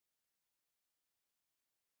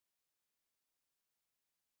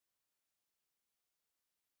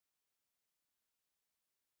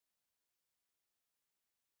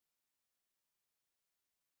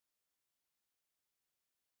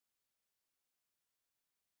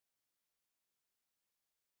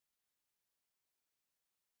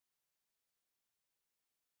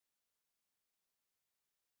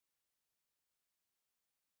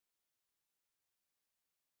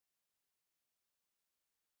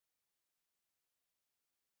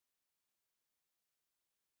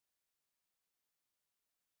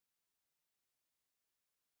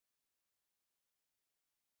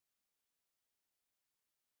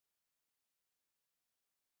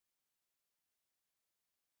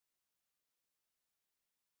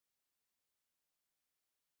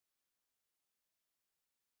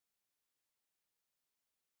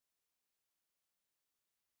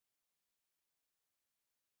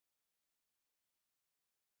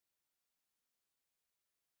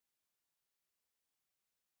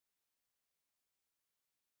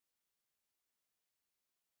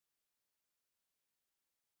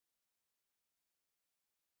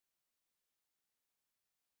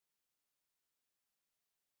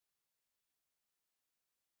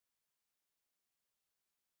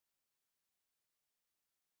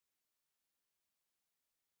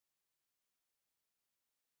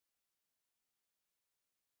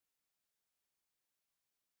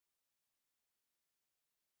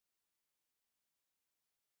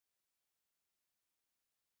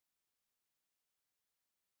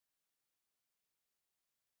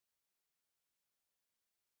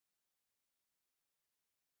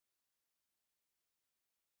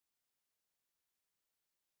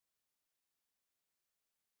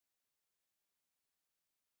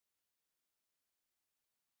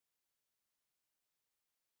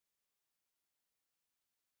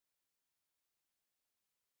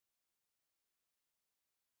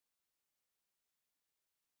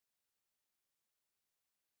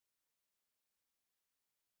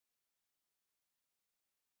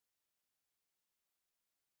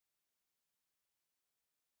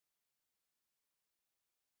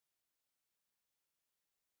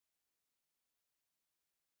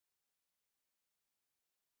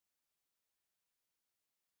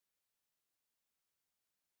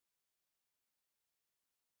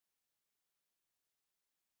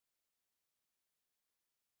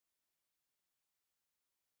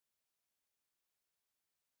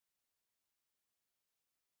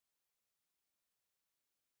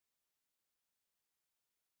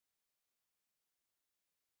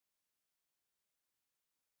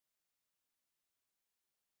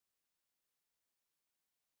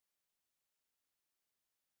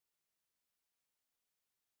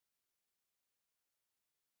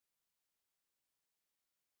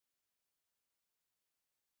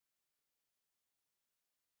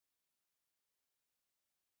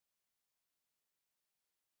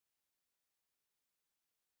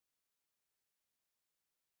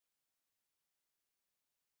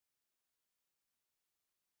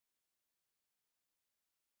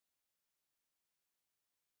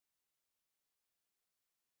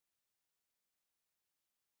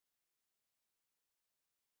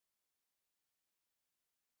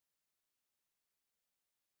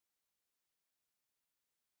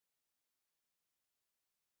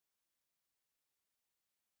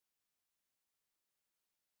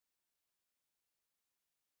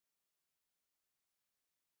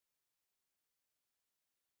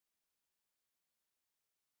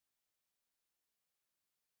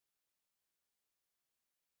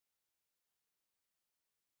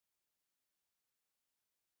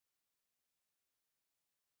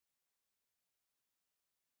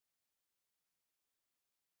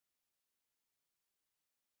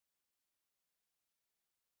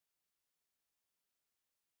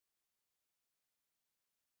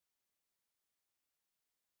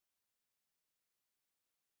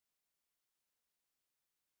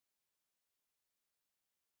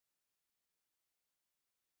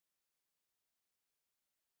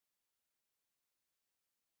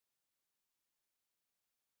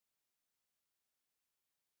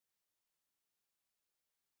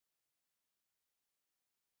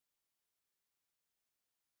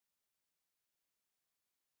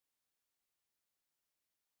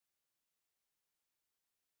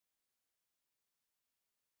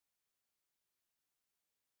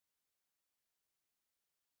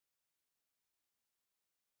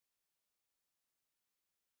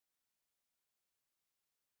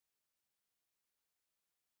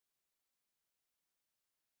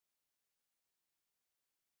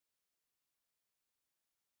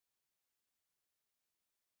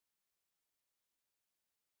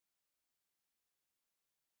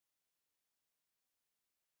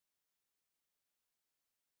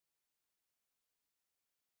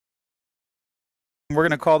We're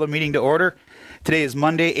going to call the meeting to order. Today is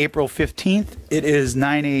Monday, April 15th. It is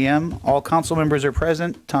 9 a.m. All council members are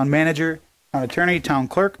present. Town manager, town attorney, town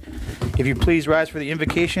clerk. If you please rise for the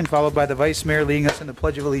invocation, followed by the vice mayor leading us in the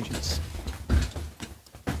Pledge of Allegiance.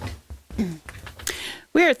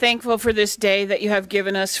 We are thankful for this day that you have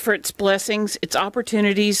given us, for its blessings, its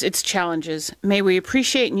opportunities, its challenges. May we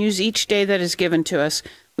appreciate and use each day that is given to us.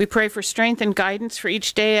 We pray for strength and guidance for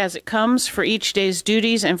each day as it comes, for each day's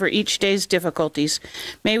duties, and for each day's difficulties.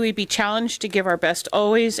 May we be challenged to give our best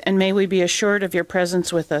always, and may we be assured of your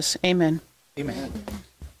presence with us. Amen. Amen.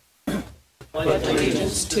 Pledge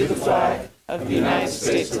allegiance to the flag of the United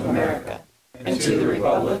States of America and to the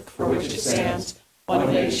republic for which it stands,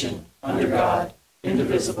 one nation, under God,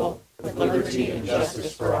 indivisible, with liberty and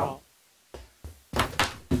justice for all.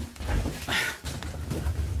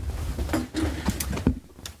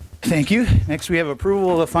 Thank you. Next, we have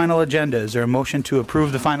approval of the final agenda. Is there a motion to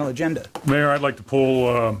approve the final agenda? Mayor, I'd like to pull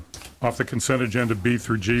off the consent agenda B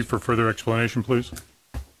through G for further explanation, please.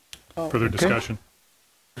 Further discussion.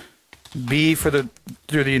 B for the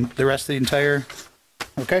rest of the entire.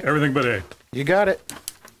 Okay. Everything but A. You got it.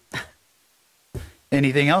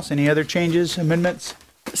 Anything else? Any other changes, amendments?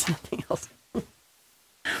 Something else.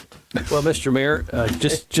 Well, Mr. Mayor,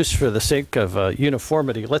 just for the sake of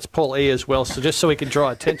uniformity, let's pull A as well, so just so we can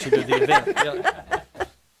draw attention to the event. Yeah.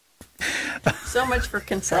 So much for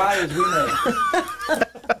consent. Try as we may.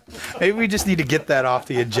 Maybe we just need to get that off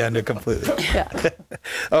the agenda completely. Yeah.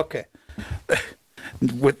 Okay.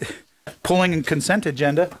 With pulling a consent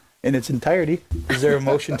agenda in its entirety, is there a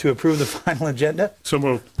motion to approve the final agenda? So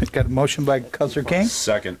moved. It's got a motion by Councilor King.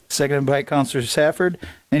 Second. Seconded by Councilor Safford.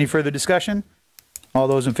 Any further discussion? All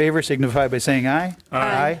those in favor signify by saying aye.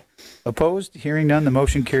 Aye. Opposed? Hearing none, the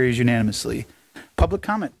motion carries unanimously. Public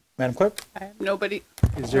comment, Madam Clerk. I have nobody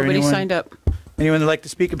Is there nobody anyone, signed up. anyone that'd like to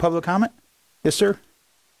speak in public comment? Yes, sir.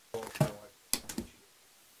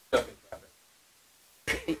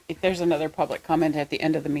 If there's another public comment at the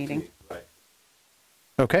end of the meeting.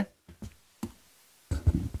 Okay.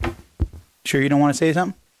 Sure you don't want to say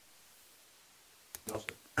something?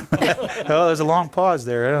 Oh, there's a long pause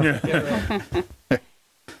there. I don't-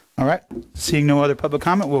 All right. Seeing no other public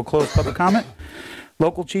comment, we'll close public comment.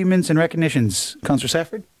 Local achievements and recognitions. Councilor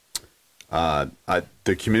Safford?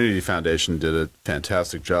 The Community Foundation did a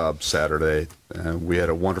fantastic job Saturday. We had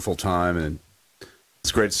a wonderful time, and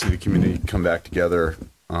it's great to see the community come back together.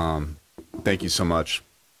 Thank you so much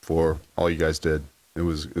for all you guys did. It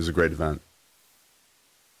was a great event.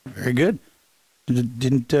 Very good.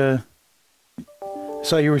 Didn't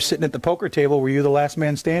saw you were sitting at the poker table. Were you the last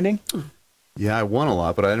man standing? Yeah, I won a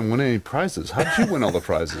lot, but I didn't win any prizes. How did you win all the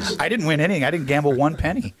prizes? I didn't win anything. I didn't gamble one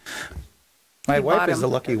penny. My You wife bought is the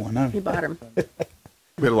him. lucky one. Huh? You bought him.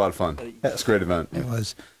 We had a lot of fun. It's a great event. It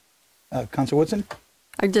was. Councilor Woodson?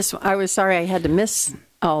 I was sorry I had to miss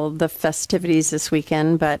all the festivities this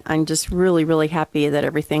weekend, but I'm just really, really happy that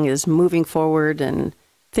everything is moving forward and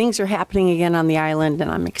things are happening again on the island,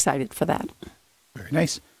 and I'm excited for that. Very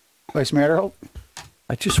nice. Vice Mayor Holt?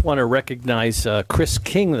 I just want to recognize Chris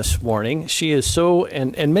King this morning. She is so,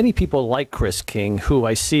 and many people like Chris King, who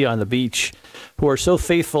I see on the beach, who are so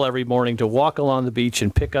faithful every morning to walk along the beach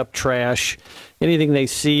and pick up trash. Anything they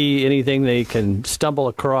see, anything they can stumble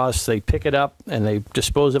across, they pick it up and they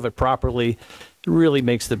dispose of it properly. It really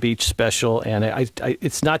makes the beach special. And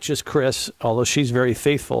it's not just Chris, although she's very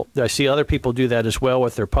faithful. I see other people do that as well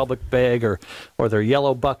with their public bag or their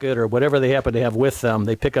yellow bucket or whatever they happen to have with them.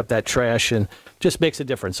 They pick up that trash and just makes a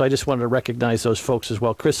difference. So I just wanted to recognize those folks as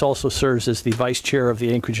well. Chris also serves as the vice chair of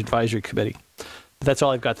the Anchorage Advisory Committee. That's all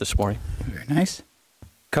I've got this morning. Very nice.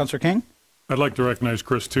 Councilor King? I'd like to recognize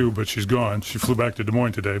Chris, too, but she's gone. She flew back to Des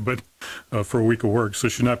Moines today, but for a week of work, so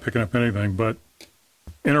she's not picking up anything, but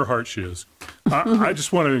in her heart she is. I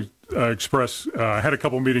just want to express, I had a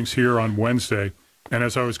couple meetings here on Wednesday, and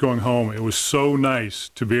as I was going home, it was so nice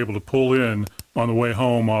to be able to pull in on the way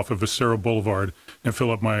home off of Vistara Boulevard and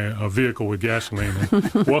fill up my vehicle with gasoline.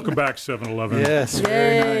 And welcome back, 7-Eleven. Yes,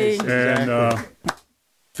 very nice. And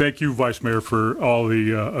thank you, Vice Mayor, for all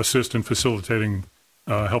the assist in facilitating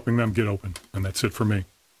helping them get open. And that's it for me.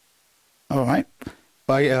 All right.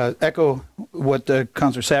 I echo what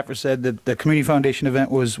Councilor Safford said, that the Community Foundation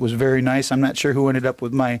event was very nice. I'm not sure who ended up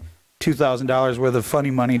with my $2,000 worth of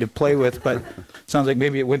funny money to play with, but it sounds like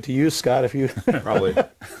maybe it went to you, Scott, if you Probably.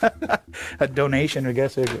 a donation, I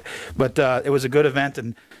guess. But it was a good event,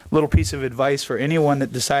 and a little piece of advice for anyone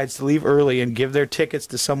that decides to leave early and give their tickets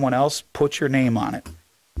to someone else, put your name on it.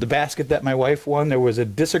 The basket that my wife won, there was a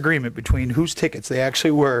disagreement between whose tickets they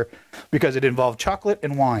actually were because it involved chocolate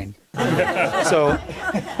and wine. So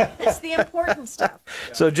It's the important stuff.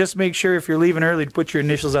 So just make sure if you're leaving early to put your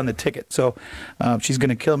initials on the ticket. So she's going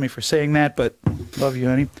to kill me for saying that, but love you,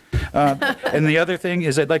 honey. And the other thing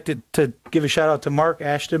is I'd like to give a shout out to Mark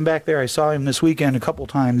Ashton back there. I saw him this weekend a couple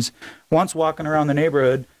times, once walking around the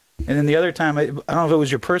neighborhood, and then the other time, I don't know if it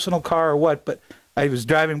was your personal car or what, but I was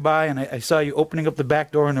driving by and I saw you opening up the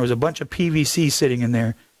back door and there was a bunch of PVC sitting in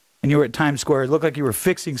there, and you were at Times Square. It looked like you were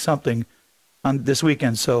fixing something on this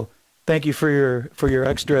weekend. So thank you for your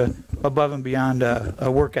extra above and beyond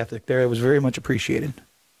work ethic there. It was very much appreciated.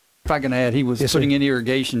 If I can add, he was Yes, putting sir. in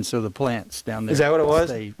irrigation so the plants down there Is that what it was?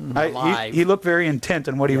 stay alive. He looked very intent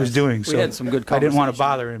on what he was Yes. doing. We So had some good I didn't want to conversation.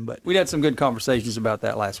 bother him, but We had some good conversations about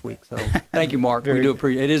that last week. So thank you, Mark. Very We do good.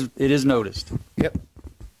 appreciate it. Is noticed. yep.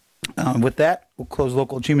 With that, we'll close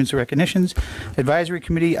local achievements and recognitions. Advisory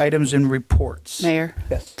committee items and reports. Mayor,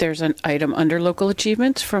 Yes. there's an item under local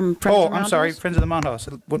achievements from Friends Oh, of I'm sorry, Roundhouse. Friends of the Mount House.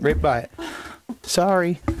 I went right by it.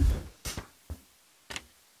 Sorry.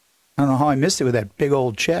 I don't know how I missed it with that big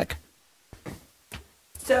old check.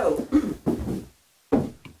 So,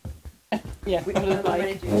 Yeah. we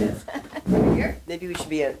ready to do this. Here? Maybe we should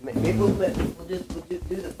be, maybe we'll do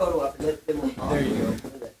the photo up and then we'll. There you go.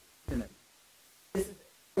 This is,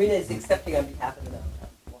 Rena is accepting on behalf of the Mountain House.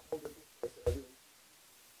 We'll hold it this way so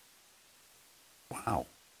everyone- Wow.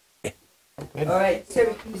 All right,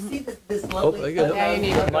 so you see this lovely. Yeah, you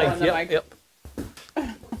need to go on the mic. Yep.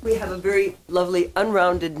 We have a very lovely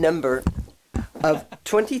unrounded number of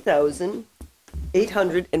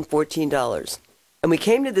 $20,814. And we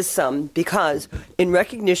came to this sum because in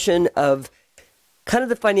recognition of kind of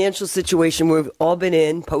the financial situation we've all been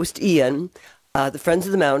in post-Ian, the Friends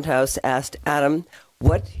of the Mound House asked Adam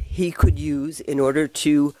what he could use in order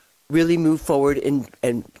to really move forward and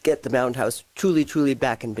get the Mound House truly, truly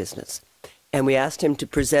back in business. And we asked him to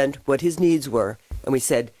present what his needs were. And we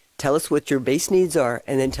said, tell us what your base needs are,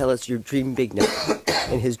 and then tell us your dream big number.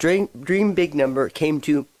 And his dream big number came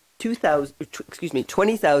to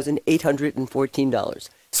 $20,814.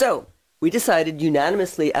 So we decided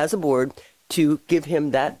unanimously as a board to give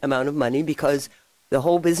him that amount of money because the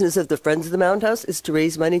whole business of the Friends of the Mound House is to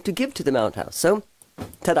raise money to give to the Mound House. So,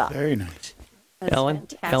 ta-da. Very nice. That's Ellen,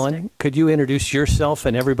 fantastic. could you introduce yourself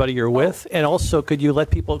and everybody you're with? And also, could you let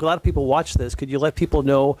people, a lot of people watch this, could you let people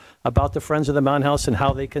know about the Friends of the Mound House and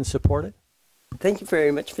how they can support it? Thank you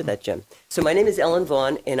very much for that, Jim. So my name is Ellen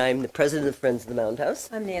Vaughn, and I'm the president of Friends of the Mound House.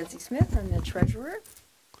 I'm Nancy Smith. I'm the treasurer.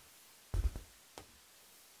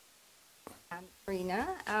 I'm Rena.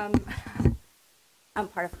 I'm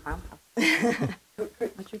part of Mom House.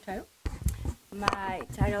 What's your title? My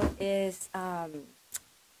title is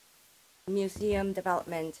Museum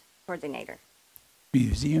Development Coordinator.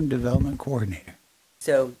 Museum Development Coordinator.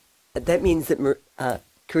 So that means that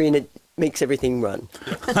Karina makes everything run.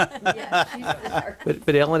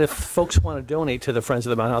 But Ellen, if folks want to donate to the Friends of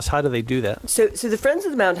the Mound House, how do they do that? So the Friends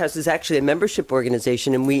of the Mound House is actually a membership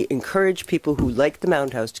organization, and we encourage people who like the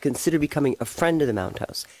Mound House to consider becoming a friend of the Mound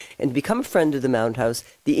House. And to become a friend of the Mound House,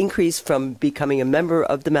 the increase from becoming a member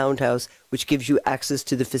of the Mound House, which gives you access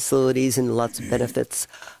to the facilities and lots of benefits,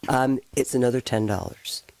 it's another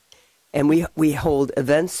 $10. And we hold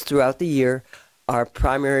events throughout the year. Our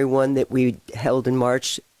primary one that we held in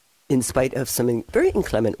March, in spite of some very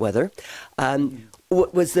inclement weather,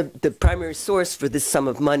 was the primary source for this sum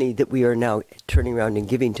of money that we are now turning around and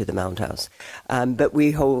giving to the Mound House. But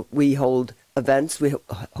we hold events. We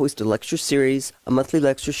host a lecture series, a monthly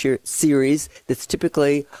lecture series that's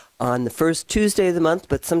typically on the first Tuesday of the month,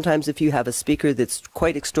 but sometimes if you have a speaker that's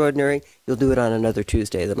quite extraordinary, you'll do it on another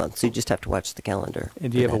Tuesday of the month. So you just have to watch the calendar.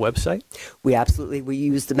 And do you have a website? We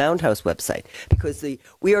use the Mound House website because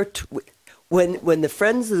when the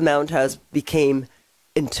Friends of the Mound House became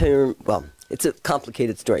it's a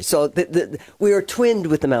complicated story. So we are twinned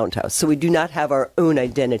with the Mound House, so we do not have our own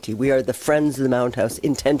identity. We are the Friends of the Mound House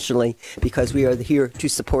intentionally because we are here to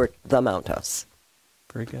support the Mound House.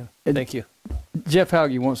 Very good. Thank you. Jeff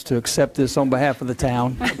Hauge wants to accept this on behalf of the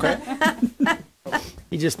town. Okay.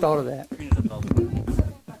 He just thought of that.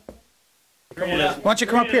 Why don't you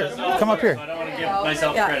come up here? Come up here. I don't want to give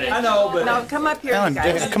myself credit. I know, but no, come up here, Ellen, you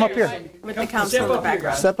guys. come up here. With the council in the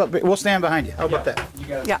background. Step up. We'll stand behind you. How about that?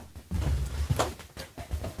 Yeah.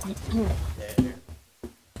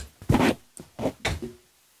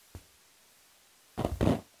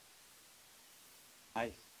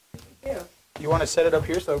 You want to set it up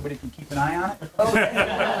here so everybody can keep an eye on it?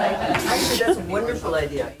 Actually, that's a wonderful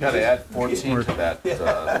idea. Got to add 14 to that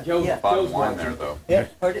bottom line there, though.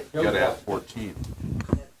 Pardon? Got to add 14.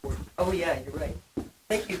 Oh, yeah, you're right.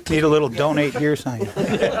 Thank you. Need a little donate here sign.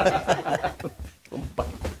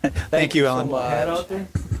 Thank you, Ellen. Well,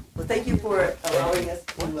 thank you for allowing us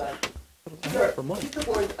to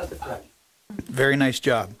Very nice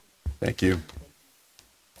job. Thank you.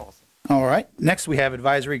 All right. Next, we have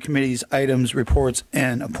advisory committees, items, reports,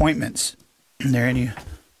 and appointments. Are there any?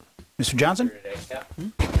 Mr. Johnson?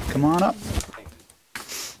 Come on up.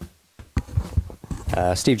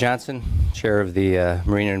 Steve Johnson, Chair of the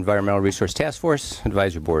Marine and Environmental Resource Task Force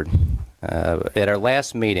Advisory Board. At our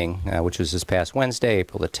last meeting, which was this past Wednesday,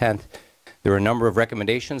 April the 10th, there were a number of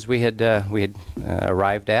recommendations we had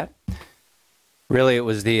arrived at. Really, it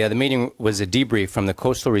was the meeting was a debrief from the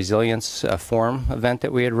Coastal Resilience Forum event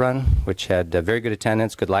that we had run, which had very good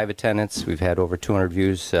attendance, good live attendance. We've had over 200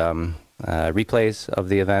 views, replays of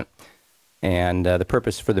the event. And the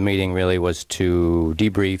purpose for the meeting really was to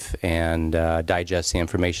debrief and digest the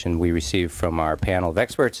information we received from our panel of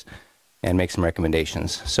experts and make some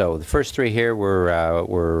recommendations. So the first three here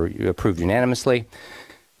were approved unanimously.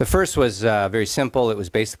 The first was very simple. It was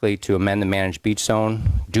basically to amend the managed beach zone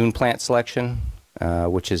dune plant selection,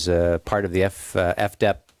 which is a part of the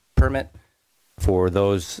FDEP permit for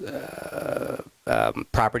those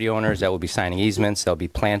property owners that will be signing easements. They'll be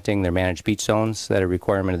planting their managed beach zones that are a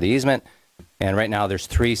requirement of the easement. And right now there's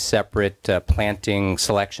three separate planting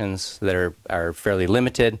selections that are fairly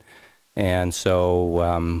limited. And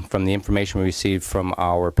so from the information we received from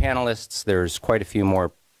our panelists, there's quite a few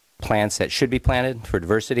more plants that should be planted for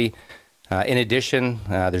diversity. In addition,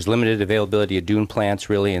 there's limited availability of dune plants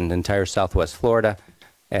really in the entire Southwest Florida,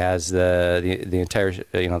 as the entire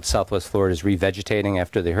Southwest Florida is revegetating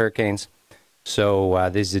after the hurricanes. So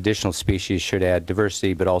these additional species should add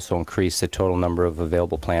diversity, but also increase the total number of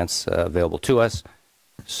available plants available to us.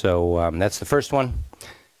 So that's the first one.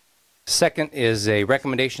 Second is a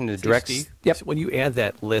recommendation to direct. Steve, yep. When you add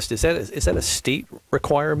that list, is that a state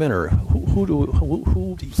requirement, or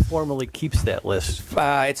who formally keeps that list?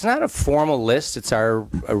 It's not a formal list. It's our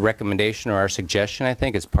recommendation or our suggestion. I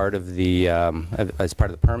think as part of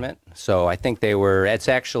the permit. So I think it's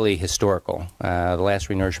actually historical. The last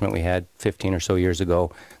renourishment we had 15 or so years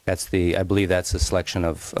ago. I believe that's the selection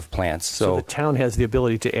of plants. So the town has the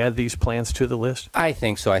ability to add these plants to the list? I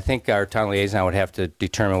think so. I think our town liaison would have to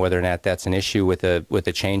determine whether or not that's an issue with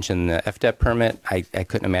a change in the FDEP permit. I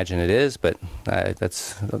couldn't imagine it is, but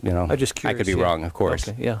that's, I'm just curious. I could be wrong, of course.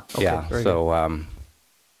 Okay, yeah. Okay, yeah. So,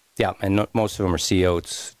 and most of them are sea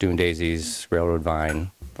oats, dune daisies, railroad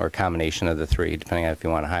vine, or a combination of the three, depending on if you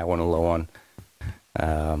want a high one, a low one,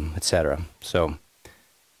 etc. So.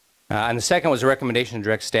 And the second was a recommendation to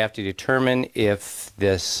direct staff to determine if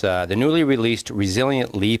the newly released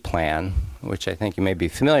Resilient Lee Plan, which I think you may be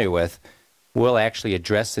familiar with, will actually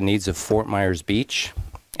address the needs of Fort Myers Beach,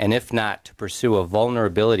 and if not, to pursue a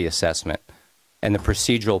vulnerability assessment and the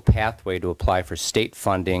procedural pathway to apply for state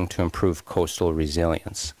funding to improve coastal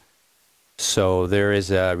resilience. So there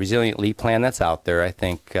is a Resilient Lee Plan that's out there. I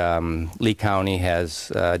think Lee County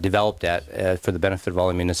has developed that for the benefit of all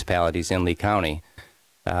the municipalities in Lee County.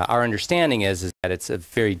 Our understanding is that it's a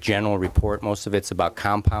very general report. Most of it's about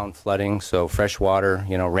compound flooding, so fresh water,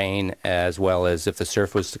 rain, as well as if the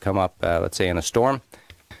surf was to come up, let's say in a storm.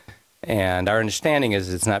 And our understanding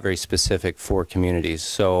is it's not very specific for communities.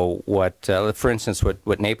 So for instance,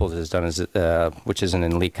 what Naples has done is, which isn't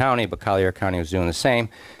in Lee County, but Collier County was doing the same,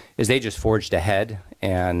 is they just forged ahead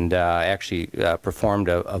and actually performed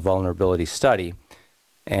a vulnerability study.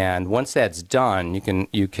 And once that's done,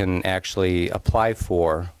 you can actually apply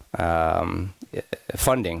for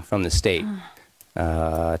funding from the state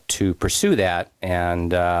to pursue that.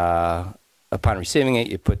 And upon receiving it,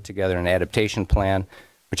 you put together an adaptation plan,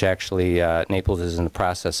 which actually Naples is in the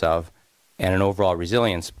process of, and an overall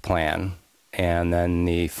resilience plan. And then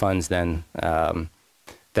the funds then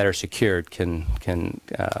that are secured can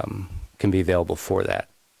be available for that.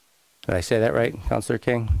 Did I say that right, Councilor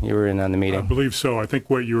King? You were in on the meeting. I believe so. I think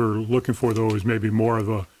what you're looking for, though, is maybe more of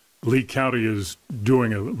a Lee County is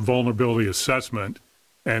doing a vulnerability assessment,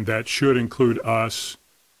 and that should include us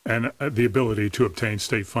and the ability to obtain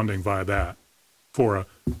state funding via that for a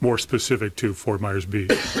more specific to Fort Myers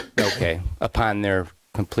Beach. Okay, upon their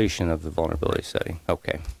completion of the vulnerability study.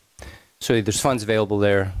 Okay. So there's funds available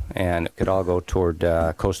there, and it could all go toward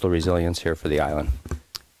coastal resilience here for the island.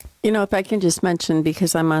 If I can just mention,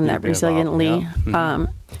 because I'm on that Resilient Lee,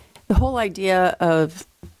 the whole idea of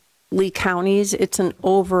Lee counties, it's an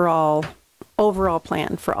overall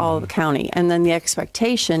plan for all of the county. And then the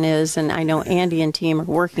expectation is, and I know Andy and team are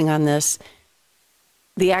working on this,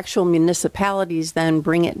 the actual municipalities then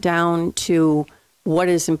bring it down to what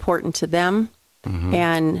is important to them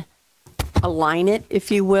and align it,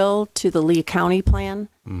 if you will, to the Lee County plan.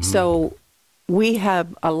 So we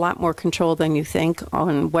have a lot more control than you think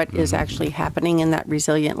on what is actually happening in that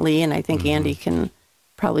Resilient Lee, and I think Andy can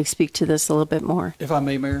probably speak to this a little bit more. If I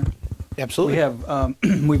may, Mayor, Absolutely. we have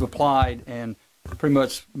we've applied and pretty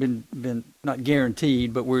much been not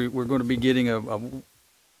guaranteed, but we're going to be getting a.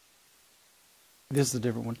 This is a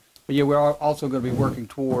different one, but yeah, we're also going to be working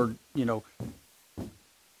toward the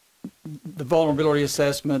vulnerability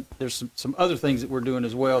assessment. There's some other things that we're doing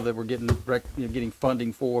as well that we're getting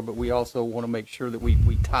funding for, but we also want to make sure that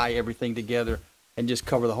we tie everything together and just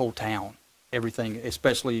cover the whole town, everything,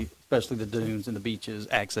 especially the dunes and the beaches,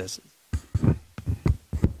 accesses.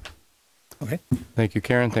 Okay. Thank you,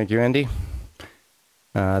 Karen. Thank you, Andy.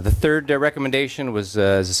 The third recommendation is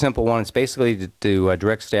a simple one. It's basically to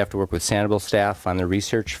direct staff to work with Sanibel staff on the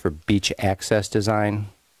research for beach access design.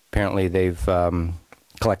 Apparently, they've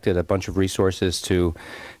collected a bunch of resources to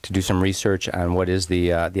do some research on what is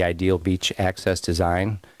the ideal beach access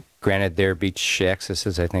design. Granted, their beach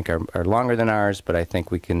accesses, I think, are longer than ours, but I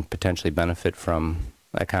think we can potentially benefit from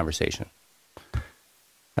that conversation.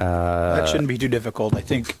 That shouldn't be too difficult. I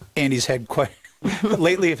think Andy's had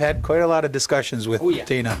lately have had quite a lot of discussions with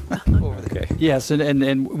Dana over there. Okay. Yes,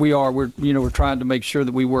 and we're trying to make sure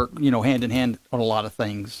that we work hand in hand on a lot of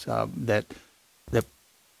things that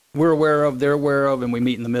we're aware of, they're aware of, and we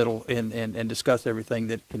meet in the middle and discuss everything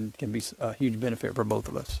that can be a huge benefit for both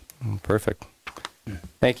of us. Perfect.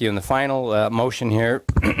 Thank you. And the final motion here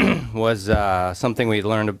was something we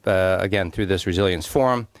learned again through this resilience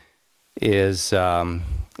forum is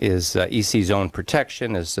EC zone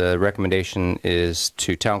protection. As the recommendation is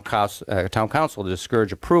to town council to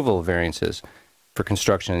discourage approval of variances for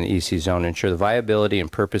construction in the EC zone, ensure the viability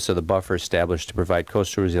and purpose of the buffer established to provide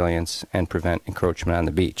coastal resilience and prevent encroachment on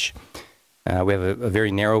the beach. We have a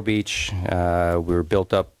very narrow beach. We're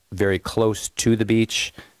built up very close to the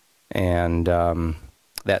beach, and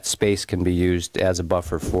that space can be used as a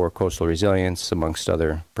buffer for coastal resilience, amongst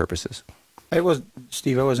other purposes.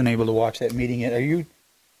 Steve, I wasn't able to watch that meeting yet. Are you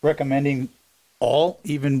recommending all,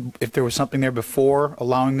 even if there was something there before,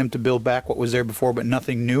 allowing them to build back what was there before, but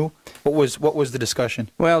nothing new? What was the discussion?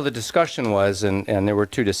 Well, the discussion was, and there were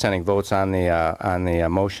 2 dissenting votes on the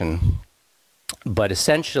motion. But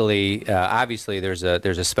essentially, obviously, there's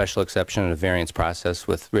a special exception in the variance process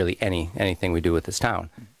with really anything we do with this town.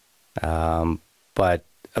 But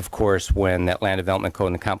of course, when that land development code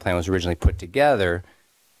and the comp plan was originally put together,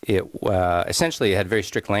 it essentially had very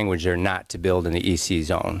strict language there not to build in the EC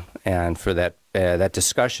zone. And for that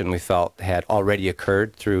discussion, we felt had already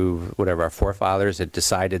occurred through whatever our forefathers had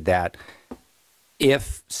decided that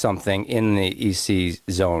if something in the EC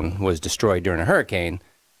zone was destroyed during a hurricane,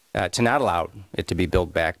 to not allow it to be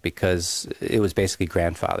built back because it was basically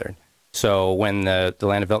grandfathered. So when the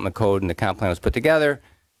land development code and the comp plan was put together,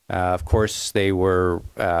 of course they were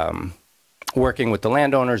working with the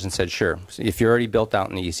landowners and said, sure, if you're already built out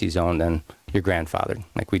in the EC zone, then you're grandfathered,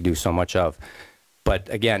 like we do so much of. But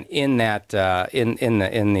again, in that in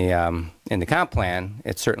the comp plan,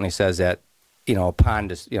 it certainly says that upon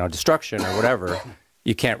destruction or whatever,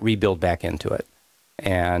 you can't rebuild back into it.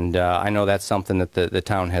 And I know that's something that the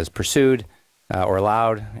town has pursued or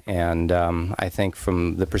allowed. And I think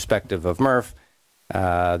from the perspective of Murph,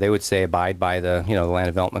 they would say abide by the the land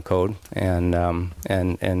development code and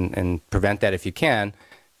prevent that if you can,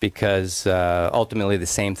 because ultimately the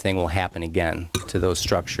same thing will happen again to those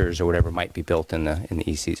structures or whatever might be built in the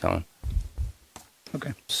EC zone.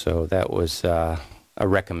 Okay. So that was a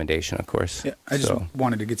recommendation, of course. Yeah, I just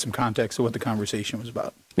wanted to get some context of what the conversation was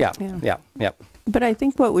about. Yeah. But I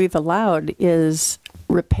think what we've allowed is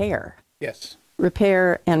repair. Yes.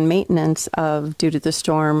 Repair and maintenance of, due to the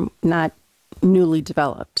storm, not newly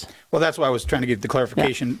developed. Well, that's why I was trying to get the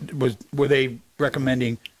clarification. Yeah. Were they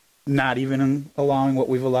recommending not even allowing what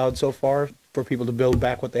we've allowed so far for people to build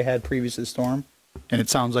back what they had previous to the storm? And it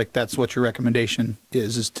sounds like that's what your recommendation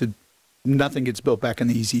is to nothing gets built back in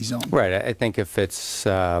the EC zone. Right. I think if it's,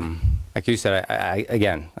 like you said, I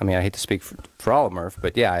hate to speak for all of Murph,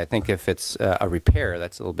 but yeah, I think if it's a repair,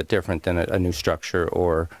 that's a little bit different than a new structure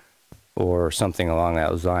or something along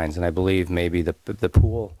those lines. And I believe maybe the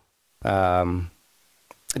pool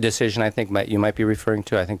decision, I think you might be referring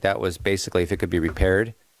to, I think that was basically if it could be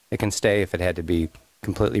repaired, it can stay. If it had to be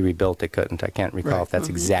completely rebuilt, it couldn't. I can't recall if that's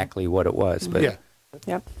exactly what it was. But yeah.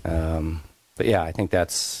 Yep. But yeah, I think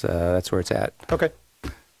that's where it's at. Okay.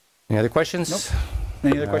 Any other questions? Nope.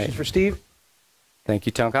 Any other questions for Steve? Thank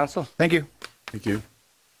you, Town Council. Thank you. Thank you.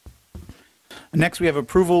 Next, we have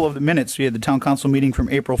approval of the minutes. We had the Town Council meeting from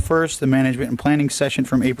April 1st, the Management and Planning session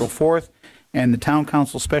from April 4th, and the Town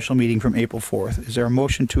Council special meeting from April 4th. Is there a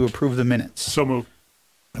motion to approve the minutes? So moved.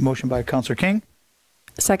 A motion by Councilor King.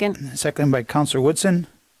 Second. Second by Councilor Woodson.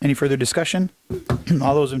 Any further discussion?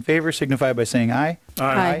 All those in favor signify by saying aye.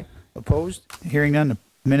 Aye. Opposed? Hearing none, the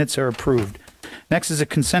Minutes are approved. Next is a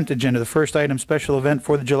consent agenda. The first item, special event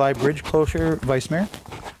for the July bridge closure. Vice Mayor?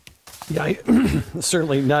 Yeah, I'm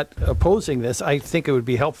certainly not opposing this. I think it would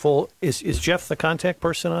be helpful. Is Jeff the contact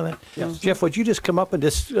person on that? Yes. Jeff, would you just come up and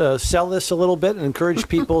just sell this a little bit and encourage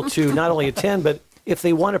people to not only attend, but if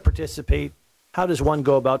they want to participate, how does one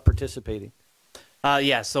go about participating?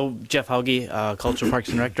 So Jeff Hauge, Cultural Parks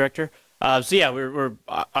and Rec Director. We're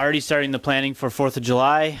already starting the planning for 4th of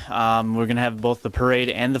July. We're going to have both the parade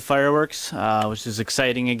and the fireworks, which is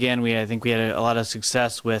exciting. Again, I think we had a lot of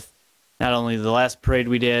success with not only the last parade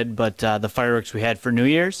we did, but the fireworks we had for New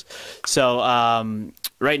Year's. So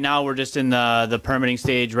right now we're just in the permitting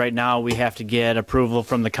stage. Right now we have to get approval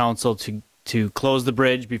from the council to close the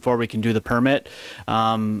bridge before we can do the permit,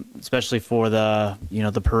 especially for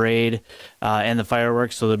the parade and the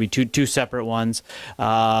fireworks. So there'll be two separate ones.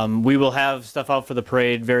 We will have stuff out for the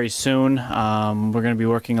parade very soon. We're going to be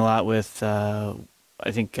working a lot with I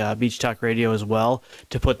think Beach Talk Radio as well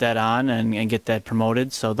to put that on and get that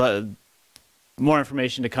promoted. So more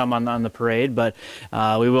information to come on the parade, but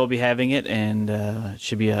we will be having it, and it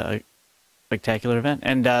should be a spectacular event.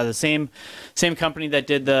 And the same company that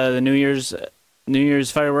did the New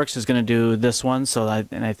Year's fireworks is going to do this one. So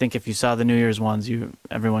I think if you saw the New Year's ones,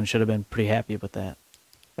 everyone should have been pretty happy with that.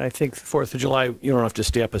 I think the 4th of July, you don't have to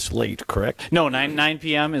stay up as late, correct? No, 9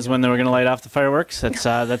 p.m. is when we're going to light off the fireworks.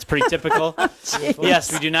 That's pretty typical.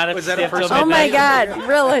 Yes, we do not have to stay up till midnight. Oh my God,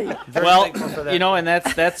 really? Well, and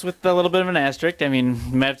that's with a little bit of an asterisk. I mean,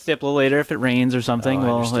 we might have to stay up a little later if it rains or something.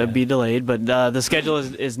 It'll be delayed. But the schedule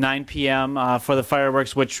is 9 p.m. For the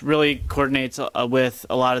fireworks, which really coordinates with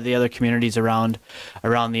a lot of the other communities around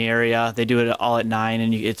the area. They do it all at 9,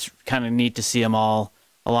 and it's kind of neat to see them all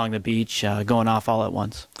along the beach going off all at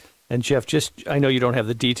once. And Jeff, I know you don't have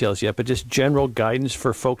the details yet, but just general guidance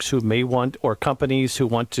for folks who may want, or companies who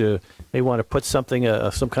may want to put something,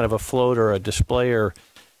 some kind of a float or a display, or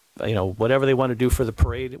whatever they want to do for the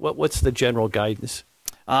parade. What's the general guidance?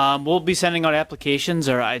 We'll be sending out applications,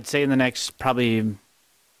 or I'd say in the next probably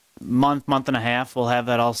month and a half, we'll have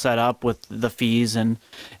that all set up with the fees and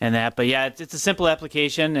that. But yeah, it's a simple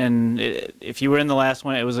application, and if you were in the last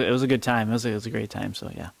one, it was a good time. It was a great time. So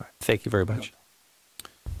yeah. Thank you very much.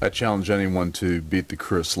 I challenge anyone to beat the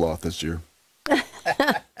Crew of Sloth this year.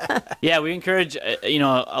 Yeah, we encourage a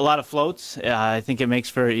lot of floats. I think it makes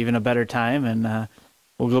for even a better time, and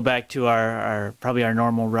we'll go back to our probably our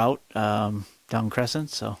normal route down Crescent.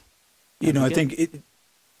 So I think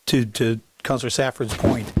to Councilor Safford's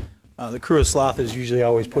point, the Crew of Sloth has usually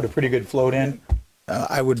always put a pretty good float in.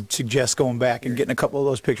 I would suggest going back and getting a couple of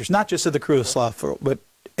those pictures, not just of the Crew of Sloth, but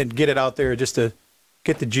get it out there just to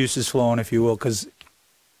get the juices flowing, if you will, because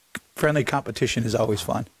friendly competition is always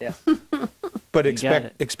fun. Yeah. But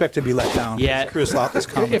expect to be let down. Yeah. Crew of Sloth is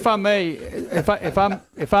coming. If I may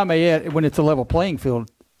add, when it's a level playing field,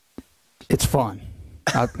 it's fun.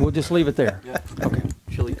 We'll just leave it there. Yeah. Okay.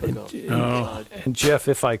 Chili cook-off. And Jeff,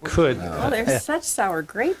 if I could, there's such sour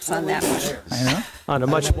grapes on that one. I know. on a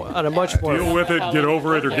much more Deal with it, get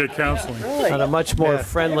over it, or get counseling. on a much more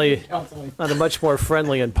friendly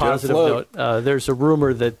and positive note, there's a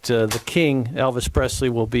rumor that the King, Elvis Presley,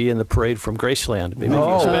 will be in the parade from Graceland, maybe making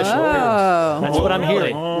a special appearance. That's what I'm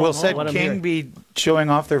hearing. Will said King be showing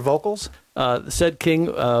off their vocals? Said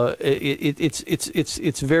King,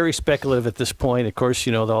 it's very speculative at this point. Of course,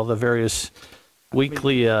 all the various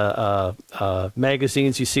weekly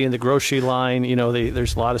magazines you see in the grocery line.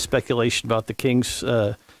 There's a lot of speculation about the King's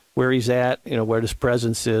where he's at. Where his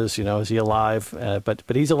presence is. Is he alive? But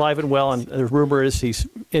he's alive and well, and the rumor is he's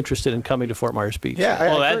interested in coming to Fort Myers Beach.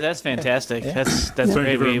 Yeah, that's fantastic. Yeah. That's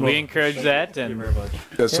great. We encourage that. And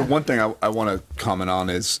so one thing I want to comment on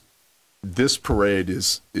is this parade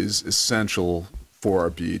is essential for our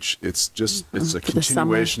beach. It's a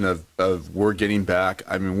continuation of we're getting back.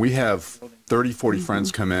 I mean, we have 30, 40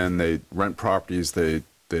 friends come in, they rent properties, they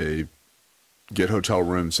get hotel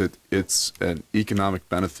rooms. It's an economic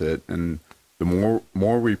benefit, and the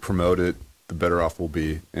more we promote it, the better off we'll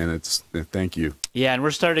be. And thank you. Yeah, and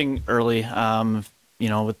we're starting early.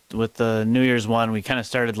 With the New Year's one, we kind of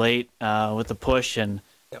started late with the push, and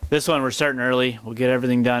this one we're starting early. We'll get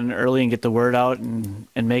everything done early and get the word out and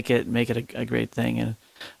make it a great thing. And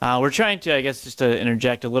we're trying to, I guess, just to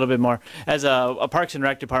interject a little bit more, as a Parks and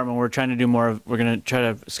Rec department, we're trying to do more. We're going to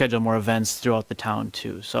try to schedule more events throughout the town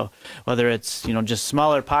too. So whether it's just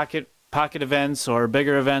smaller pocket events or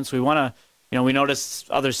bigger events, we want to, we notice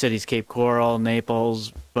other cities, Cape Coral,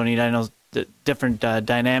 Naples, Bonita, I know different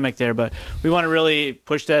dynamic there, but we want to really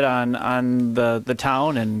push that on the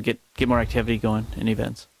town and get more activity going in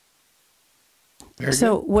events.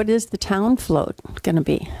 So what is the town float going to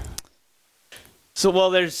be? So, well,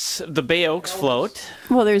 there's the Bay Oaks float.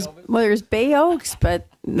 Well, there's Bay Oaks, but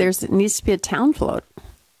it needs to be a town float.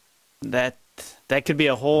 That could be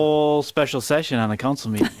a whole special session on a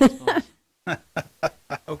council meeting.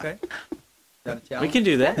 Okay. We can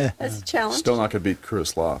do that. That's a challenge. Still not going to beat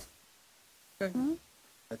Chris Loft. Okay.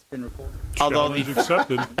 That's been reported. Although Challenge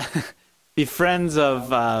accepted. the Friends of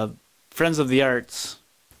the Arts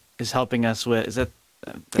is helping us with. Is that?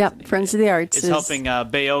 Yep, Friends of the Arts is helping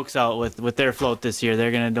Bay Oaks out with their float this year. They're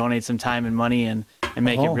going to donate some time and money and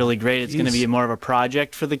make it really great. It's going to be more of a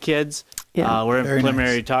project for the kids. Yeah. We're in Very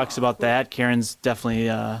preliminary talks about that. Karen's definitely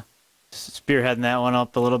spearheading that one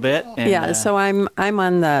up a little bit. And, yeah, so I'm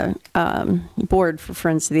on the board for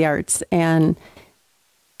Friends of the Arts, and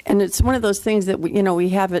it's one of those things that we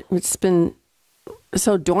have it's been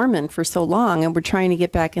so dormant for so long, and we're trying to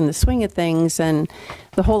get back in the swing of things. And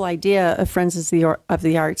the whole idea of Friends of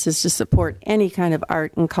the Arts is to support any kind of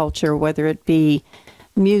art and culture, whether it be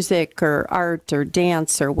music or art or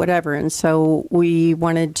dance or whatever. And so we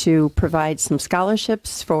wanted to provide some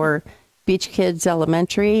scholarships for Beach Kids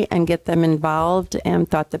Elementary and get them involved, and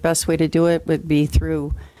thought the best way to do it would be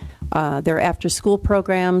through their after-school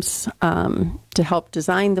programs to help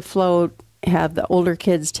design the float, have the older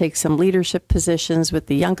kids take some leadership positions with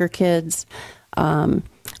the younger kids.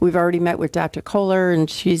 We've already met with Dr. Kohler, and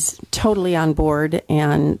she's totally on board.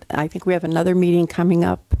 And I think we have another meeting coming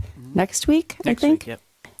up next week, next week, yep.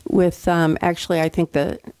 With actually, I think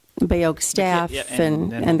the Bay Oak staff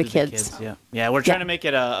and the kids. Yeah, we're trying to make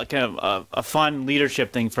it a kind of a fun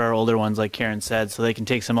leadership thing for our older ones, like Karen said, so they can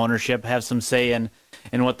take some ownership, have some say in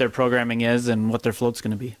what their programming is and what their float's going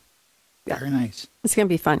to be. Yeah. Very nice. It's going to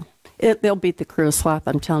be fun. They'll beat the Cruise Sloth,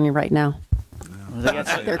 I'm telling you right now.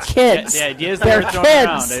 They're kids. The ideas They're thrown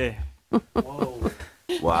kids. around. Whoa.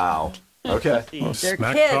 Wow. Okay. Well, They're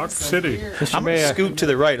Smack kids. Talk City. I'm going to scoot to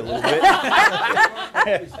the right a little bit.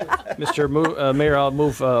 Mr. Mayor, I'll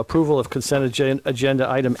move approval of consent agenda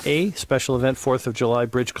item A, special event 4th of July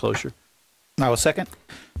bridge closure. I will second.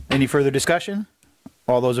 Any further discussion?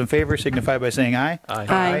 All those in favor signify by saying aye. Aye.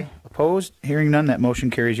 Aye. Opposed? Hearing none, that motion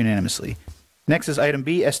carries unanimously. Next is item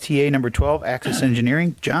B, STA number 12, Access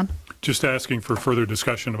Engineering. John? Just asking for further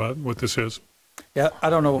discussion about what this is. Yeah, I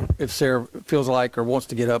don't know if Sarah feels like or wants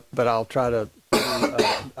to get up, but I'll try to do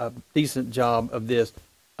a decent job of this.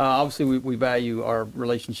 Obviously, we value our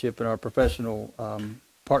relationship and our professional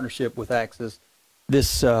partnership with Access.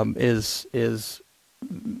 This is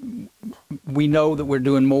we know that we're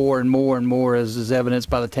doing more and more and more, as is evidenced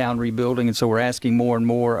by the town rebuilding, and so we're asking more and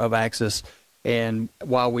more of Access. And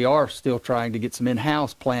while we are still trying to get some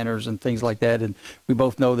in-house planners and things like that, and we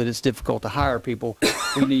both know that it's difficult to hire people,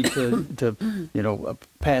 we need to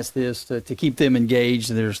pass this to keep them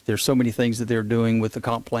engaged. And there's so many things that they're doing with the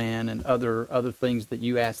comp plan and other things that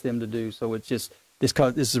you ask them to do. So it's just this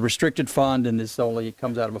is a restricted fund, and it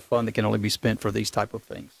comes out of a fund that can only be spent for these type of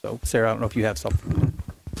things. So Sarah, I don't know if you have something.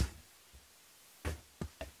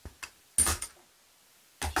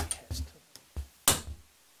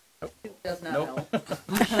 Does not know.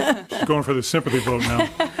 Going for the sympathy vote now.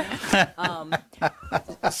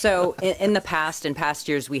 So in the past, in past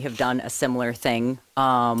years, we have done a similar thing.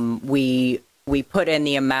 We put in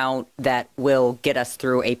the amount that will get us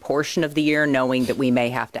through a portion of the year, knowing that we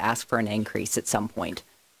may have to ask for an increase at some point.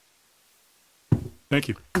 Thank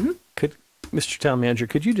you. Could, Mr. Town Manager,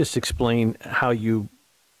 could you just explain how you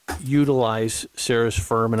utilize Sarah's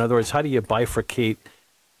firm? In other words, how do you bifurcate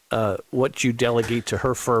what you delegate to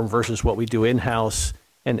her firm versus what we do in-house,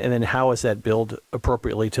 and then how is that billed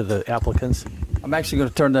appropriately to the applicants? I'm actually going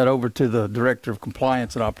to turn that over to the Director of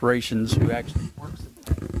Compliance and Operations, who actually works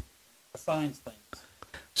and assigns things.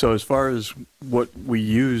 So as far as what we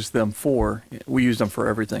use them for, we use them for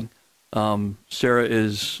everything. Sarah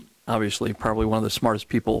is obviously probably one of the smartest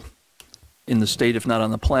people in the state, if not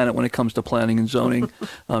on the planet, when it comes to planning and zoning.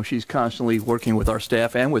 She's constantly working with our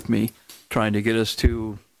staff and with me, trying to get us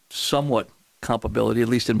to somewhat comparability, at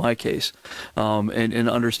least in my case, and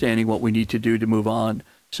understanding what we need to do to move on.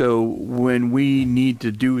 So when we need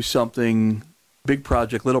to do something, big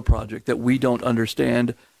project, little project, that we don't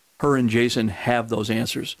understand, her and Jason have those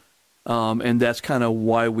answers. And that's kind of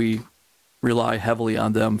why we rely heavily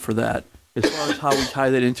on them for that. As far as how we tie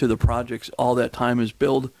that into the projects, all that time is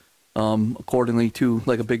billed accordingly to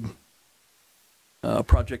like a big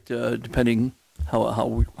project, depending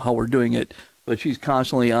how we're doing it. But she's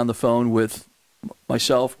constantly on the phone with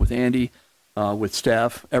myself, with Andy, with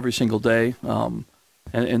staff every single day,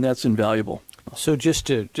 and that's invaluable. So just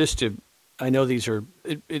to, I know these are,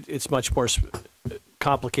 it's much more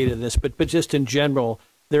complicated than this, but just in general,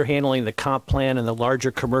 they're handling the comp plan and the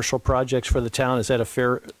larger commercial projects for the town. Is that a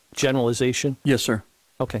fair generalization? Yes, sir.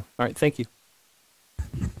 Okay. All right. Thank you.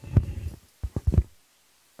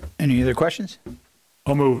 Any other questions?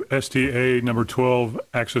 I'll move STA number 12,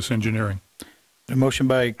 Access Engineering. A motion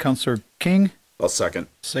by Councilor King, I'll second.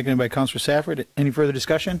 seconded by Councilor Safford. Any further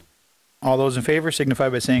discussion? All those in favor signify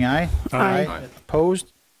by saying aye. Aye.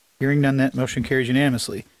 Opposed? Hearing none, that motion carries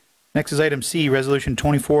unanimously. Next is item C, Resolution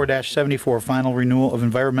 24-74, final renewal of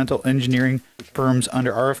environmental engineering firms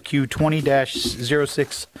under RFQ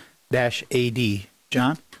 20-06-AD.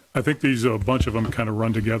 John? I think these, a bunch of them kind of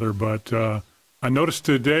run together, but I noticed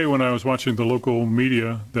today when I was watching the local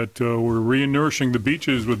media that we're re-nourishing the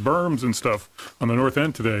beaches with berms and stuff on the north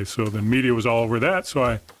end today. So the media was all over that. So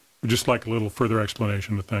I would just like a little further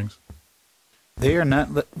explanation of things. They are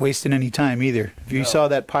not wasting any time either. If you saw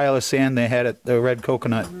that pile of sand they had at the Red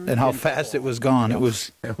Coconut and how fast it was gone, it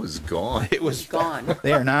was gone. It was gone.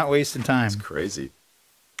 They are not wasting time. It's crazy.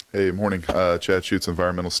 Hey, morning. Chad Schutz,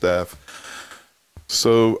 environmental staff.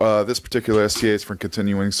 So this particular STA is for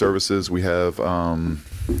continuing services. We have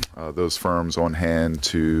those firms on hand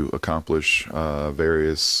to accomplish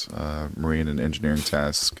various marine and engineering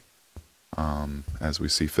tasks as we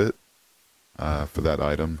see fit for that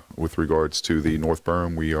item. With regards to the North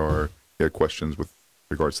Berm, we had questions with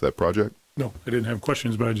regards to that project. No, I didn't have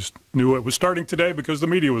questions, but I just knew it was starting today because the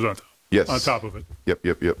media was on top of it.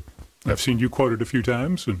 Yep. I've seen you quoted a few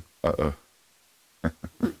times. And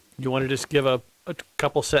You want to just give a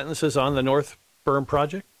couple sentences on the North Berm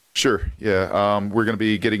project? Sure. Yeah. We're going to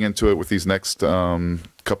be getting into it with these next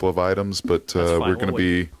couple of items, but we're going to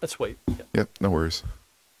be. Let's wait. Yep. No worries.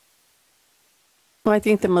 Well, I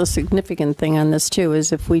think the most significant thing on this, too,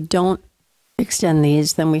 is if we don't extend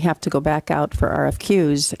these, then we have to go back out for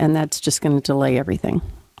RFQs, and that's just going to delay everything.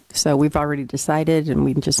 So we've already decided, and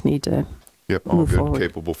we just need to all move good, forward.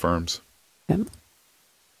 capable firms. Yep.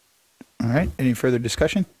 All right. Any further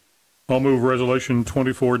discussion? I'll move Resolution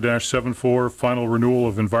 24-74, final renewal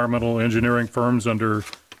of environmental engineering firms under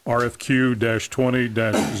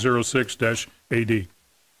RFQ-20-06-AD.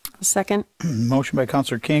 Second. Motion by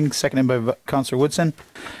Councilor King, seconded by Councilor Woodson.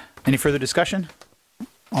 Any further discussion?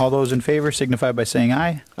 All those in favor signify by saying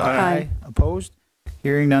aye. Aye. Opposed?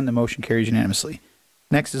 Hearing none, the motion carries unanimously.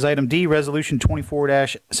 Next is item D, Resolution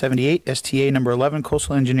 24-78, STA number 11,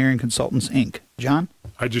 Coastal Engineering Consultants, Inc. John?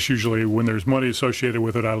 I just usually, when there's money associated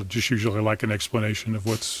with it, I just usually like an explanation of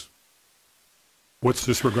what's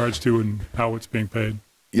this regards to and how it's being paid.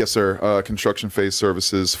 Yes, sir. Construction phase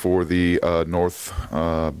services for the North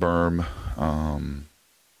Berm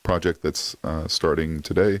project that's starting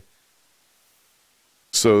today.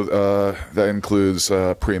 So that includes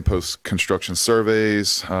pre and post construction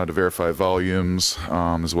surveys to verify volumes,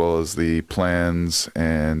 as well as the plans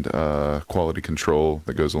and quality control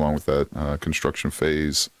that goes along with that construction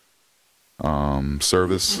phase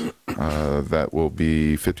service. That will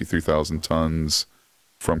be 53,000 tons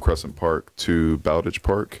from Crescent Park to Bowditch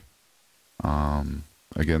Park,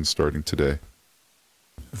 again, starting today.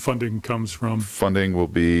 Funding comes from? Funding will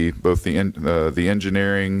be both the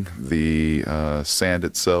engineering, the sand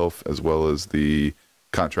itself, as well as the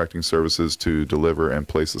contracting services to deliver and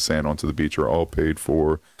place the sand onto the beach are all paid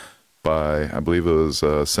for by, I believe it was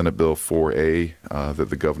Senate Bill 4A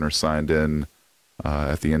that the governor signed in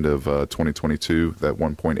at the end of 2022. That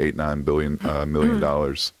 $1.89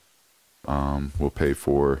 million will pay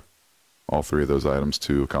for all three of those items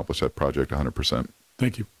to accomplish that project 100%.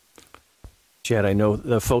 Thank you. Chad, I know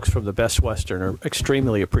the folks from the Best Western are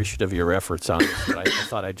extremely appreciative of your efforts on this, but I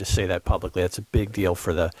thought I'd just say that publicly. That's a big deal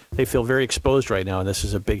for they feel very exposed right now, and this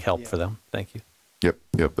is a big help for them. Thank you.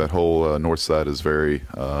 Yep. That whole north side is very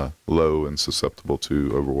low and susceptible to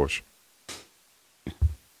overwash.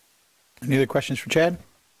 Any other questions for Chad?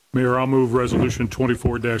 Mayor, I'll move Resolution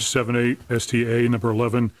 24-78, STA number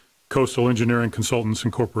 11, Coastal Engineering Consultants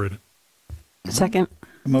Incorporated. Second.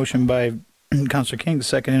 Motion by Councilor King,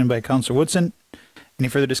 seconded by Councilor Woodson. Any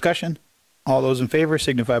further discussion? All those in favor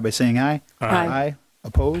signify by saying aye. Aye.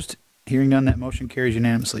 Opposed? Hearing none, that motion carries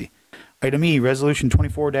unanimously. Item E, Resolution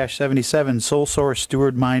 24-77, Sole Source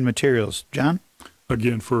Steward Mine Materials. John?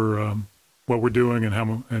 Again, for what we're doing and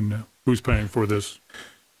how and who's paying for this.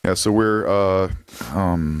 Yeah, so we're,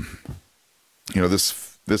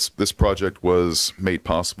 this project was made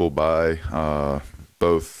possible by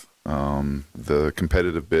both the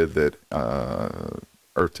competitive bid that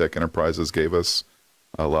Earthtech Enterprises gave us,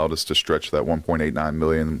 allowed us to stretch that $1.89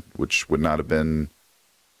 million, which would not have been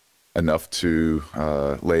enough to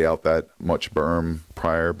lay out that much berm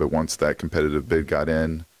prior. But once that competitive bid got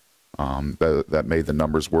in, that made the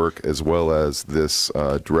numbers work, as well as this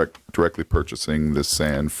directly purchasing this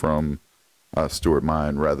sand from Stewart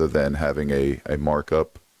Mine rather than having a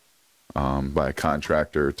markup by a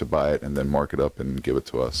contractor to buy it and then mark it up and give it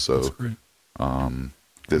to us. So That's great. this And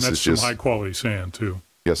that's is some just high quality sand too.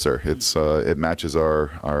 yes, sir. It's it matches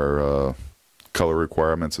our color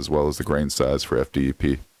requirements as well as the grain size for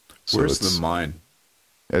FDEP. So Where's the mine?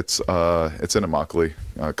 It's in Immokalee,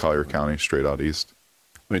 Collier County, straight out east.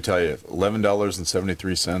 Let me tell you,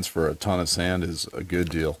 $11.73 for a ton of sand is a good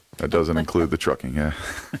deal. That doesn't include the trucking, yeah.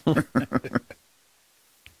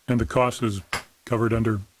 And the cost is covered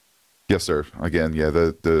under. Yes, sir. Again, yeah,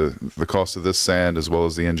 the cost of this sand as well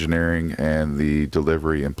as the engineering and the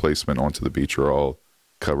delivery and placement onto the beach are all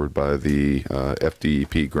covered by the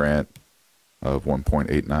FDEP grant of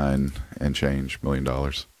 $1.89 and change $1 million.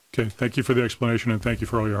 Okay, thank you for the explanation, and thank you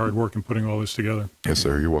for all your hard work in putting all this together. Yes,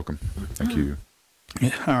 sir. You're welcome. Thank you.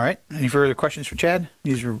 Yeah, all right. Any further questions for Chad?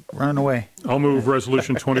 These are running away. I'll move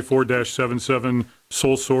Resolution 24-77,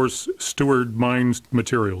 sole source Steward Mines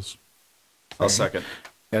Materials. I'll second.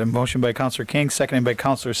 Got a motion by Counselor King, seconded by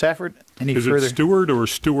Counselor Safford. Any Is further? it Steward or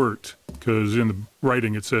Stewart? Because in the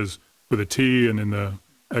writing it says with a T, and in the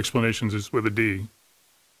explanations it's with a D.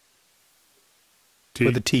 T.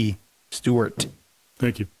 With a T. Stewart.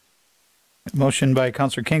 Thank you. Motion by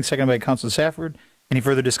Counselor King, seconded by Counselor Safford. Any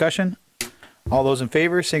further discussion? All those in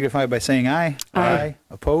favor signify by saying aye. Aye.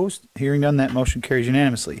 Opposed? Hearing none, that motion carries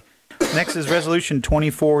unanimously. Next is Resolution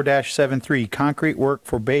 24-73, concrete work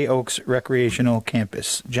for Bay Oaks Recreational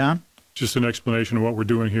Campus. John? Just an explanation of what we're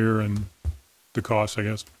doing here and the cost, I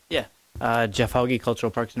guess. Yeah. Jeff Hauge,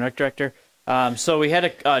 Cultural Parks and Rec Director. So we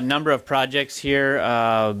had a number of projects here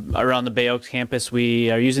around the Bay Oaks campus.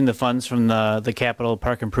 We are using the funds from the Capital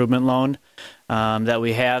Park Improvement Loan that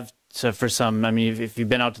we have. So for some, I mean, if you've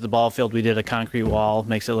been out to the ball field, we did a concrete wall,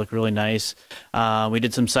 makes it look really nice. We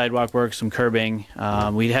did some sidewalk work, some curbing.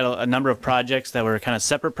 We had a number of projects that were kind of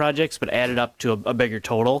separate projects, but added up to a bigger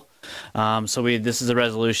total. So this is a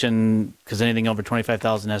resolution because anything over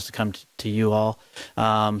 $25,000 has to come to you all.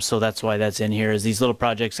 So that's why that's in here. Is these little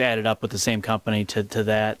projects added up with the same company to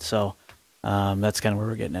that. So that's kind of where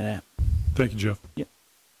we're getting it at. Thank you, Jeff. Yeah.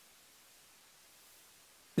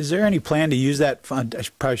 Is there any plan to use that fund? I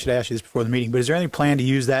probably should ask you this before the meeting, but is there any plan to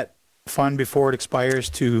use that fund before it expires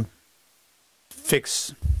to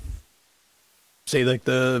fix, say, like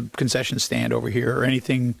the concession stand over here or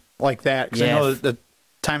anything like that? Because I know that the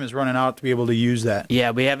time is running out to be able to use that.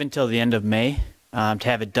 Yeah, we have until the end of May to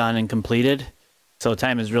have it done and completed. So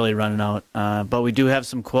time is really running out. But we do have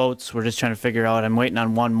some quotes. We're just trying to figure out. I'm waiting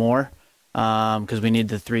on one more because we need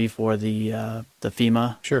the 3 for the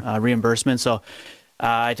FEMA reimbursement. So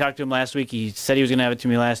I talked to him last week. He said he was going to have it to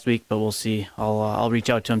me last week, but we'll see. I'll reach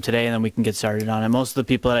out to him today, and then we can get started on it. Most of the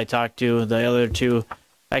people that I talked to, the other 2,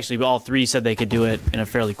 actually all 3 said they could do it in a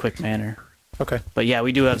fairly quick manner. Okay. But yeah,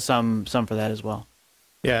 we do have some for that as well.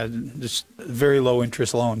 Yeah, just very low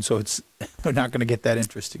interest loan, so we're not going to get that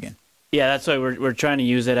interest again. Yeah, that's why we're trying to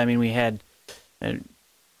use it. I mean, we had,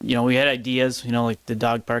 we had ideas, like the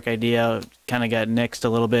dog park idea kind of got nixed a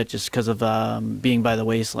little bit just because of being by the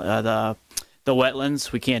wasteland, the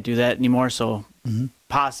wetlands. We can't do that anymore, so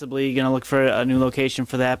possibly going to look for a new location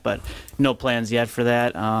for that, but no plans yet for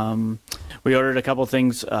that. We ordered a couple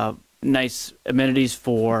things, nice amenities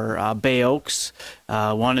for Bay Oaks.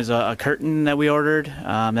 One is a curtain that we ordered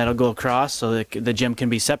that'll go across so that the gym can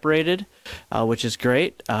be separated, which is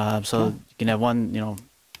great. So you can have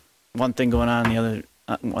one thing going on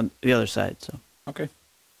the other side. So okay.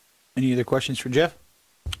 Any other questions for Jeff?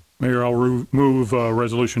 Mayor, I'll move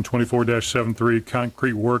Resolution 24-73,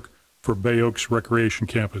 concrete work for Bay Oaks Recreation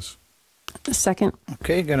Campus. Second.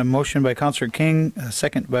 Okay, got a motion by Counselor King, a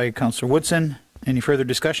second by Counselor Woodson. Any further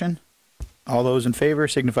discussion? All those in favor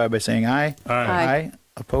signify by saying aye. Aye. Aye.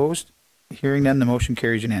 Opposed? Hearing none, the motion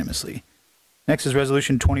carries unanimously. Next is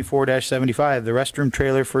Resolution 24-75, the restroom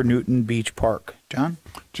trailer for Newton Beach Park. John?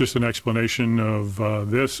 Just an explanation of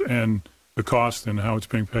this and the cost and how it's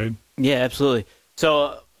being paid. Yeah, absolutely.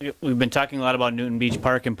 So we've been talking a lot about Newton Beach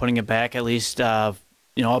Park and putting it back, at least, a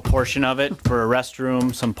portion of it for a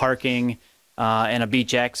restroom, some parking, and a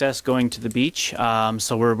beach access going to the beach.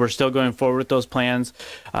 So we're still going forward with those plans.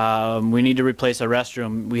 We need to replace a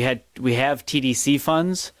restroom. We have TDC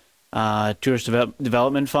funds, tourist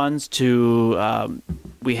development funds.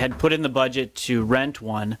 We had put in the budget to rent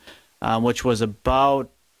one, which was about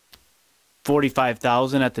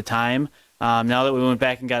 $45,000 at the time. Now that we went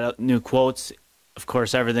back and got new quotes, of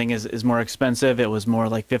course, everything is more expensive. It was more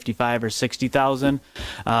like $55,000 or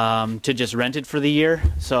 $60,000 to just rent it for the year.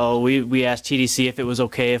 So we asked TDC if it was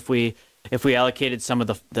okay if we allocated some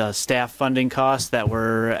of the staff funding costs that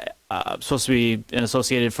were supposed to be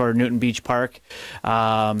associated for Newton Beach Park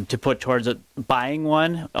to put towards buying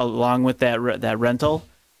one along with that rental.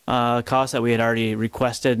 cost that we had already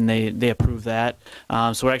requested, and they approved that.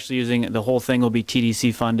 So we're actually using the whole thing will be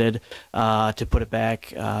TDC funded to put it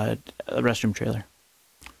back, a restroom trailer.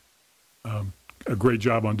 A great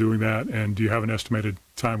job on doing that. And do you have an estimated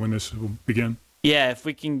time when this will begin? Yeah, if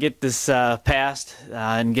we can get this passed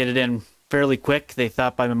and get it in fairly quick, they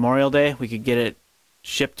thought by Memorial Day we could get it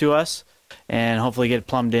shipped to us and hopefully get it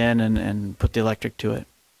plumbed in and put the electric to it.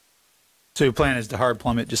 So your plan is to hard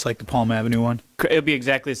plumb it just like the Palm Avenue one? It'll be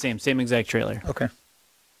exactly the same exact trailer. Okay.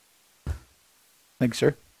 Thanks,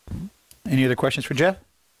 sir. Any other questions for Jeff?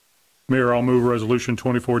 Mayor, I'll move resolution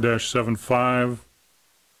 24-75,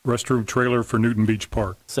 restroom trailer for Newton Beach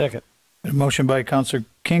Park. Second. A motion by Councilor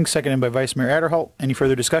King, seconded by Vice Mayor Adderholt. Any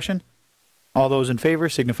further discussion? All those in favor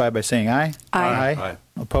signify by saying aye. Aye. Aye.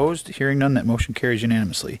 Opposed? Hearing none, that motion carries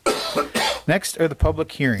unanimously. Next are the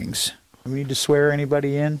public hearings. Do we need to swear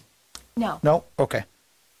anybody in? No. No? Okay.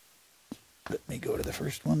 Let me go to the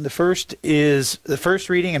first one. The first is the first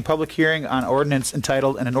reading and public hearing on ordinance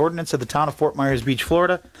entitled An Ordinance of the Town of Fort Myers Beach,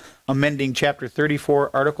 Florida, amending Chapter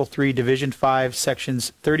 34, Article 3, Division 5,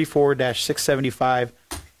 Sections 34-675,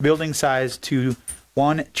 building size to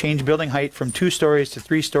 1, change building height from 2 stories to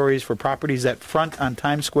 3 stories for properties that front on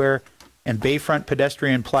Times Square and Bayfront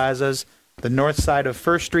pedestrian plazas, the north side of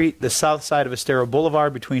First Street, the south side of Estero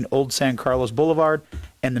Boulevard between Old San Carlos Boulevard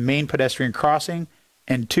and the main pedestrian crossing,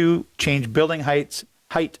 and 2, change building height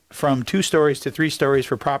from 2 stories to 3 stories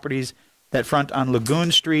for properties that front on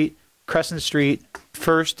Lagoon Street, Crescent Street,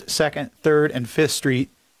 1st, 2nd, 3rd, and 5th Street,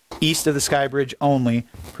 east of the Sky Bridge only,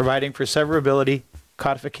 providing for severability,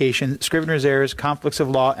 codification, scrivener's errors, conflicts of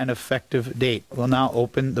law, and effective date. We'll now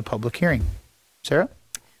open the public hearing. Sarah?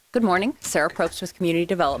 Good morning. Sarah Probst with Community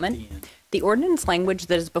Development. The ordinance language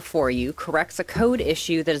that is before you corrects a code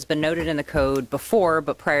issue that has been noted in the code before,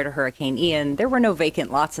 but prior to Hurricane Ian, there were no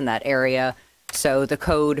vacant lots in that area, so the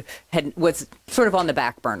code was sort of on the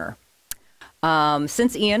back burner.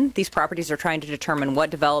 Since Ian, these properties are trying to determine what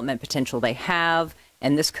development potential they have,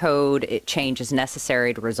 and this code change is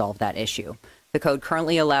necessary to resolve that issue. The code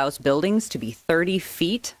currently allows buildings to be 30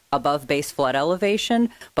 feet above base flood elevation,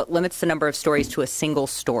 but limits the number of stories to a single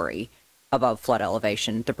story above flood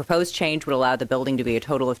elevation. The proposed change would allow the building to be a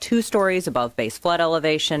total of 2 stories above base flood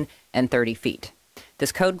elevation and 30 feet.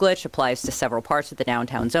 This code glitch applies to several parts of the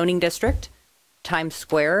downtown zoning district, Times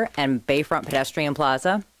Square and Bayfront Pedestrian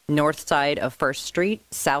Plaza, north side of First Street,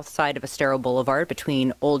 south side of Estero Boulevard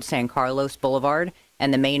between Old San Carlos Boulevard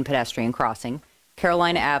and the main pedestrian crossing,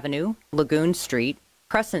 Carolina Avenue, Lagoon Street,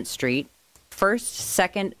 Crescent Street, 1st,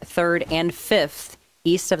 2nd, 3rd, and 5th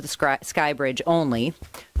east of the Sky Bridge only,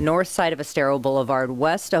 north side of Estero Boulevard,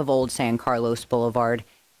 west of Old San Carlos Boulevard,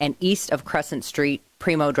 and east of Crescent Street,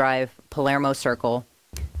 Primo Drive, Palermo Circle,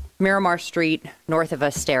 Miramar Street, north of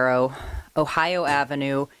Estero, Ohio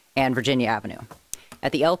Avenue, and Virginia Avenue.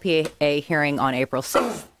 At the LPA hearing on April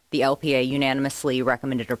 6th, the LPA unanimously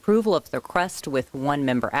recommended approval of the request with 1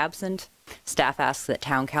 member absent. Staff asks that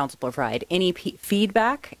Town Council provide any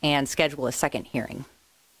feedback and schedule a second hearing.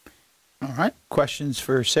 All right. Questions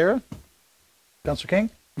for Sarah? Councilor King?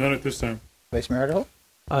 None at this time. Vice Mayor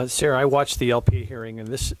Adderholt? Sarah, I watched the LPA hearing, and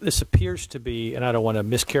this appears to be, and I don't want to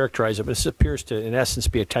mischaracterize it, but this appears to, in essence,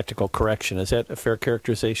 be a technical correction. Is that a fair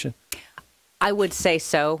characterization? I would say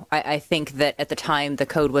so. I think that at the time the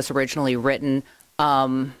code was originally written,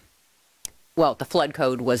 the flood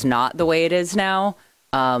code was not the way it is now.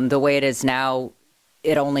 The way it is now,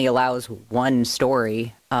 it only allows 1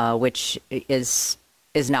 story, which is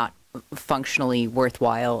not functionally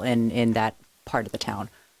worthwhile in that part of the town.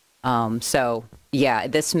 So yeah,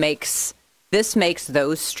 this makes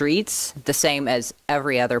those streets the same as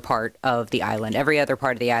every other part of the island. Every other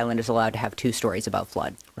part of the island is allowed to have 2 stories above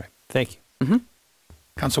flood. Right. Thank you. Mm-hmm.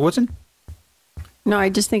 Councilor Woodson? No, I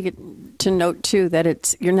just think to note too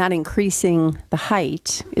that you're not increasing the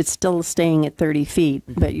height; it's still staying at 30 feet,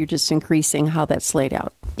 but you're just increasing how that's laid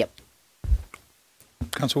out. Yep.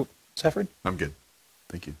 Councilor Safford? I'm good.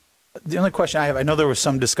 Thank you. The only question I have, I know there was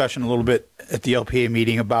some discussion a little bit at the LPA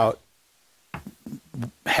meeting about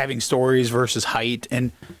having stories versus height,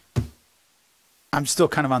 and I'm still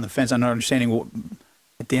kind of on the fence on understanding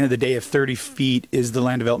at the end of the day, if 30 feet is the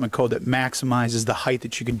land development code that maximizes the height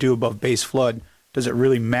that you can do above base flood, does it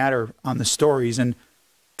really matter on the stories? And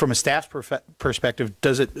from a staff's perspective,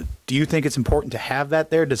 do you think it's important to have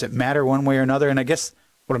that there? Does it matter one way or another? And I guess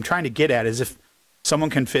what I'm trying to get at is if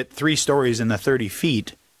someone can fit 3 stories in the 30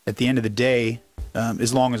 feet at the end of the day,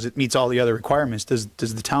 as long as it meets all the other requirements, does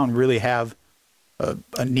the town really have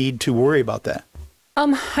a need to worry about that?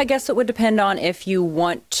 I guess it would depend on if you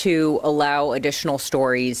want to allow additional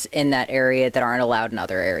stories in that area that aren't allowed in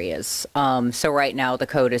other areas. So right now the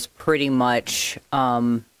code is pretty much,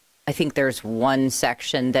 I think there's one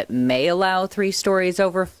section that may allow 3 stories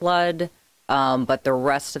over flood, but the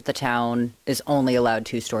rest of the town is only allowed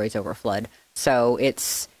 2 stories over flood. So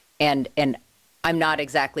it's, and I'm not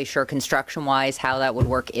exactly sure construction-wise how that would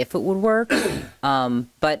work, if it would work,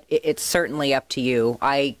 but it's certainly up to you.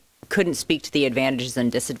 I couldn't speak to the advantages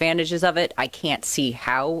and disadvantages of it. I can't see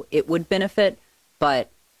how it would benefit, but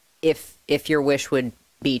if your wish would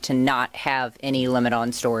be to not have any limit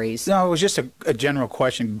on stories. No, it was just a general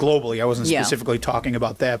question globally. I wasn't specifically talking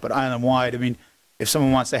about that, but island-wide, I mean, if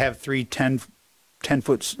someone wants to have 3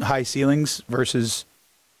 10-foot high ceilings versus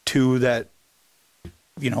 2 that,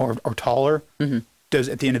 you know, are taller, does,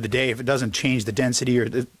 at the end of the day, if it doesn't change the density or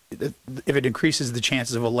if it increases the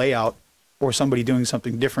chances of a layout or somebody doing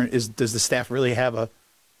something different, does the staff really have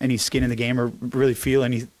any skin in the game or really feel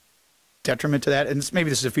any detriment to that? And maybe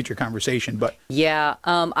this is a future conversation, but yeah,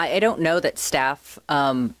 I don't know that staff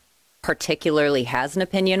particularly has an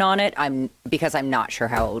opinion on it. Because I'm not sure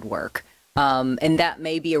how it would work, and that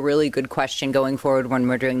may be a really good question going forward when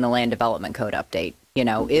we're doing the land development code update. You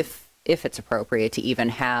know, if it's appropriate to even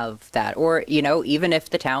have that, or you know, even if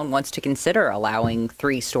the town wants to consider allowing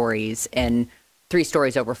 3 stories and 3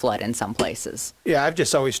 stories over flood in some places. Yeah, I've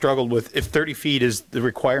just always struggled with if 30 feet is the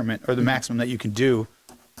requirement or the maximum that you can do,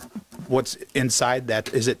 what's inside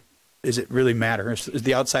that? Is it really matter?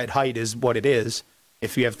 The outside height is what it is.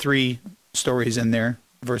 If you have 3 stories in there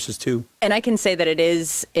versus 2. And I can say that it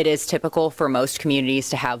is typical for most communities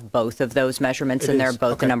to have both of those measurements in there,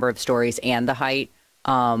 both the number of stories and the height.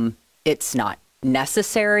 It's not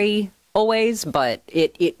necessary always, but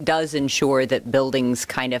it does ensure that buildings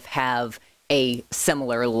kind of have a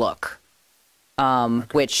similar look,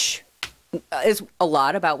 which is a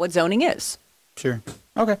lot about what zoning is. Sure.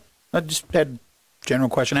 Okay. I just had a general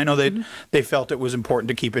question. I know they felt it was important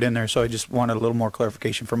to keep it in there, so I just wanted a little more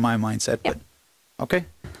clarification from my mindset. Yep. But okay.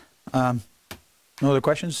 No other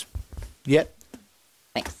questions yet?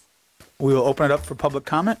 Thanks. We will open it up for public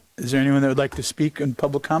comment. Is there anyone that would like to speak in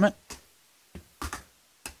public comment?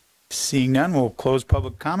 Seeing none, we'll close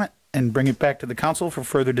public comment and bring it back to the council for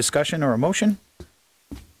further discussion or a motion.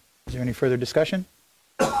 Is there any further discussion?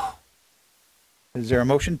 Is there a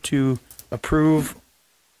motion to approve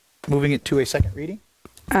moving it to a second reading?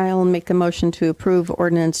 I'll make a motion to approve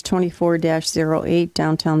ordinance 24-08,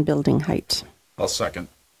 downtown building height. I'll second.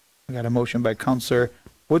 I got a motion by Councilor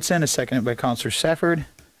Woodson, a second by Councilor Safford.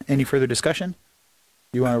 Any further discussion?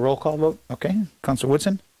 You want a roll call vote? Okay. Councilor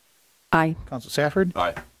Woodson? Aye. Councilor Safford?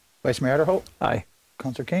 Aye. Vice Mayor Adderholt? Aye.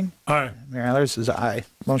 Councilor King? Aye. Mayor Allers is aye.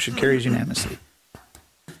 Motion carries unanimously.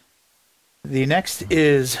 The next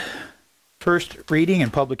is first reading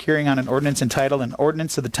and public hearing on an ordinance entitled An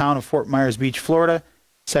Ordinance of the Town of Fort Myers Beach, Florida,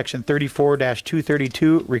 Section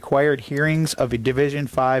 34-232, Required Hearings of a Division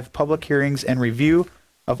 5 Public Hearings and Review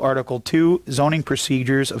of Article 2, Zoning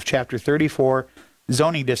Procedures of Chapter 34,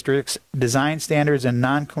 Zoning Districts, Design Standards and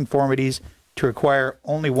Nonconformities, to require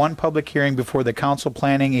only one public hearing before the Council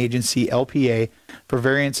Planning Agency, LPA, for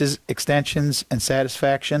variances, extensions, and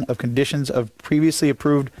satisfaction of conditions of previously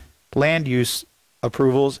approved land use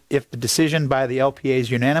approvals if the decision by the LPA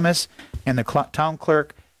is unanimous and the town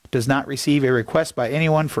clerk does not receive a request by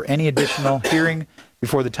anyone for any additional hearing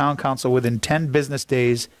before the town council within 10 business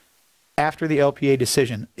days after the LPA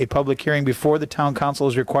decision. A public hearing before the town council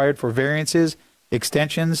is required for variances,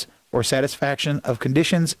 extensions, or satisfaction of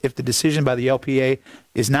conditions if the decision by the LPA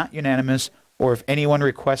is not unanimous or if anyone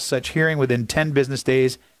requests such hearing within 10 business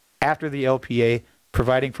days after the LPA,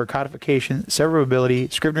 providing for codification, severability,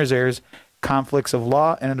 Scrivener's errors, conflicts of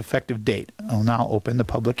law, and an effective date. I'll now open the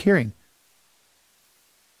public hearing.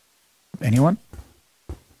 Anyone?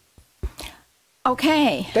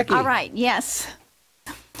 Okay. Becky. All right. Yes.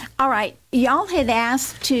 All right. Y'all had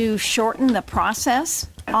asked to shorten the process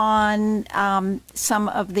on some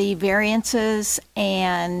of the variances,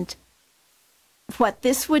 and what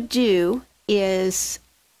this would do is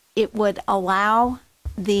it would allow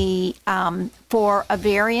the for a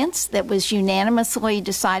variance that was unanimously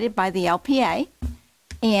decided by the LPA,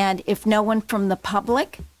 and if no one from the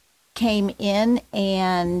public came in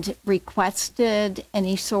and requested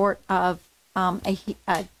any sort of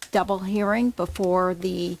a double hearing before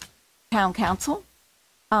the town council,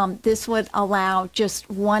 this would allow just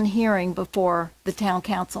one hearing before the town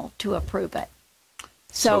council to approve it.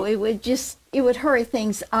 So it would hurry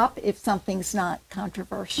things up if something's not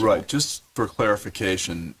controversial. Right. Just for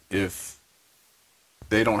clarification, if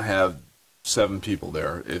they don't have 7 people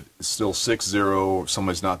there. It's still 6-0, if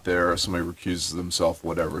somebody's not there, if somebody recuses themselves,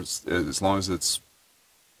 whatever. As long as it's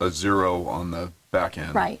a 0 on the back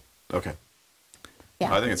end. Right. Okay.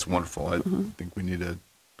 Yeah. I think it's wonderful. I think we need to,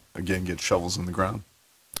 again, get shovels in the ground.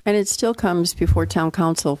 And it still comes before town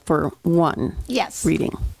council for one Yes.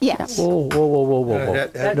 reading. Yes. Whoa, whoa, whoa, whoa, whoa,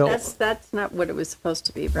 whoa. No, That's not what it was supposed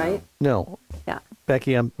to be, right? no. Yeah.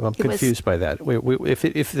 Becky, I'm was- confused by that.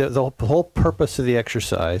 If the whole purpose of the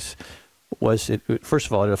exercise was, first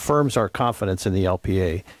of all, it affirms our confidence in the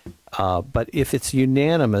LPA. But if it's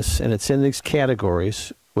unanimous and it's in these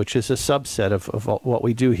categories, which is a subset of what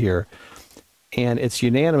we do here, and it's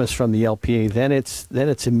unanimous from the LPA, then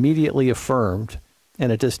it's immediately affirmed,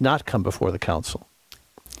 and it does not come before the council.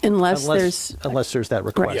 Unless there's that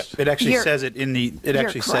request. It actually You're- says it in the. It you're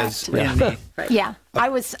actually says correct. in the. Yeah, I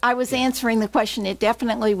was answering the question. It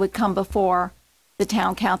definitely would come before the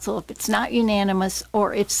town council if it's not unanimous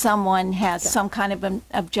or if someone has some kind of an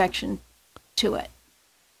objection to it.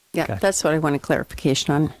 Yeah, Okay. that's what I wanted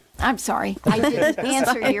clarification on. I'm sorry, I didn't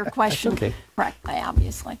answer your question okay. correctly,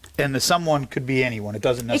 obviously. And the someone could be anyone. It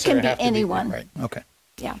doesn't It can necessarily be have to anyone. be right. Okay.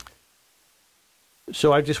 Yeah.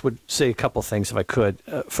 So I just would say a couple things if I could.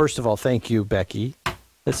 First of all, thank you, Becky.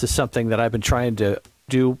 This is something that I've been trying to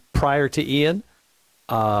do prior to Ian.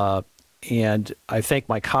 And I thank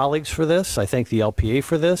my colleagues for this. I thank the LPA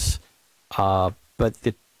for this. But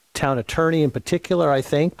the town attorney in particular, I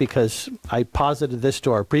think, because I posited this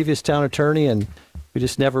to our previous town attorney and we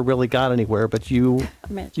just never really got anywhere. But you're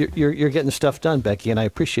getting stuff done, Becky, and I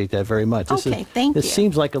appreciate that very much. Okay, thank you. This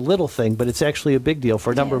seems like a little thing, but it's actually a big deal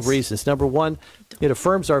for a number of reasons. Number one, it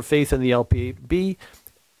affirms our faith in the LPA. B,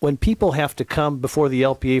 when people have to come before the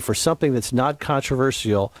LPA for something that's not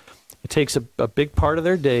controversial, it takes a big part of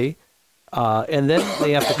their day, and then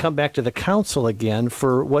they have to come back to the council again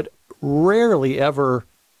for what rarely ever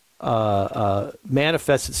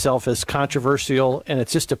manifests itself as controversial, and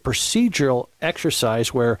it's just a procedural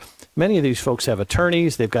exercise where many of these folks have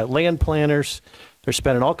attorneys, they've got land planners, they're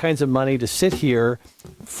spending all kinds of money to sit here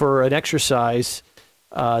for an exercise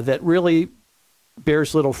that really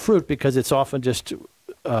bears little fruit because it's often just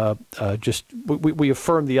we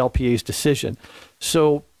affirm the LPA's decision.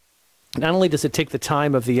 So not only does it take the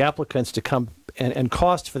time of the applicants to come and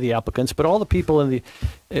cost for the applicants, but all the people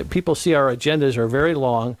people see our agendas are very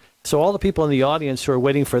long. So all the people in the audience who are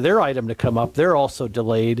waiting for their item to come up, they're also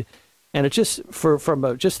delayed. And it just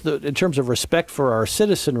in terms of respect for our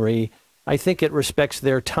citizenry, I think it respects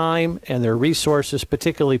their time and their resources,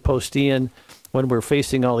 particularly post-Ian, when we're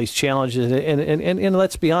facing all these challenges. And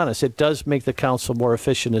let's be honest, it does make the council more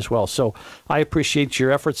efficient as well. So I appreciate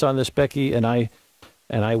your efforts on this, Becky, and I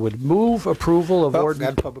would move approval of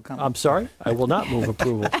ordinance. Public comment. I'm sorry, I will not move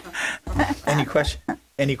approval.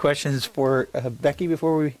 Any questions for Becky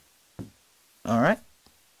before we? All right.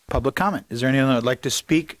 Public comment. Is there anyone that would like to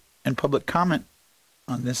speak in public comment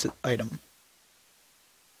on this item?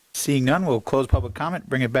 Seeing none, we'll close public comment,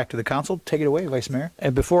 bring it back to the council. Take it away, Vice Mayor.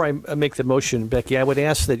 And before I make the motion, Becky, I would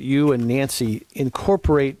ask that you and Nancy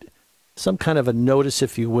incorporate some kind of a notice,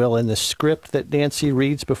 if you will, in the script that Nancy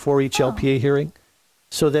reads before each LPA hearing,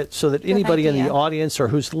 so that anybody in the audience or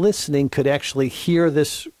who's listening could actually hear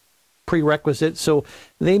this prerequisite. So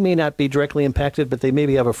they may not be directly impacted, but they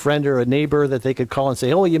maybe have a friend or a neighbor that they could call and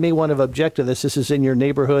say, oh, you may want to object to this. This is in your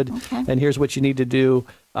neighborhood, and here's what you need to do.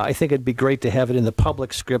 I think it'd be great to have it in the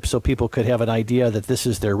public script so people could have an idea that this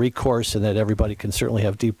is their recourse and that everybody can certainly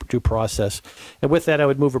have due process. And with that, I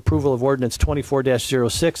would move approval of Ordinance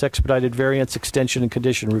 24-06, Expedited Variance, Extension, and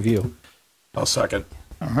Condition Review. I'll second.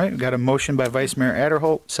 All right. We've got a motion by Vice Mayor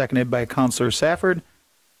Adderholt, seconded by Councilor Safford.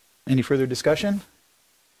 Any further discussion?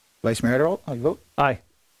 Vice Mayor Adderholt, how do you vote? Aye.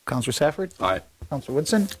 Councilor Safford? Aye. Councilor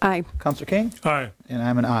Woodson? Aye. Councilor King? Aye. And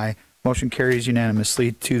I'm an aye. Motion carries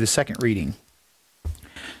unanimously to the second reading.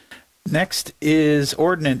 Next is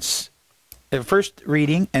ordinance, first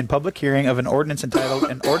reading and public hearing of an ordinance entitled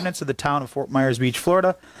An Ordinance of the Town of Fort Myers Beach,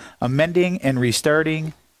 Florida, amending and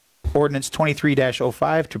restarting Ordinance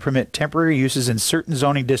 23-05 to permit temporary uses in certain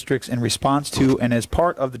zoning districts in response to and as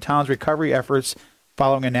part of the town's recovery efforts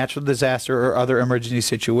following a natural disaster or other emergency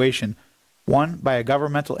situation. 1, by a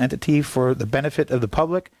governmental entity for the benefit of the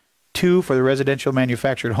public. 2, for the residential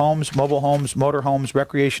manufactured homes, mobile homes, motor homes,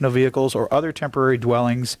 recreational vehicles, or other temporary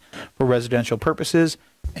dwellings for residential purposes.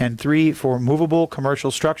 And 3, for movable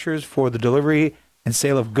commercial structures for the delivery and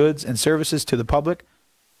sale of goods and services to the public,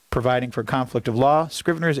 providing for conflict of law,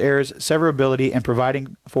 scrivener's errors, severability, and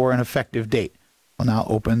providing for an effective date. We'll now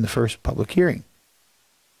open the first public hearing.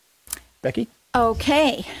 Becky?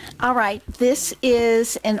 Okay. All right. This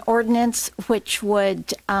is an ordinance which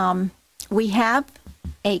would, we have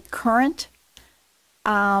a current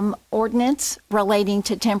ordinance relating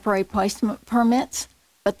to temporary placement permits,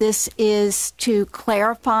 but this is to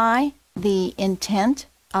clarify the intent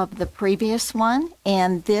of the previous one,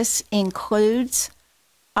 and this includes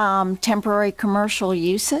temporary commercial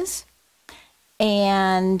uses.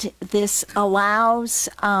 And this allows,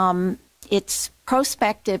 it's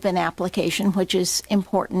prospective in application, which is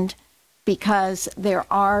important because there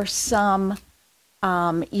are some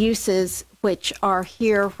uses which are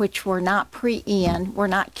here which were not pre-Ian. We're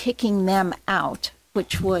not kicking them out,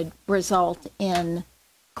 which would result in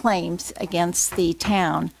claims against the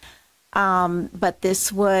town. But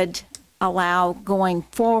this would allow going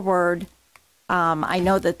forward. I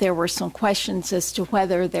know that there were some questions as to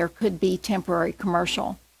whether there could be temporary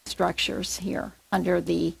commercial structures here under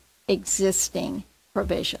the existing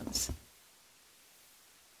provisions.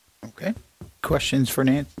 Okay. Questions for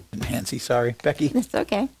Nancy? Sorry. Becky? It's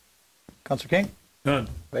okay. Councilor King? None.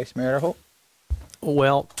 Vice Mayor Holt?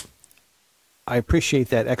 Well, I appreciate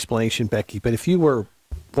that explanation, Becky, but if you were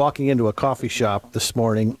walking into a coffee shop this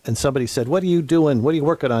morning and somebody said, "What are you doing? What are you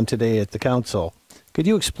working on today at the council?" Could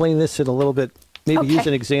you explain this in a little bit, maybe use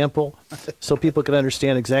an example so people can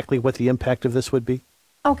understand exactly what the impact of this would be?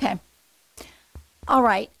 Okay. All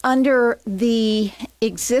right. Under the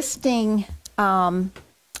existing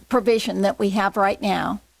provision that we have right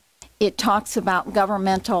now, it talks about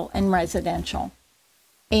governmental and residential.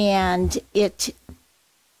 And it,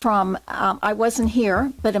 from, I wasn't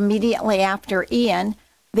here, but immediately after Ian,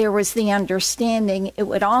 there was the understanding it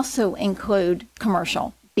would also include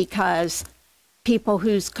commercial, because people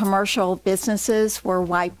whose commercial businesses were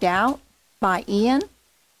wiped out by Ian,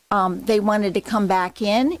 they wanted to come back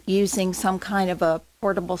in using some kind of a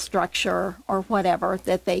portable structure or whatever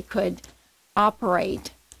that they could operate,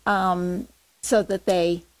 so that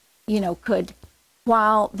they, could,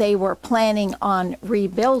 while they were planning on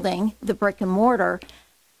rebuilding the brick and mortar,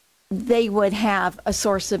 they would have a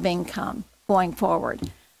source of income going forward.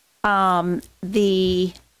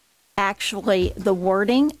 The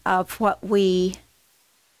wording of what we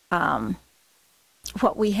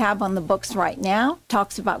have on the books right now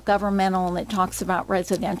talks about governmental and it talks about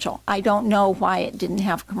residential. I don't know why it didn't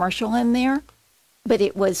have commercial in there, but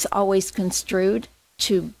it was always construed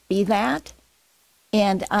to be that.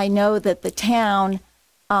 And I know that the town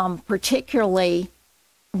particularly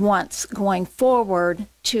wants going forward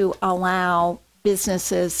to allow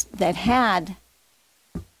businesses that had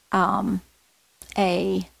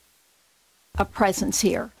a presence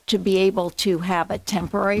here to be able to have a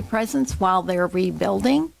temporary presence while they're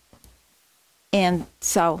rebuilding. And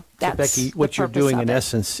so that's Becky, what you're doing in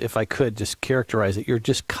essence, if I could just characterize it, you're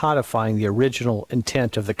just codifying the original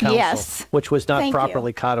intent of the council, yes, which was not Thank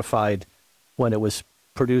properly you. Codified when it was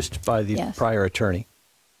produced by the Yes. prior attorney.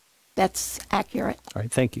 That's accurate. All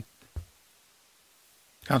right, thank you.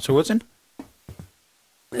 Councilor Woodson?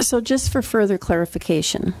 So just for further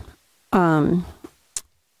clarification,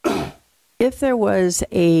 if there was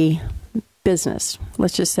a business,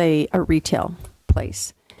 let's just say a retail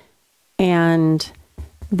place, and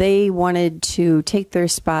they wanted to take their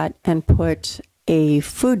spot and put a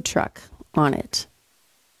food truck on it,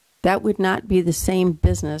 that would not be the same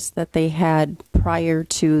business that they had prior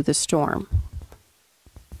to the storm.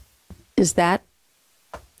 Is that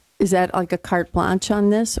like a carte blanche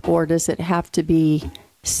on this, or does it have to be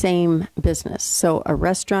same business? So a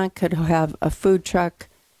restaurant could have a food truck,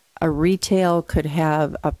 a retail could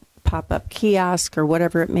have a pop-up kiosk or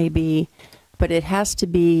whatever it may be, but it has to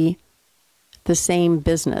be the same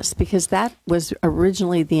business, because that was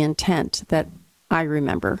originally the intent that I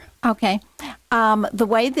remember. Okay. The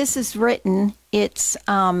way this is written, it's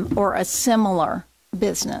or a similar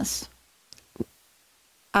business.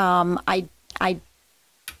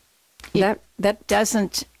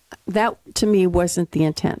 That to me wasn't the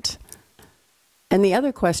intent. And the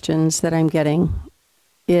other questions that I'm getting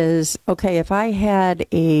is, okay, if I had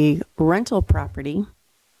a rental property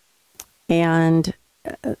and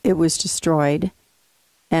it was destroyed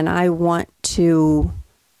and I want to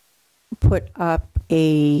put up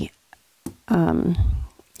a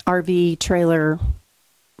RV trailer,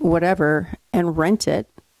 whatever, and rent it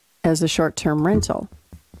as a short-term rental,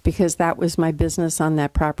 because that was my business on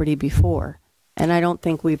that property before. And I don't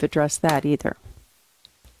think we've addressed that either.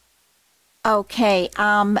 Okay.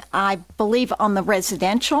 I believe on the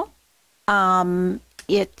residential,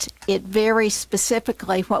 it very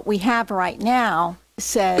specifically, what we have right now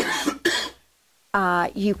says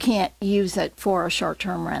you can't use it for a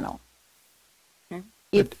short-term rental.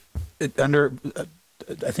 I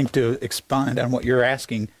think to expand on what you're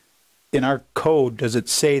asking, in our code, does it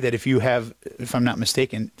say that if you have, if I'm not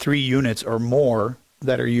mistaken, 3 units or more,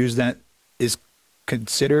 that are used in it is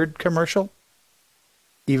considered commercial,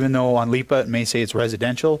 even though on LIPA it may say it's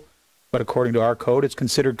residential, but according to our code, it's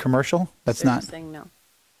considered commercial. That's So you're not. saying no.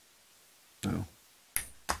 No.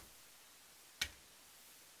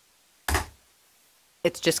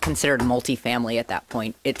 It's just considered multifamily at that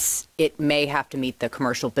point. It may have to meet the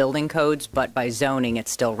commercial building codes, but by zoning, it's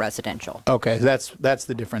still residential. Okay, that's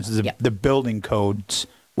the difference. Is Yep. the building codes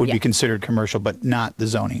would be Yeah. considered commercial, but not the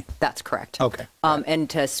zoning. That's correct. Okay. And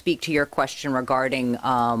to speak to your question regarding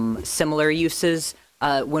similar uses,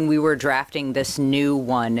 when we were drafting this new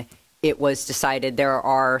one, it was decided there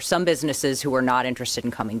are some businesses who are not interested in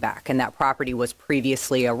coming back, and that property was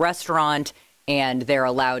previously a restaurant, and they're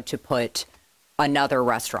allowed to put another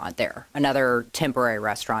restaurant there, another temporary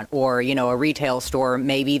restaurant, or, you know, a retail store.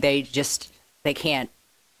 Maybe they can't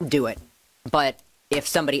do it. But if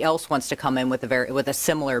somebody else wants to come in with a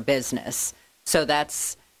similar business, so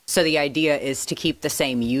the idea is to keep the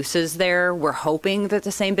same uses there. We're hoping that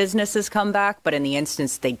the same businesses come back, but in the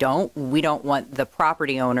instance they don't, we don't want the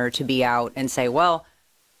property owner to be out and say, well,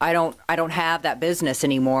 I don't have that business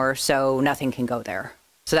anymore, so nothing can go there.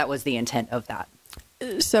 So that was the intent of that.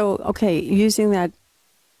 So, okay, using that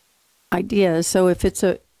idea, so if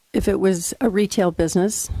it was a retail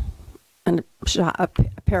business, an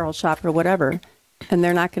apparel shop or whatever, and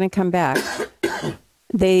they're not going to come back,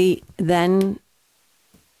 they then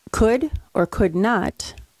could or could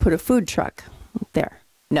not put a food truck there.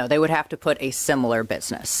 No, they would have to put a similar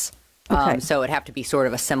business. Okay. So it'd have to be sort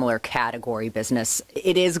of a similar category business.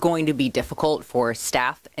 It is going to be difficult for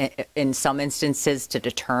staff in some instances to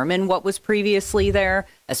determine what was previously there,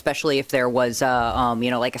 especially if there was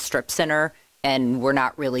like a strip center and we're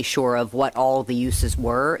not really sure of what all the uses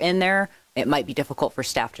were in there. It might be difficult for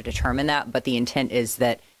staff to determine that, but the intent is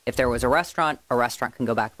that if there was a restaurant can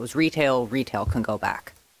go back. If it was retail can go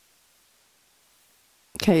back.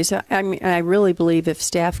 Okay, so I mean, I really believe if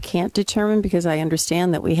staff can't determine, because I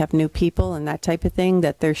understand that we have new people and that type of thing,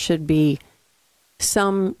 that there should be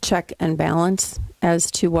some check and balance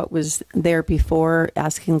as to what was there before,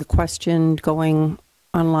 asking the question, going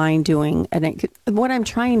online, doing. And what I'm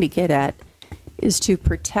trying to get at is to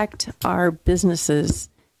protect our businesses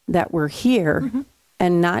that were here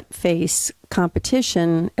and not face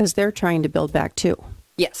competition as they're trying to build back too.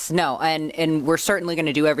 Yes, no, and we're certainly going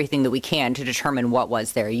to do everything that we can to determine what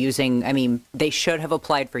was there they should have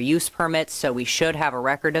applied for use permits, so we should have a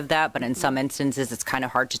record of that, but in some instances it's kind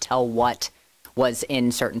of hard to tell what was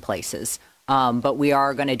in certain places. But we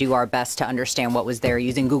are going to do our best to understand what was there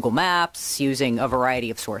using Google Maps, using a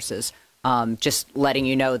variety of sources, just letting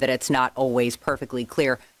you know that it's not always perfectly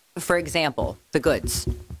clear. For example, the goods.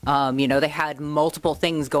 They had multiple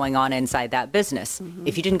things going on inside that business.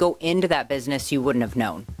 If you didn't go into that business, you wouldn't have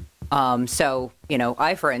known.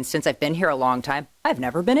 For instance, I've been here a long time. I've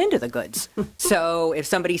never been into the goods. So if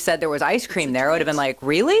somebody said there was ice cream there, I would have been like,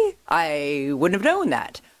 really? I wouldn't have known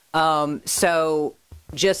that. So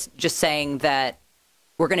just saying that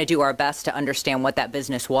we're going to do our best to understand what that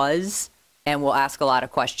business was, and we'll ask a lot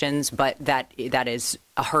of questions, but that is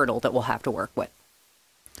a hurdle that we'll have to work with.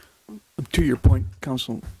 To your point,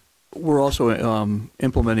 Council, we're also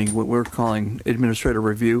implementing what we're calling administrative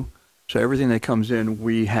review. So everything that comes in,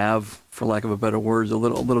 we have, for lack of a better word, a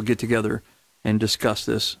little get together and discuss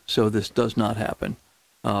this, so this does not happen.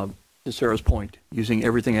 To Sarah's point, using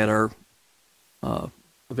everything at our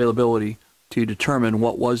availability to determine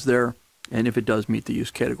what was there and if it does meet the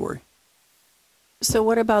use category. So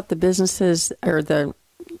what about the businesses or the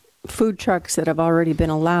food trucks that have already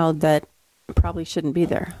been allowed that probably shouldn't be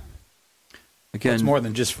there? Again, it's more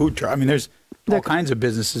than just food truck. I mean, there's all kinds of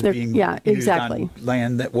businesses being used on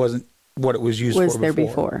land that wasn't what it was used for there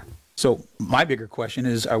before. So my bigger question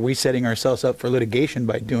is, are we setting ourselves up for litigation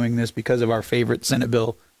by doing this because of our favorite Senate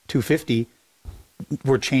Bill 250?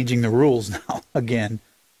 We're changing the rules now again,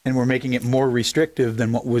 and we're making it more restrictive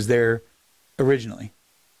than what was there originally.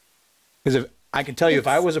 Because I can tell you, if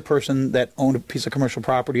I was a person that owned a piece of commercial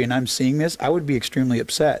property and I'm seeing this, I would be extremely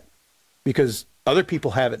upset, because other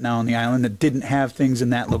people have it now on the island that didn't have things in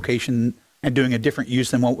that location and doing a different use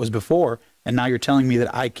than what was before, and now you're telling me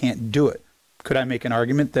that I can't do it. Could I make an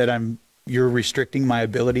argument that you're restricting my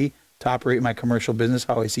ability to operate my commercial business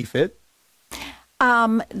how I see fit?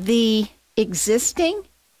 The existing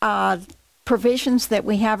provisions that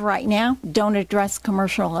we have right now don't address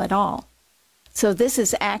commercial at all. So this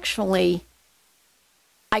is actually,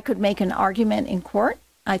 I could make an argument in court.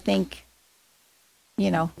 I think, you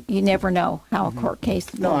never know how a court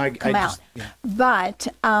case will come out. Yeah. But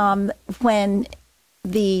when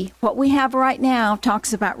what we have right now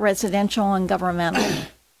talks about residential and governmental,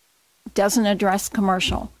 doesn't address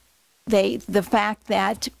commercial. the fact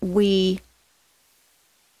that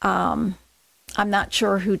I'm not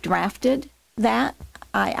sure who drafted that.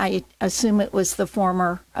 I assume it was the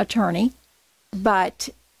former attorney, but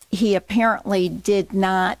he apparently did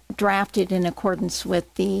not draft it in accordance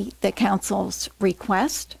with the council's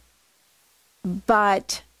request.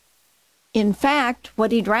 But in fact,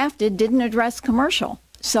 what he drafted didn't address commercial.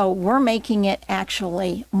 So we're making it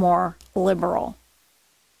actually more liberal.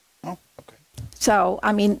 Oh, okay. So,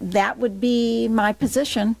 I mean, that would be my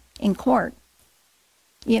position in court.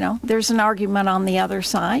 You know, there's an argument on the other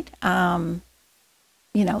side,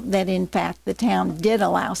 you know, that in fact the town did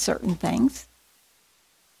allow certain things,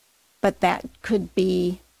 but that could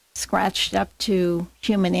be scratched up to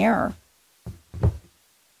human error.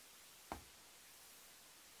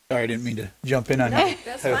 Sorry, I didn't mean to jump in on you.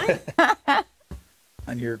 That's fine.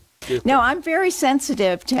 On your No, I'm very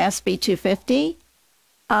sensitive to SB 250.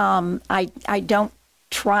 I don't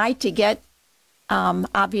try to get,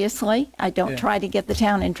 obviously, I don't try to get the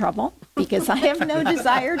town in trouble because I have no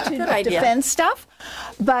desire to defend stuff.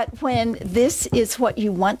 But when this is what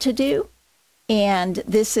you want to do, and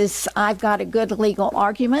this is, I've got a good legal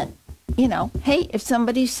argument, you know, hey, if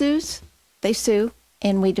somebody sues, they sue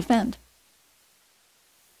and we defend.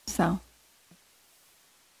 So.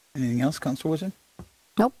 Anything else, Councilor Wizard?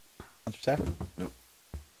 Nope. Councilor Safford? Nope.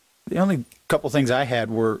 The only couple things I had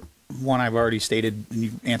were, one I've already stated, and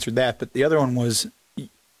you answered that, but the other one was,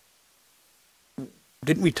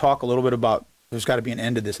 didn't we talk a little bit about there's got to be an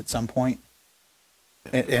end to this at some point?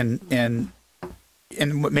 And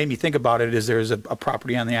what made me think about it is there's a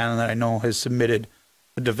property on the island that I know has submitted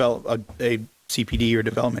a CPD or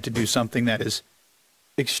development to do something that is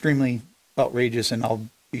extremely outrageous, and I'll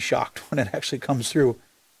be shocked when it actually comes through.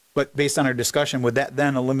 But based on our discussion, would that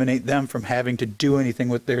then eliminate them from having to do anything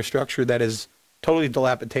with their structure that is totally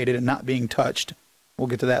dilapidated and not being touched? We'll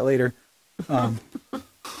get to that later.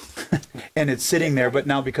 And it's sitting there, but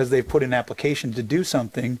now because they've put an application to do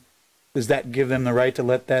something, does that give them the right to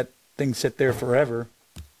let that thing sit there forever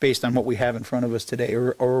based on what we have in front of us today?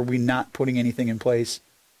 Or are we not putting anything in place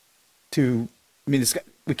to, I mean,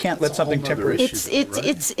 we can't let something temporary.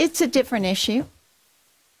 It's a different issue.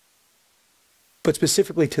 But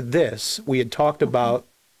specifically to this, we had talked about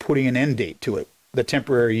putting an end date to it, the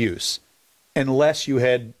temporary use, unless you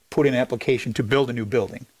had put in an application to build a new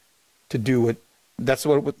building, to do it. That's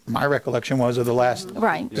what my recollection was of the last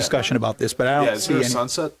discussion about this. But I don't see any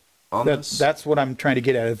sunset on this. That's what I'm trying to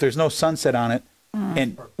get at. If there's no sunset on it,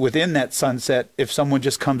 and within that sunset, if someone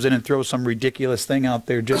just comes in and throws some ridiculous thing out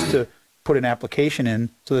there just to put an application in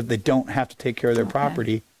so that they don't have to take care of their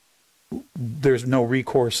property, there's no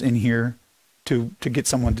recourse in here to get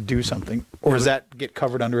someone to do something? Or does that get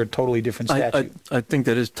covered under a totally different statute? I think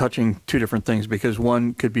that is touching two different things, because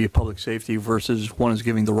one could be a public safety versus one is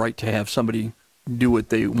giving the right to have somebody do what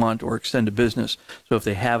they want or extend a business. So if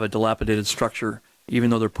they have a dilapidated structure, even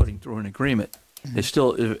though they're putting through an agreement, they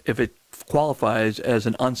still, if it qualifies as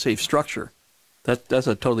an unsafe structure, that's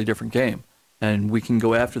a totally different game. And we can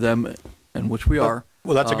go after them, and which we are.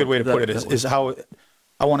 Well, that's a good way to put it, is how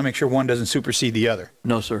I want to make sure one doesn't supersede the other.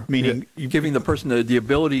 No, sir. Meaning, giving the person the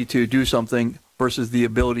ability to do something versus the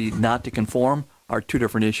ability not to conform are two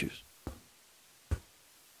different issues.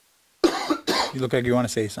 You look like you want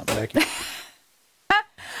to say something, Becky.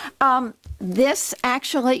 This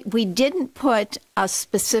actually, we didn't put a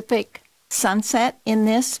specific sunset in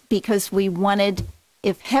this because we wanted,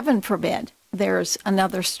 if heaven forbid, there's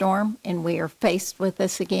another storm and we are faced with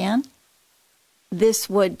this again, this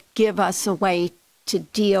would give us a way to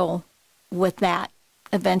deal with that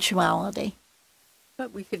eventuality.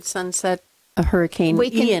 But we could sunset a Hurricane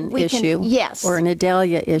Ian issue, yes, or an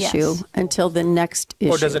Idalia issue until the next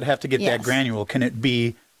issue. Or does it have to get that granular? Can it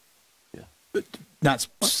be not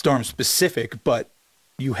storm specific, but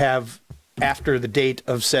you have, after the date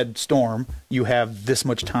of said storm, you have this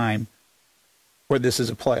much time where this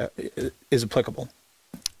is applicable?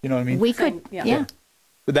 You know what I mean? We could,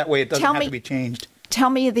 But that way it doesn't have to be changed. Tell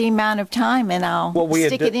me the amount of time, and I'll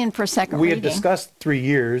stick it in for second reading. We had discussed 3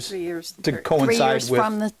 years, to coincide 3 years with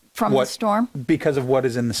from the storm, because of what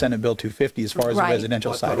is in the Senate Bill 250 as far as the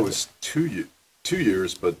residential side. I thought it was 2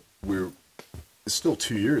 years, but it's still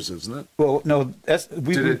 2 years, isn't it? Well, no,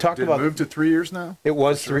 we talked about. Did it move to 3 years now? It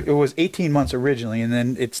was It was 18 months originally, and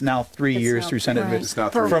then it's now 3 years through Senate Bill. It's now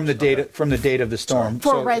from the date of the storm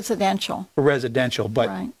for residential. For residential,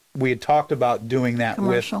 but we had talked about doing that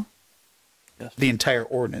commercial with the entire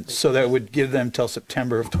ordinance, so that would give them till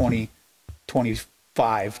September of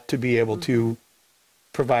 2025 to be able to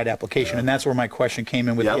provide application, and that's where my question came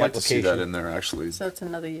in with Yeah, the I'd like to see application. that in there, actually, So it's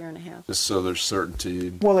another year and a half. just so there's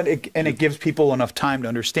certainty. Well, and it gives people enough time to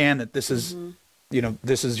understand that this is,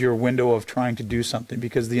 this is your window of trying to do something,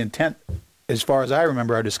 because the intent, as far as I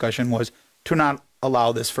remember our discussion, was to not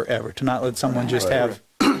allow this forever, to not let someone just have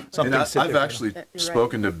something And sit I've there. actually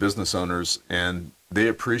spoken to business owners, and they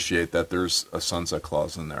appreciate that there's a sunset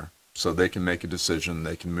clause in there, so they can make a decision,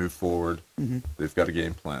 they can move forward. They've got a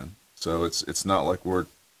game plan, so it's not like we're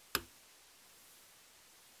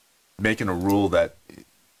making a rule that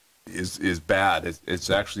is bad. It's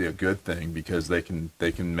actually a good thing, because they can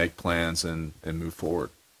make plans and move forward.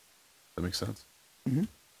 That makes sense.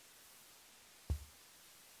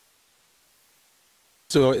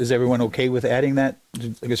 So is everyone okay with adding that?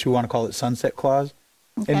 I guess we want to call it sunset clause?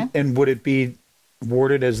 Okay. And would it be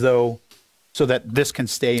worded as though, so that this can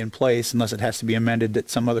stay in place unless it has to be amended at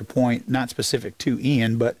some other point, not specific to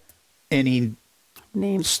Ian, but any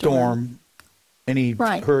Named storm, any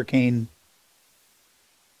Right. hurricane,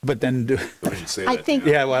 but then do, I think,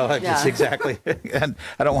 yeah, well, just Yeah. exactly. And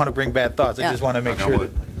I don't want to bring bad thoughts. I Yeah. just want to make sure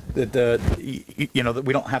that that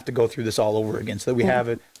we don't have to go through this all over again, so that we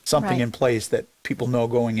have something Right. in place that people know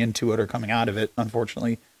going into it or coming out of it,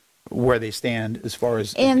 unfortunately, where they stand as far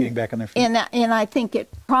as getting back on their feet. and I think it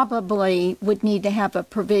probably would need to have a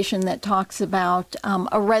provision that talks about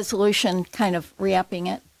a resolution kind of re-upping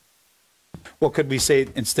it. Well, could we say,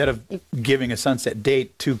 instead of giving a sunset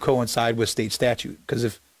date, to coincide with state statute? Because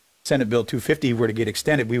if Senate Bill 250 were to get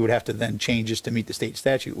extended, we would have to then change this to meet the state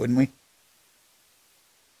statute, wouldn't we?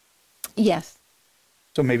 Yes.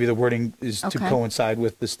 So maybe the wording is to Okay. coincide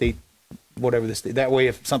with the state, whatever the state. That way,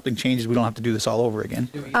 if something changes, we don't have to do this all over again.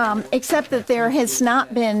 Except that there has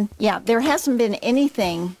not been, there hasn't been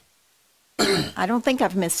anything, I don't think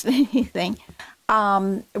I've missed anything,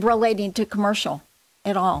 relating to commercial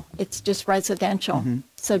at all. It's just residential.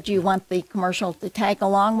 So do you want the commercial to tag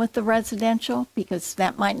along with the residential? Because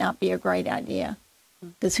that might not be a great idea.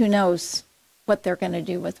 Because who knows what they're going to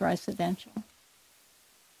do with residential.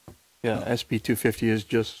 Yeah, SB 250 is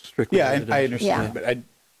just strictly Yeah, I residential. understand, but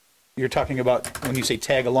you're talking about, when you say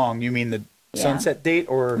tag along, you mean the Yeah. sunset date,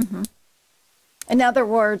 or? In other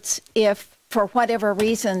words, if for whatever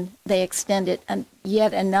reason they extend it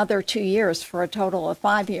yet another 2 years for a total of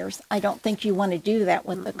 5 years, I don't think you want to do that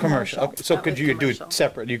with the commercial. Okay, so could you do it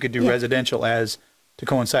separate? You could do Yeah. residential as to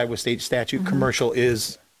coincide with state statute. Commercial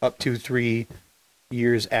is up to 3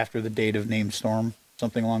 years after the date of named storm,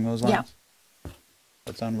 something along those lines? Yeah.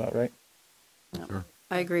 That sound about right?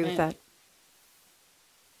 I agree with that.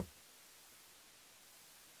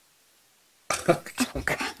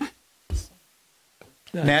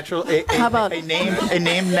 Natural. How about a name?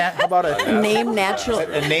 How about a name natural?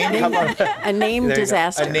 A name. How about A name there you go.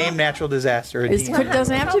 disaster. A name natural disaster. It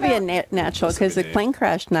doesn't have to be a natural, because the plane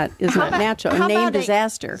crash is not natural. how A name about a-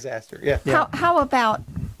 disaster. Disaster. Yeah. How about,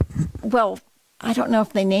 well, I don't know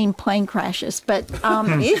if they name plane crashes, but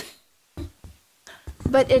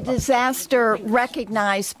but a disaster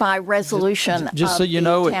recognized by resolution Just of so you the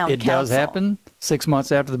know, town it does council. happen. 6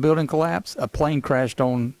 months after the building collapsed, a plane crashed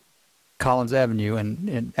on Collins Avenue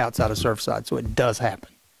and outside of Surfside, so it does happen.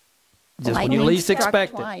 Just when you Lightning least struck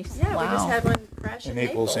expect it. twice. Yeah, we just Wow. had one crash In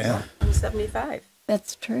Naples, yeah. in 75.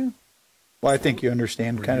 That's true. Well, I think you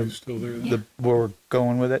understand kind you of still there? where we're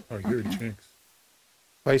going with it. Oh, you're a jinx.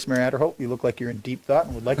 Vice Mayor Adderhope, you look like you're in deep thought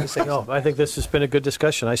and would like to say No, something. I think this has been a good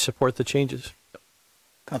discussion. I support the changes.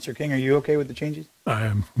 Councilor King, are you okay with the changes? I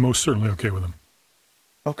am most certainly okay with them.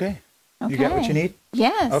 Okay. You got what Okay. you need?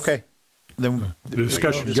 Yes. Okay. Then The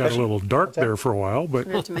discussion got a little dark there for a while, but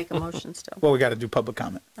We have to make a motion still. Well, we got to do public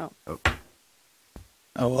comment. Oh.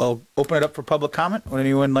 I'll open it up for public comment. Would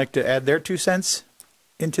anyone like to add their 2 cents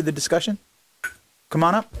into the discussion? Come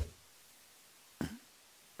on up.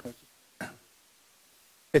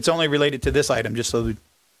 It's only related to this item, just so.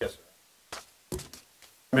 Yes, sir. State-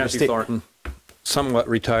 Matthew Thornton, somewhat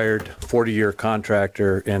retired, 40-year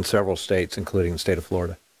contractor in several states, including the state of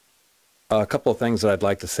Florida. A couple of things that I'd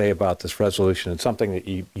like to say about this resolution, and something that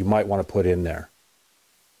you might want to put in there.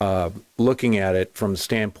 Looking at it from the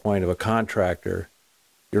standpoint of a contractor,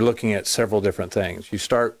 you're looking at several different things. You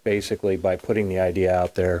start basically by putting the idea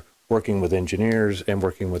out there, working with engineers and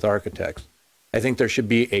working with architects. I think there should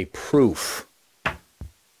be a proof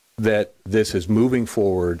that this is moving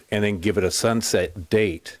forward, and then give it a sunset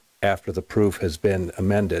date after the proof has been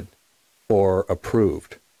amended or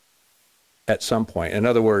approved at some point. In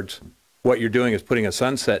other words, what you're doing is putting a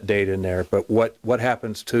sunset date in there, but what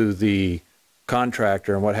happens to the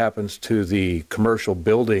contractor and what happens to the commercial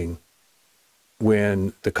building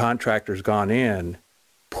when the contractor's gone in,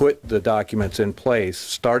 put the documents in place,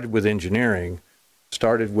 started with engineering,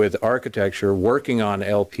 started with architecture, working on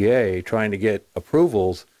LPA, trying to get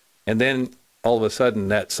approvals, and then all of a sudden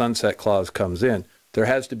that sunset clause comes in. There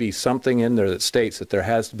has to be something in there that states that there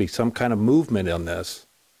has to be some kind of movement on this.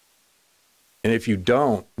 And if you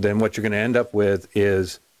don't, then what you're going to end up with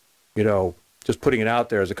is, you know, just putting it out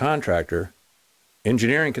there as a contractor.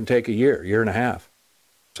 Engineering can take a year, year and a half.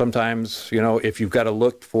 Sometimes, you know, if you've got to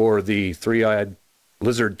look for the three-eyed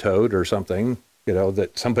lizard toad or something, you know,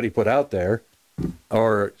 that somebody put out there,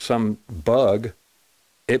 or some bug,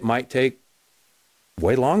 it might take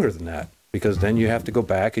way longer than that, because then you have to go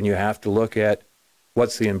back and you have to look at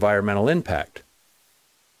what's the environmental impact.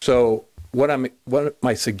 So what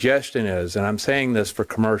my suggestion is, and I'm saying this for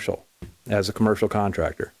commercial, as a commercial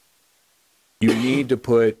contractor, you need to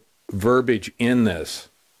put verbiage in this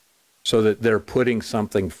so that they're putting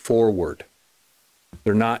something forward.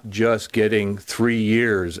 They're not just getting 3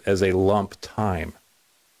 years as a lump time,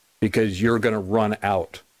 because you're going to run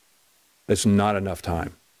out. That's not enough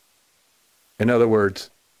time. In other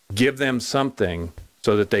words, give them something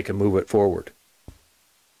so that they can move it forward.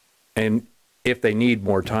 And if they need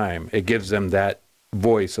more time, it gives them that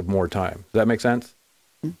voice of more time. Does that make sense?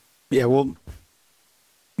 Yeah, well,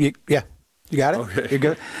 yeah, you got it? Okay. You're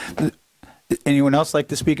good. Anyone else like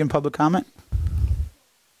to speak in public comment?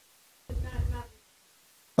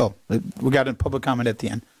 Oh, we got a public comment at the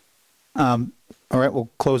end. All right, we'll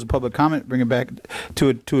close the public comment, bring it back to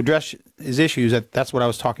address his issues. That's what I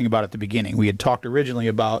was talking about at the beginning. We had talked originally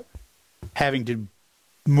about having to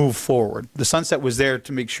move forward. The sunset was there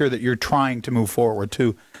to make sure that you're trying to move forward,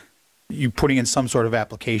 to you putting in some sort of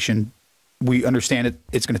application. We understand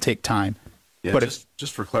it's going to take time. Yeah, but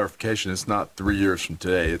just for clarification, it's not 3 years from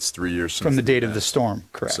today. It's 3 years since from the date of the storm,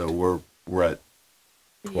 correct. So we're at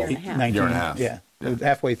 12, year and a half. Yeah,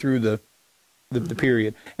 halfway through the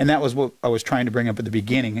period. And that was what I was trying to bring up at the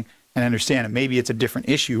beginning. And I understand it. Maybe it's a different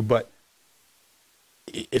issue, but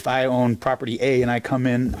if I own property A and I come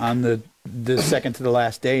in on the second to the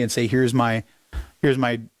last day and say, here's my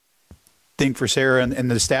thing for Sarah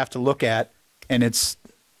and the staff to look at, and it's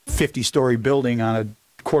 50-story building on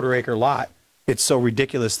a quarter-acre lot, it's so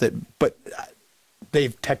ridiculous but they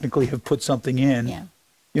technically have put something in. Yeah.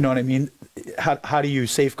 You know what I mean? How do you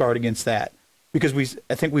safeguard against that? Because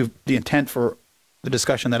I think the intent for the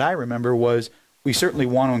discussion that I remember was we certainly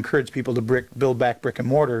want to encourage people to build back brick and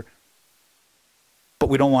mortar, but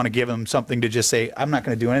we don't want to give them something to just say, I'm not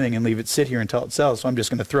going to do anything and leave it sit here until it sells. So I'm just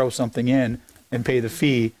going to throw something in and pay the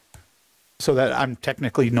fee so that I'm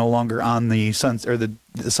technically no longer on the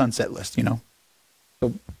sunset list, you know?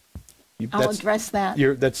 So I'll address that.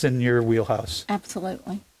 That's in your wheelhouse.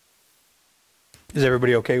 Absolutely. Is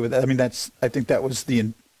everybody okay with that? I mean, I think that was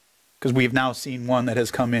because we've now seen one that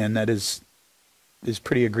has come in that is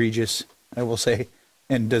pretty egregious, I will say.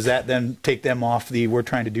 And does that then take them off the we're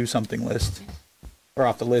trying to do something list? Or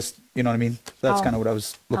off the list, you know what I mean? That's kind of what I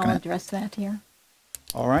was looking I'll at. address that here.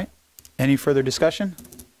 All right. Any further discussion?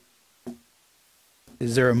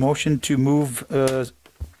 Is there a motion to move,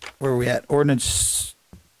 where are we at? Ordinance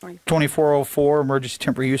 2404, emergency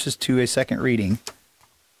temporary uses, to a second reading.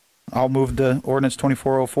 I'll move the ordinance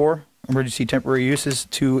 2404, emergency temporary uses,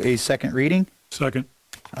 to a second reading. Second.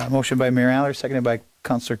 Motion by Mayor Aller, seconded by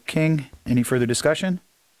Councilor King. Any further discussion?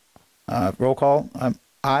 Roll call.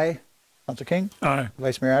 Aye. Councilor King? Aye.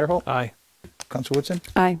 Vice Mayor Adderholt? Aye. Councilor Woodson?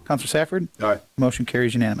 Aye. Councilor Safford? Aye. Motion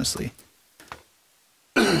carries unanimously.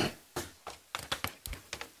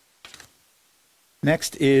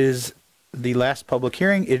 Next is the last public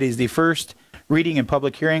hearing. It is the first reading and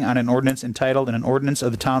public hearing on an ordinance entitled an ordinance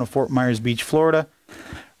of the town of Fort Myers Beach, Florida,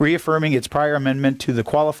 reaffirming its prior amendment to the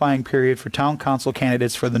qualifying period for town council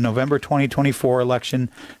candidates for the November 2024 election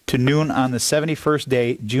to noon on the 71st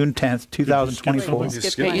day, June 10th, 2024. You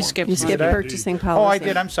skipped You skipped one. purchasing policy. Oh, I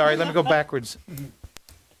did. I'm sorry. Let me go backwards.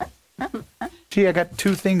 Gee, I got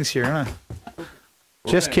two things here. Huh?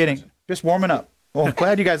 Just kidding. Just warming up. Well, I'm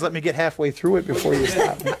glad you guys let me get halfway through it before you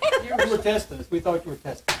stopped me. You were testing us. We thought you were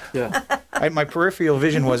testing. Yeah. My peripheral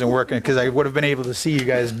vision wasn't working because I would have been able to see you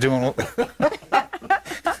guys doing.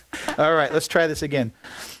 All right, let's try this again.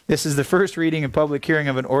 This is the first reading and public hearing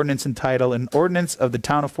of an ordinance entitled an ordinance of the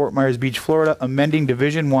town of Fort Myers Beach, Florida, amending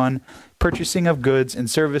Division 1, purchasing of goods and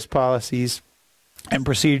service policies and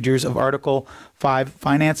procedures of Article 5,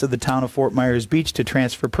 finance of the town of Fort Myers Beach to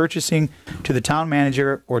transfer purchasing to the town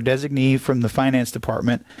manager or designee from the finance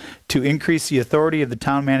department, to increase the authority of the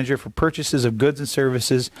town manager for purchases of goods and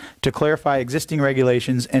services, to clarify existing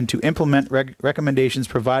regulations, and to implement recommendations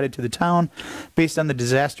provided to the town based on the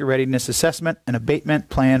disaster readiness assessment and abatement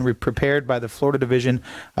plan prepared by the Florida Division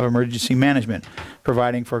of Emergency Management,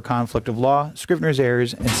 providing for a conflict of law, Scrivener's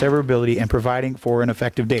errors, and severability, and providing for an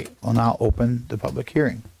effective date. We'll now open the public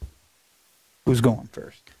hearing. Who's going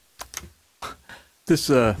first? This,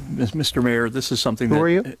 Mr. Mayor, this is something that... Who are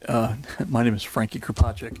you? My name is Frankie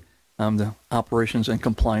Kropacek. I'm the Operations and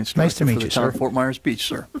Compliance Director Nice to meet for the you, town sir. of Fort Myers Beach,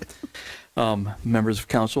 sir. Members of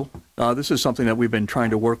council, this is something that we've been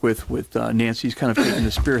trying to work with Nancy's kind of taking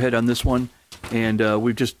the spearhead on this one, and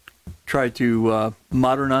we've just tried to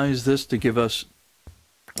modernize this to give us,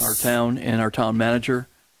 our town and our town manager,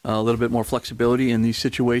 a little bit more flexibility in these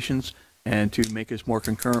situations, and to make us more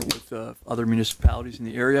concurrent with other municipalities in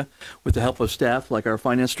the area, with the help of staff like our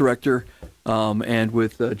finance director, and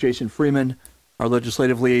with Jason Freeman, our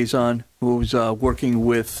legislative liaison, who's working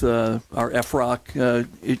with our FROC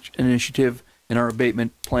initiative and our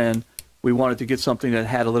abatement plan. We wanted to get something that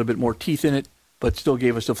had a little bit more teeth in it, but still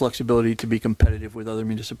gave us the flexibility to be competitive with other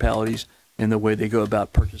municipalities in the way they go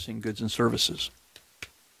about purchasing goods and services.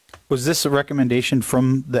 Was this a recommendation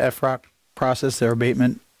from the FROC process, their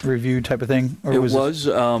abatement review type of thing? Or It was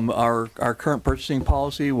our current purchasing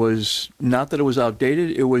policy was not that it was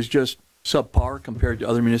outdated, it was just subpar compared to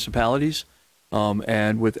other municipalities.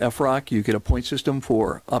 And with FROC, you get a point system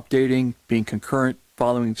for updating, being concurrent,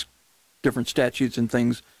 following different statutes and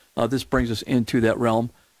things. This brings us into that realm.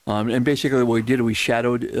 And basically what we did, we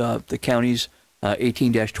shadowed the county's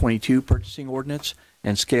 18-22 purchasing ordinance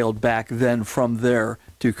and scaled back then from there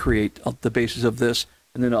to create the basis of this.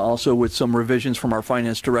 And then also with some revisions from our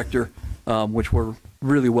finance director, which were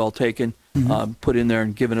really well taken, put in there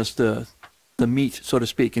and given us the meat, so to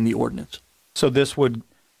speak, in the ordinance. So this would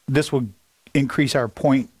increase our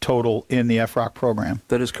point total in the FROC program.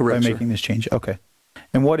 That is correct, by sir. making this change. Okay.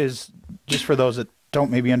 And what is, just for those that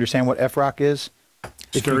don't maybe understand what FROC is?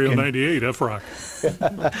 Stereo 98, FROC.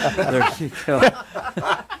 There you go.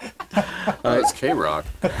 It's K-Rock.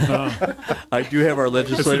 I do have our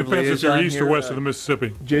legislative It depends if you're liaison east here. or west of the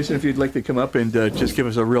Mississippi. Jason, if you'd like to come up and just give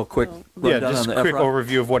us a real quick Yeah, rundown just on a the quick FROC.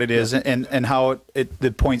 overview of what it is and how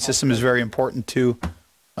the point system is very important to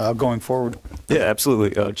going forward. Yeah,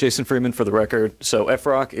 absolutely. Jason Freeman for the record. So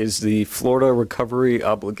FROC is the Florida Recovery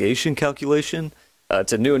Obligation Calculation.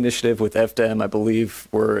 It's a new initiative with FDEM. I believe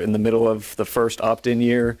we're in the middle of the first opt-in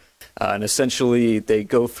year. And essentially they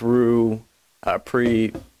go through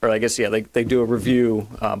they do a review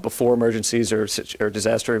before emergencies or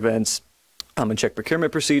disaster events and check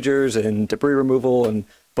procurement procedures and debris removal and a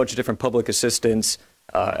bunch of different public assistance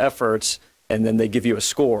efforts. And then they give you a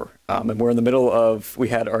score. And we're in the middle of, we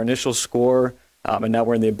had our initial score, and now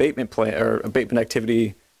we're in the abatement plan or abatement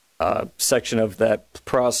activity section of that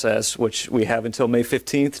process, which we have until May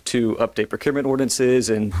 15th to update procurement ordinances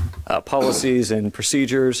and policies and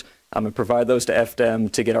procedures, and provide those to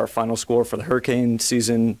FDEM to get our final score for the hurricane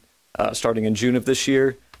season starting in June of this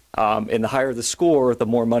year. And the higher the score, the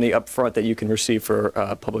more money up front that you can receive for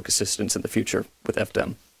public assistance in the future with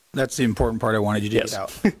FDEM. That's the important part I wanted you to get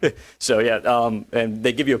out. So yeah, and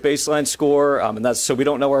they give you a baseline score, and that's so we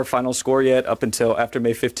don't know our final score yet up until after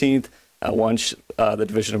May 15th. Once the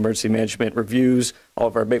Division of Emergency Management reviews all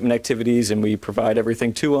of our abatement activities and we provide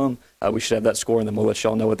everything to them, we should have that score, and then we'll let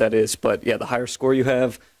y'all know what that is. But yeah, the higher score you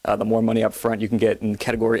have, the more money up front you can get in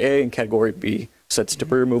Category A and Category B. So that's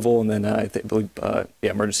debris removal, and then I believe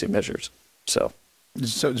emergency measures. So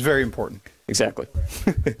it's very important. Exactly.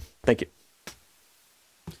 Thank you.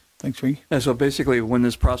 Thanks, Ricky. And so basically, when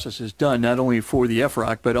this process is done, not only for the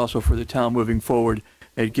FROC, but also for the town moving forward,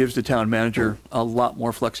 it gives the town manager a lot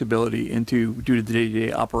more flexibility due to the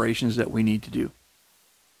day-to-day operations that we need to do.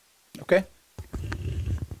 Okay.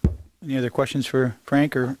 Any other questions for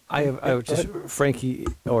Frank or? I would just, Frankie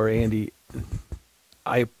or Andy,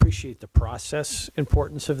 I appreciate the process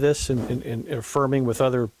importance of this and affirming with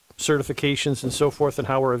other certifications and so forth and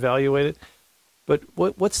how we're evaluated. But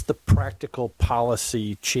what's the practical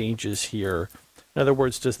policy changes here? In other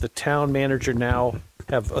words, does the town manager now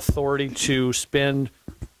have authority to spend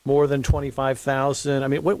more than $25,000? I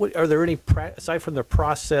mean, what are there any aside from the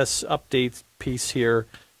process update piece here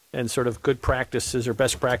and sort of good practices or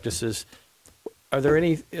best practices? Are there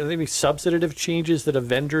any substantive changes that a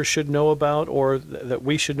vendor should know about or that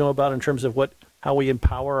we should know about in terms of how we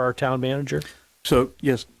empower our town manager? So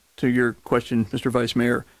yes, to your question, Mr. Vice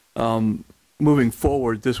Mayor. Moving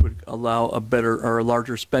forward, this would allow a better or a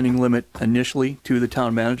larger spending limit initially to the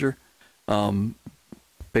town manager.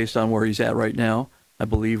 Based on where he's at right now, I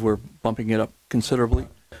believe we're bumping it up considerably.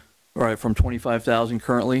 All right, from 25,000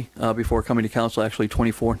 currently, before coming to council, actually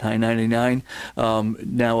 24,999,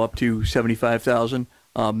 now up to 75,000.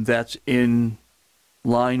 That's in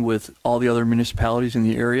line with all the other municipalities in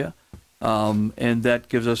the area, and that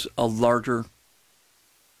gives us a larger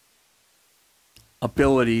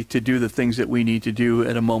ability to do the things that we need to do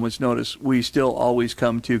at a moment's notice. We still always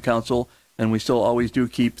come to council, and we still always do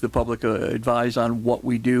keep the public advised on what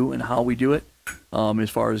we do and how we do it. As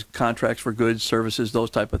far as contracts for goods, services, those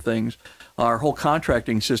type of things. Our whole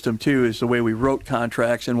contracting system, too, is the way we wrote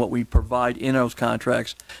contracts and what we provide in those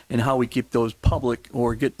contracts and how we keep those public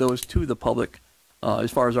or get those to the public.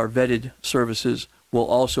 As far as our vetted services will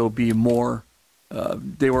also be more,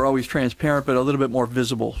 they were always transparent, but a little bit more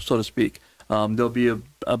visible, so to speak. There'll be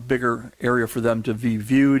a bigger area for them to be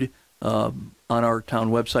viewed on our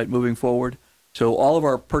town website moving forward. So all of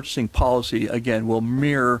our purchasing policy, again, will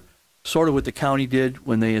mirror sort of what the county did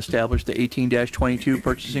when they established the 18-22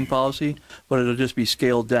 purchasing policy, but it'll just be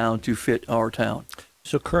scaled down to fit our town.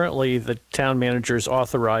 So currently, the town manager is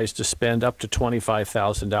authorized to spend up to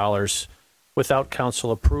 $25,000 without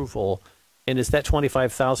council approval. And is that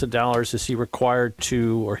 $25,000, is he required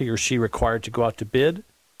to, or he or she required to go out to bid?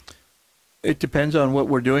 It depends on what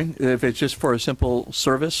we're doing. If it's just for a simple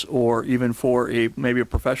service or even for maybe a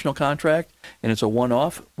professional contract and it's a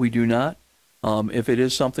one-off, we do not. If it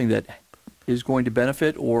is something that is going to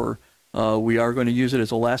benefit or we are going to use it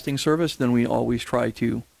as a lasting service, then we always try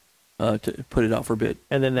to put it out for bid.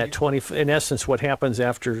 And then that in essence, what happens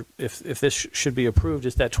after, if this should be approved,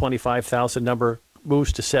 is that 25,000 number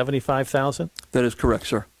moves to 75,000? That is correct,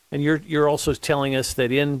 sir. And you're also telling us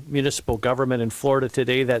that in municipal government in Florida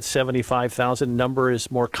today, that 75,000 number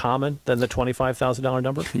is more common than the $25,000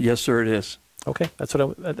 number? Yes, sir, it is. Okay,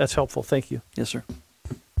 that's helpful. Thank you. Yes, sir.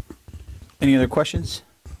 Any other questions?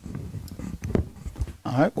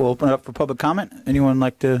 All right, we'll open it up for public comment. Anyone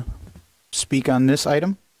like to speak on this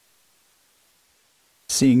item?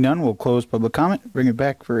 Seeing none, we'll close public comment. Bring it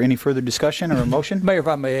back for any further discussion or a motion. Mayor, if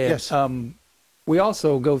I may add, Yes. We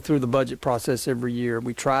also go through the budget process every year.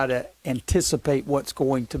 We try to anticipate what's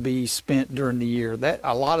going to be spent during the year. That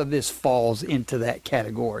a lot of this falls into that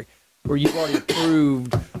category, where you've already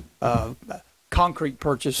approved concrete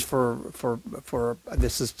purchase for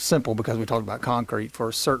this is simple because we talked about concrete for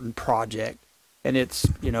a certain project, and it's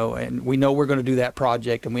and we know we're going to do that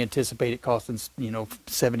project, and we anticipate it costing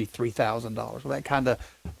 $73,000. Well, that kind of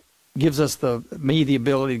gives us the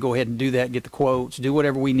ability to go ahead and do that, get the quotes, do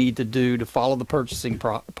whatever we need to do to follow the purchasing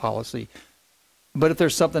policy. But if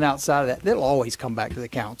there's something outside of that, that'll always come back to the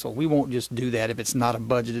council. We won't just do that if it's not a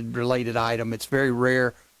budgeted related item. It's very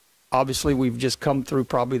rare. Obviously, we've just come through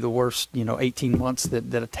probably the worst 18 months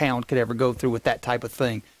that a town could ever go through with that type of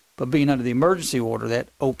thing. But being under the emergency order, that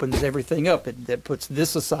opens everything up. That puts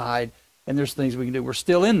this aside, and there's things we can do. We're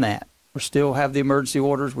still in that. We still have the emergency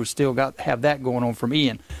orders. We still have that going on from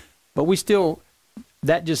Ian. But we still,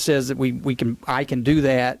 that just says that I can do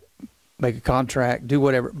that, make a contract, do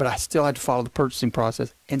whatever, but I still have to follow the purchasing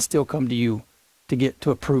process and still come to you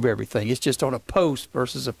to approve everything. It's just on a post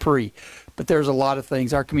versus a pre. But there's a lot of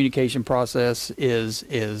things. Our communication process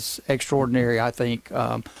is extraordinary. I think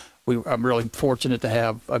I'm really fortunate to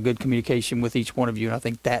have a good communication with each one of you, and I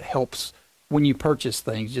think that helps when you purchase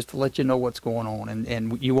things, just to let you know what's going on.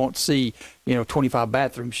 And you won't see 25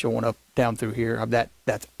 bathrooms showing up down through here.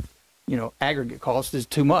 That's aggregate cost is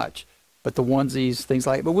too much, but the onesies, things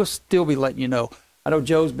like that, but we'll still be letting you know. I know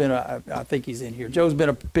Joe's been I think he's in here. Joe's been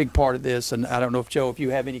a big part of this, and I don't know if Joe, if you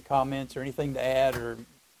have any comments or anything to add or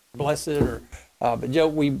bless it but Joe,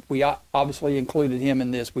 we obviously included him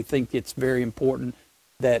in this. We think it's very important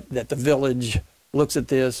that the village looks at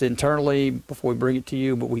this internally before we bring it to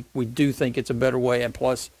you, but we do think it's a better way, and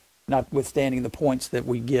plus, notwithstanding the points that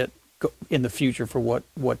we get in the future for what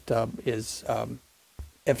is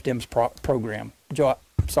FDM's program. Joe,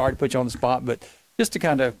 I'm sorry to put you on the spot, but just to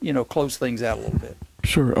kind of, close things out a little bit.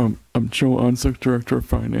 Sure. I'm Joe Onsick, Director of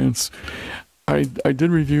Finance. I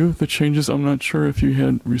did review the changes. I'm not sure if you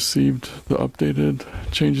had received the updated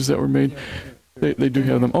changes that were made. They do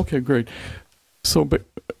have them. Okay, great. So, but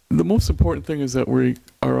the most important thing is that we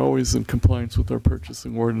are always in compliance with our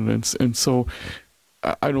purchasing ordinance. And so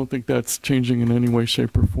I don't think that's changing in any way,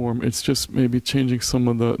 shape, or form. It's just maybe changing some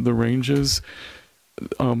of the ranges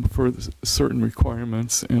for certain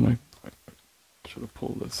requirements, and I should have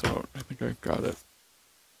pulled this out. I think I got it.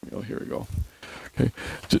 Oh, here we go. Okay,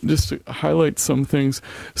 just to highlight some things.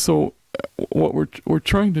 So what we're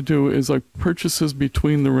trying to do is like purchases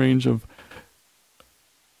between the range of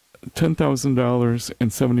 $10,000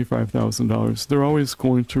 and $75,000, they're always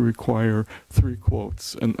going to require 3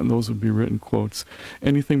 quotes, and those would be written quotes.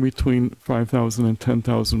 Anything between $5,000 and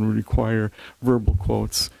 $10,000 would require verbal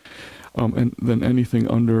quotes, and then anything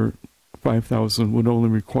under $5,000 would only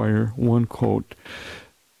require 1 quote.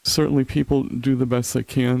 Certainly people do the best they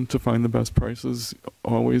can to find the best prices.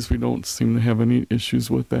 Always, we don't seem to have any issues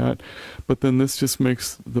with that. But then this just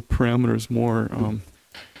makes the parameters more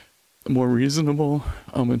reasonable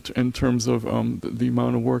in terms of the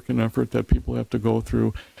amount of work and effort that people have to go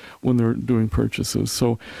through when they're doing purchases.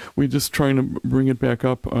 So we just trying to bring it back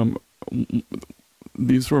up.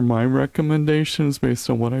 These were my recommendations based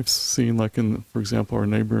on what I've seen, like in, for example, our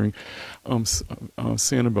neighboring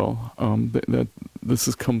Sanibel. That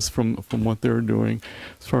this comes from what they're doing,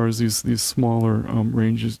 as far as these smaller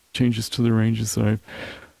changes to the ranges that I've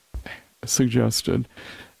suggested.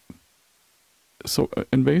 So,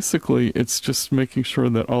 and basically, it's just making sure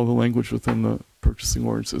that all the language within the purchasing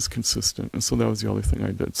orders is consistent. And so that was the other thing I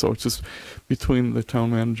did. So it's just between the town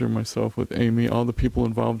manager, myself, with Amy, all the people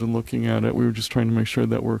involved in looking at it, we were just trying to make sure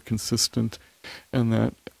that we're consistent and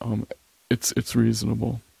that it's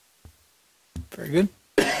reasonable. Very good.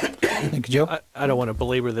 Thank you, Joe. I don't want to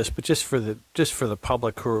belabor this, but just for the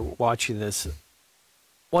public who are watching this,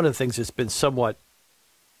 one of the things that's been somewhat,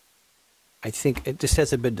 I think it just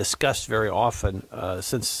hasn't been discussed very often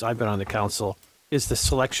since I've been on the council, is the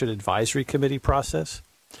selection advisory committee process.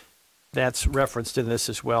 That's referenced in this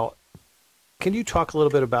as well. Can you talk a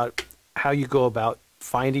little bit about how you go about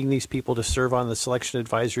finding these people to serve on the selection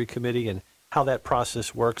advisory committee and how that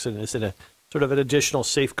process works, and is it a sort of an additional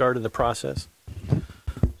safeguard in the process?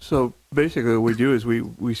 So basically what we do is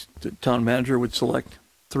the town manager would select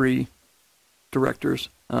 3 directors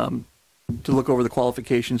to look over the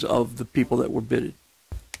qualifications of the people that were bidded.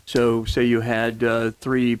 So say you had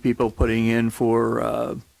 3 people putting in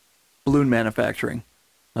for balloon manufacturing,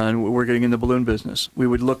 and we're getting in the balloon business. We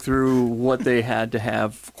would look through what they had to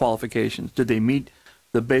have qualifications. Did they meet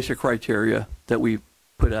the basic criteria that we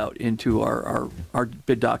put out into our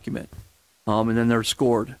bid document? And then they're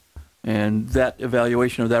scored. And that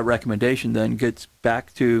evaluation of that recommendation then gets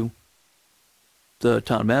back to the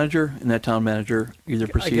town manager, and that town manager either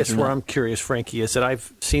proceeds. I guess or where not. I'm curious, Frankie, is that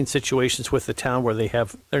I've seen situations with the town where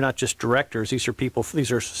they're not just directors; these are people,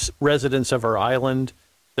 these are residents of our island.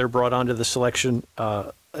 They're brought onto the selection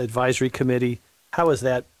advisory committee. How does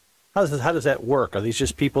that work? Are these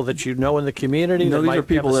just people that you know in the community? No, that these might are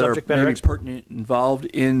people have a that are subject matter maybe expert? pertinent, involved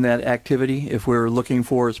in that activity. If we're looking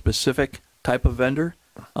for a specific type of vendor,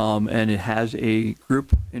 and it has a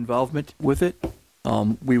group involvement with it,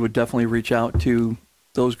 we would definitely reach out to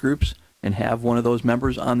those groups and have one of those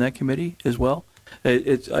members on that committee as well.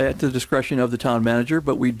 It's at the discretion of the town manager,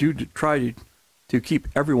 but we do try to keep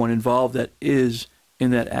everyone involved that is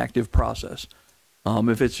in that active process.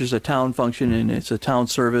 If it's just a town function and it's a town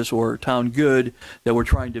service or town good that we're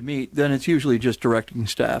trying to meet, then it's usually just directing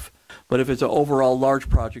staff. But if it's an overall large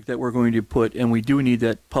project that we're going to put and we do need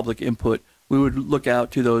that public input, we would look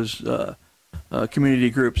out to those community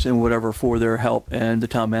groups and whatever for their help, and the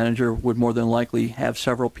town manager would more than likely have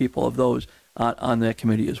several people of those on that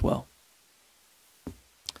committee as well.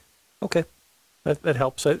 Okay, that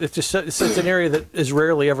helps. It's an area that is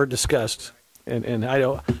rarely ever discussed, and I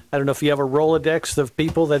don't know if you have a Rolodex of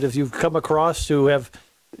people that if you've come across who have,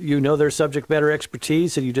 their subject matter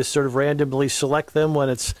expertise, and you just sort of randomly select them when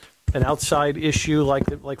it's an outside issue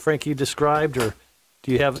like Frankie described, or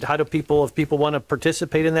do you have, how do people, if people want to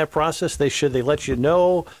participate in that process, should they let you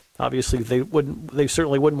know? Obviously, they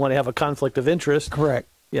certainly wouldn't want to have a conflict of interest. Correct.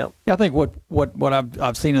 Yeah. I think what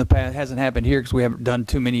I've seen in the past hasn't happened here because we haven't done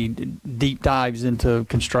too many deep dives into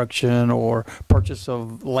construction or purchase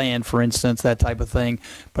of land, for instance, that type of thing.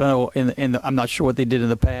 But I know I'm not sure what they did in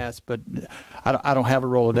the past, but I don't have a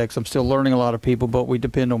Rolodex. I'm still learning a lot of people, but we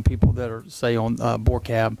depend on people that are, say, on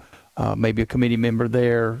BORCAB. Maybe a committee member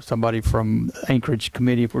there, somebody from Anchorage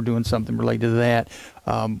committee if we're doing something related to that.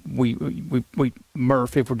 We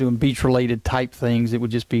MRF, if we're doing beach-related type things, it would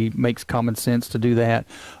just makes common sense to do that.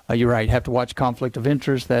 You're right, have to watch conflict of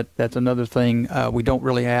interest. That's another thing. We don't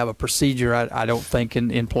really have a procedure, I don't think,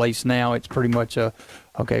 in place now. It's pretty much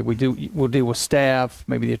okay, we'll deal with staff,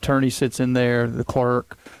 maybe the attorney sits in there, the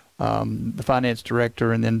clerk, the finance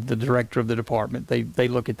director, and then the director of the department. They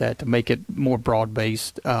look at that to make it more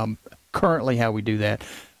broad-based. Currently how we do that.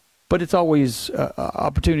 But it's always an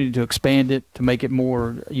opportunity to expand it, to make it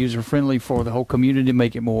more user-friendly for the whole community,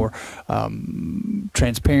 make it more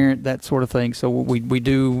transparent, that sort of thing. So we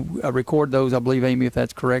do record those, I believe, Amy, if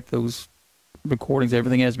that's correct, those recordings,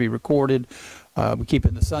 everything has to be recorded. We keep it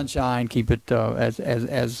in the sunshine, keep it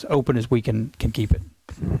as open as we can keep it.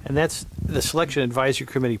 And that's the selection advisory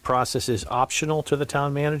committee process is optional to the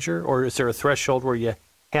town manager, or is there a threshold where you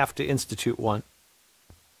have to institute one?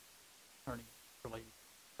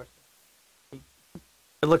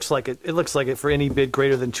 It looks like it. It looks like it for any bid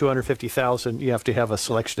greater than 250,000, you have to have a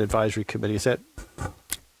selection advisory committee. Is that?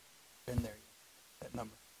 Been there, that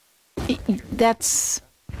number. That's,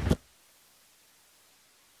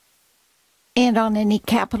 and on any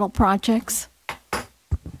capital projects? I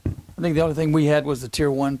think the only thing we had was the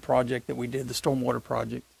Tier 1 project that we did, the stormwater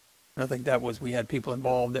project. And I think that was, we had people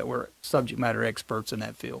involved that were subject matter experts in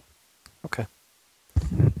that field. Okay.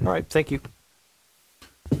 All right. Thank you.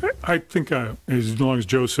 I think as long as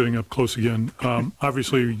Joe's sitting up close again,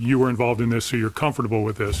 obviously you were involved in this, so you're comfortable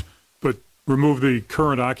with this, but remove the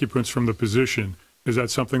current occupants from the position. Is that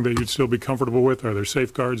something that you'd still be comfortable with? Are there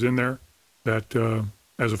safeguards in there that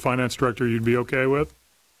as a finance director you'd be okay with?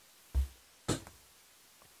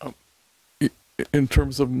 In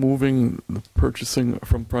terms of moving the purchasing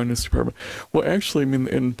from finance department, well, actually, I mean,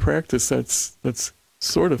 in practice, that's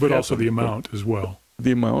sort of. But also the amount as well.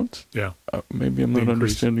 The amount? Yeah. Maybe I'm not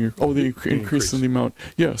understanding your. Oh, the increase in the amount.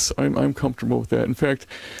 Yes, I'm comfortable with that. In fact,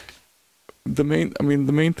 the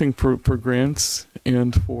main thing for grants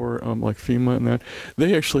and for like FEMA and that,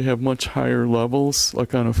 they actually have much higher levels,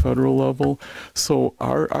 like on a federal level. So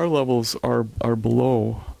our levels are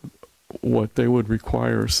below what they would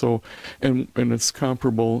require. So, and it's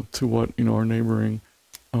comparable to what our neighboring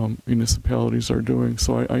municipalities are doing.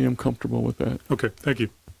 So I am comfortable with that. Okay, thank you.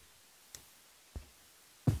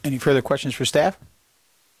 Any further questions for staff?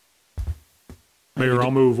 Mayor,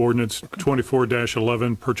 I'll move ordinance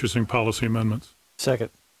 24-11 purchasing policy amendments. Second.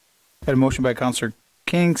 Had a motion by Councilor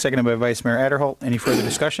King, seconded by Vice Mayor Adderholt. Any further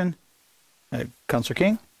discussion? Councilor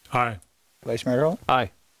King? Aye. Vice Mayor Adderholt?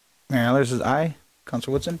 Aye. Mayor Allers is aye.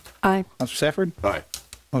 Councilor Woodson? Aye. Councilor Safford? Aye.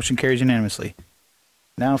 Motion carries unanimously.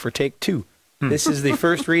 Now for take two. This is the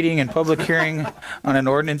first reading and public hearing on an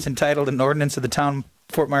ordinance entitled An Ordinance of the Town of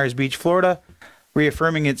Fort Myers Beach, Florida,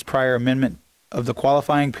 reaffirming its prior amendment of the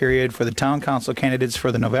qualifying period for the town council candidates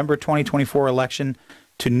for the November 2024 election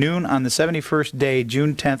to noon on the 71st day,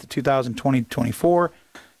 June 10th, 2024,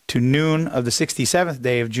 to noon of the 67th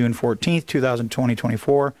day of June 14th,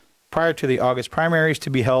 2024, prior to the August primaries to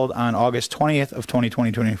be held on August 20th of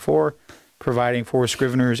 2024, providing for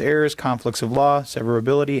scrivener's errors, conflicts of law,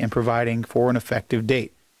 severability, and providing for an effective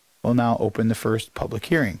date. We'll now open the first public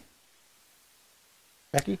hearing.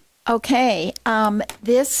 Becky? Okay,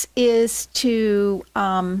 this is to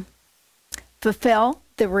fulfill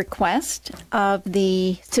the request of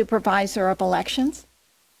the supervisor of elections.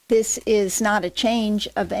 This is not a change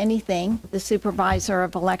of anything. The supervisor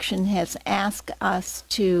of election has asked us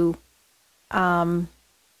to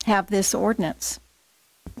have this ordinance.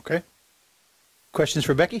 Okay. Questions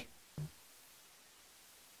for Becky?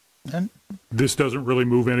 None? This doesn't really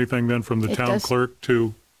move anything then from the It town does. clerk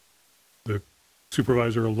to the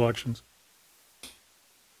supervisor of elections?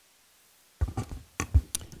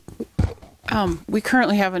 We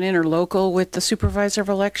currently have an interlocal with the supervisor of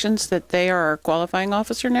elections that they are our qualifying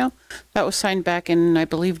officer now. That was signed back in, I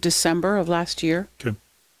believe, December of last year. Okay.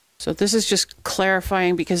 So this is just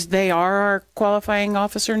clarifying because they are our qualifying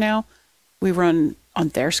officer now. We run on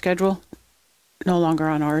their schedule, no longer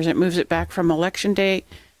on ours. It moves it back from election day.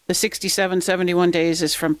 The 67, 71 days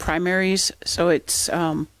is from primaries. So it's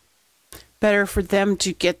better for them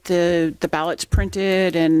to get the ballots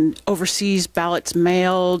printed and overseas ballots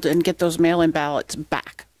mailed and get those mail-in ballots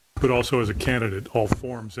back. But also as a candidate, all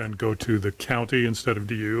forms then go to the county instead of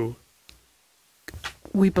to you?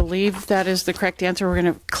 We believe that is the correct answer. We're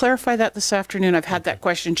going to clarify that this afternoon. I've had that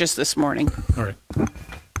question just this morning. All right.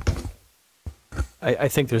 I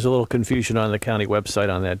think there's a little confusion on the county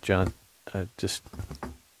website on that, John.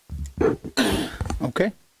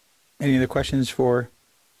 Okay. Any other questions for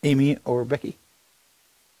Amy or Becky?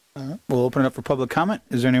 All right. We'll open it up for public comment.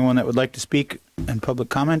 Is there anyone that would like to speak and public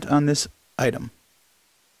comment on this item?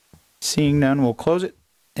 Seeing none, we'll close it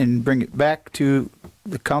and bring it back to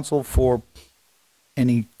the council for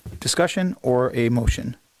any discussion or a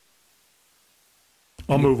motion.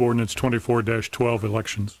 I'll move ordinance 24-12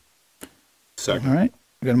 elections. Second. All right.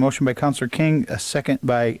 We got a motion by Councilor King, a second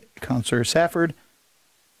by Councilor Safford.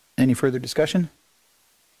 Any further discussion?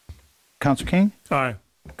 Councilor King? Aye.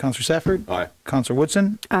 Councilor Safford? Aye. Councilor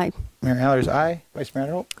Woodson? Aye. Mayor Allers, aye. Vice Mayor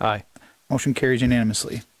Adderholt? Aye. Motion carries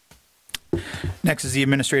unanimously. Next is the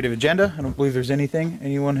administrative agenda. I don't believe there's anything.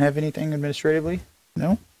 Anyone have anything administratively?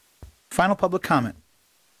 No? Final public comment.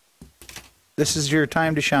 This is your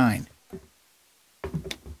time to shine.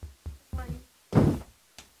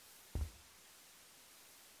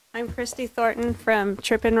 I'm Christy Thornton from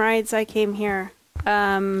Trippin' Rides. I came here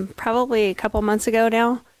probably a couple months ago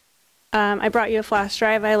now. I brought you a flash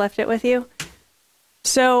drive. I left it with you.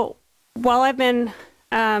 So while I've been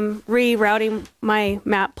rerouting my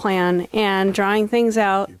map plan and drawing things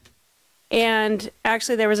out, and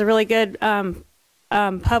actually there was a really good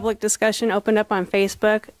public discussion opened up on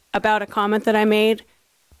Facebook about a comment that I made.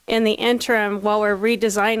 In the interim, while we're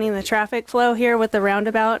redesigning the traffic flow here with the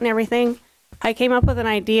roundabout and everything, I came up with an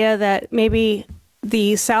idea that maybe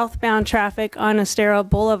the southbound traffic on Estero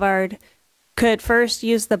Boulevard could first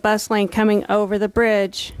use the bus lane coming over the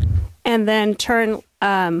bridge and then turn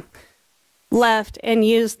left and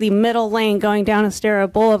use the middle lane going down Estero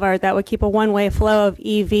Boulevard. That would keep a one-way flow of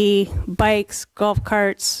EV, bikes, golf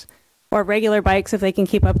carts, or regular bikes if they can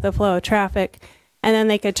keep up the flow of traffic. And then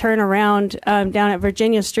they could turn around down at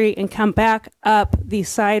Virginia Street and come back up the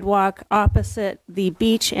sidewalk opposite the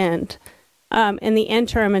beach end in the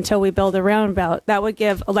interim until we build a roundabout. That would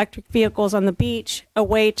give electric vehicles on the beach a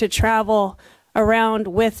way to travel around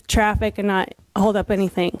with traffic and not hold up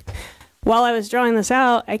anything. While I was drawing this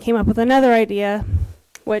out, I came up with another idea,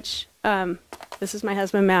 which this is my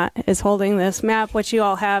husband, Matt, is holding this map, which you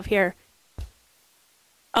all have here.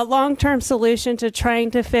 A long-term solution to trying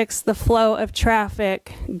to fix the flow of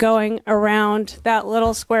traffic going around that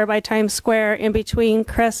little square by Times Square in between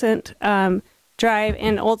Crescent Drive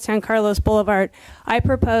and Old San Carlos Boulevard. I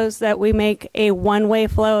propose that we make a one-way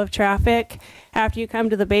flow of traffic after you come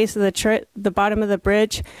to the base of the bottom of the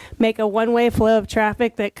bridge. Make a one-way flow of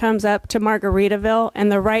traffic that comes up to Margaritaville, and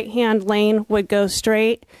the right-hand lane would go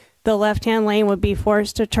straight. The left-hand lane would be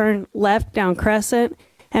forced to turn left down Crescent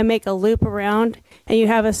and make a loop around, and you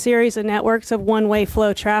have a series of networks of one-way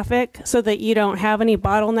flow traffic so that you don't have any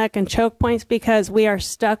bottleneck and choke points, because we are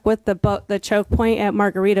stuck with the choke point at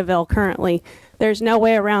Margaritaville currently. There's no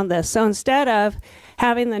way around this. So instead of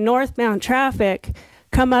having the northbound traffic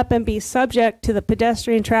come up and be subject to the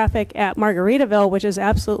pedestrian traffic at Margaritaville, which is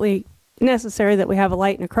absolutely necessary that we have a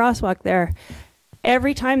light and a crosswalk there,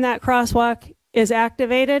 every time that crosswalk is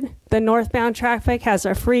activated, the northbound traffic has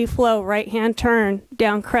a free flow right-hand turn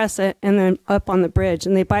down Crescent and then up on the bridge,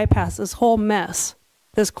 and they bypass this whole mess,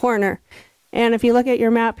 this corner. And if you look at your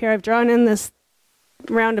map here, I've drawn in this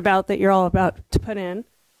roundabout that you're all about to put in,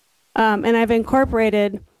 and I've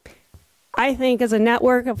incorporated, I think, as a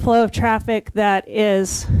network of flow of traffic that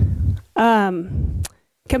is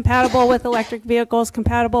compatible with electric vehicles,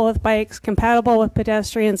 compatible with bikes, compatible with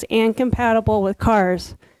pedestrians, and compatible with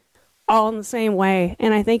cars, all in the same way.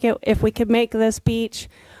 And I think if we could make this beach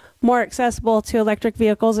more accessible to electric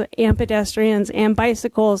vehicles and pedestrians and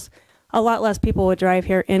bicycles, a lot less people would drive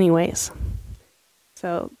here anyways.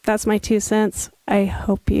 So that's my 2 cents. I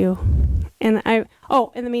hope you. And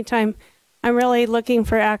in the meantime, I'm really looking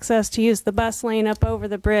for access to use the bus lane up over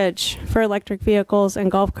the bridge for electric vehicles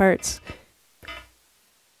and golf carts.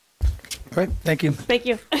 All right, thank you. Thank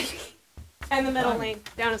you. And the middle lane,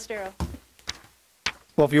 down Estero.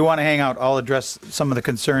 Well, if you want to hang out, I'll address some of the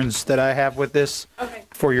concerns that I have with this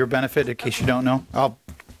for your benefit, in case you don't know. I'll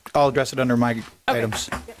address it under my items.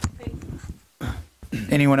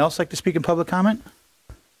 Anyone else like to speak in public comment?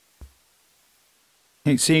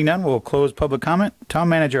 Seeing none, we'll close public comment. Town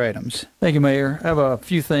manager items. Thank you, Mayor. I have a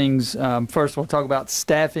few things. First, we'll talk about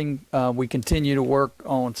staffing. We continue to work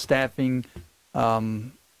on staffing. We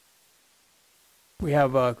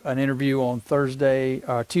have an interview on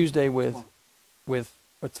Tuesday with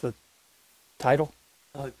what's the title?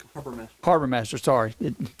 Harbor Master. Harbor Master, sorry.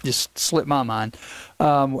 It just slipped my mind.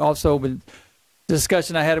 Also, with the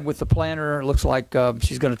discussion I had with the planner, it looks like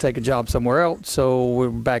she's going to take a job somewhere else, so we're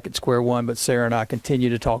back at square one, but Sarah and I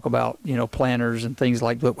continue to talk about, planners and things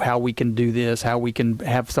like how we can do this, how we can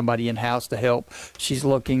have somebody in-house to help. She's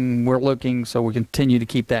looking, we're looking, so we continue to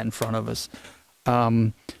keep that in front of us.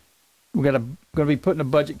 We're going to be putting a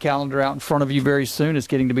budget calendar out in front of you very soon. It's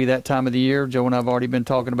getting to be that time of the year. Joe and I have already been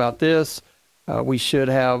talking about this. We should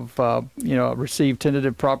have, received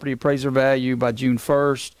tentative property appraiser value by June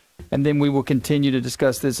 1st, and then we will continue to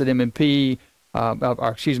discuss this at M&P,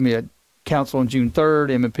 at council on June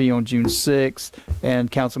 3rd, M&P on June 6th,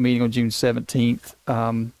 and council meeting on June 17th.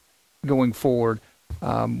 Going forward,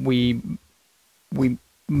 we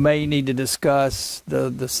may need to discuss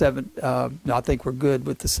the 7th. I think we're good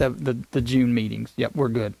with the June meetings. Yep, we're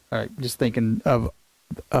good. All right, just thinking of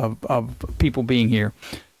people being here.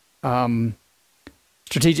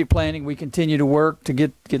 Strategic planning, we continue to work to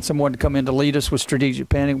get someone to come in to lead us with strategic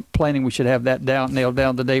planning. We should have that nailed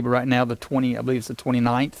down today, but right now I believe it's the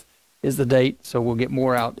 29th is the date, so we'll get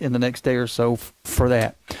more out in the next day or so for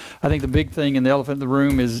that. I think the big thing and the elephant in the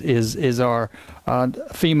room is our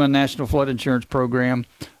FEMA National Flood Insurance Program.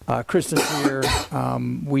 Kristen's here.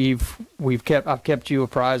 I've kept you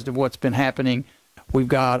apprised of what's been happening. We've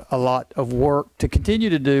got a lot of work to continue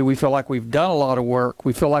to do. We feel like we've done a lot of work.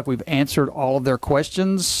 We feel like we've answered all of their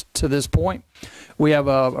questions to this point. We have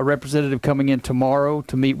a representative coming in tomorrow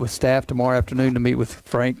to meet with staff tomorrow afternoon, to meet with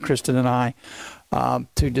Frank, Kristen, and I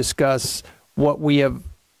to discuss what we have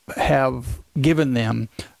given them.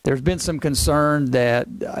 There's been some concern that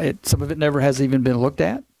some of it never has even been looked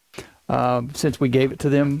at since we gave it to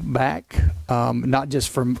them back, not just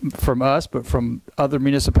from us, but from other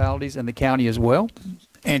municipalities and the county as well.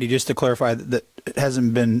 Andy, just to clarify, that it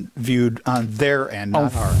hasn't been viewed on their end,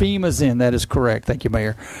 not on our FEMA's end. That is correct. Thank you,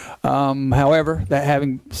 Mayor. However,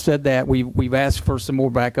 having said that, we've asked for some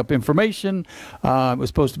more backup information. It was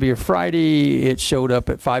supposed to be a Friday. It showed up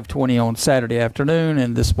at 5:20 on Saturday afternoon,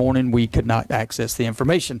 and this morning we could not access the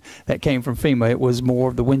information that came from FEMA. It was more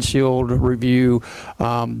of the windshield review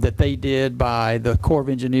that they did by the Corps of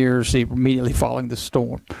Engineers immediately following the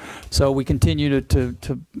storm. So we continue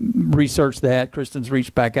to research that. Kristen's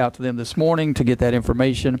reached back out to them this morning to get that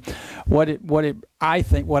information. I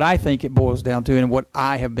think it boils down to, and what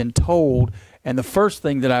I have been told, and the first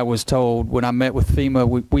thing that I was told when I met with FEMA,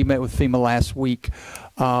 we met with FEMA last week,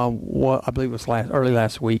 I believe it was early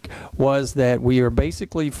last week, was that we are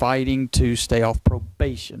basically fighting to stay off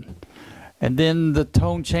probation. And then the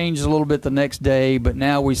tone changed a little bit the next day, but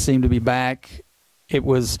now we seem to be back.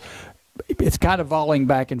 It's kind of volleying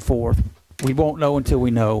back and forth. We won't know until we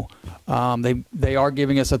know. They are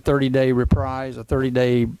giving us a 30-day reprise, a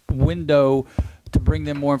 30-day window to bring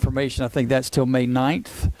them more information. I think that's till May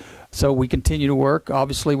 9th. So we continue to work,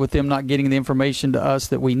 obviously, with them not getting the information to us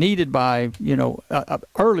that we needed by,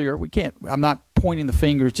 earlier. We can't. I'm not pointing the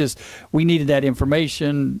finger. It's just we needed that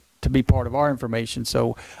information to be part of our information.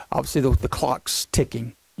 So obviously the clock's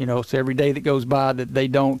ticking. So every day that goes by that they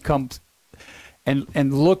don't come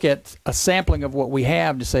and look at a sampling of what we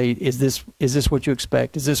have to say, is this what you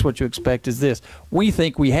expect? Is this what you expect? Is this? We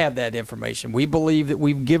think we have that information. We believe that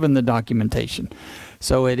we've given the documentation.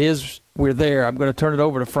 So we're there. I'm going to turn it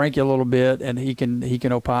over to Frankie a little bit, and he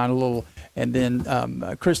can opine a little. And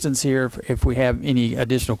then Kristen's here if we have any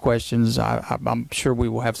additional questions. I'm sure we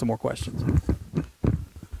will have some more questions.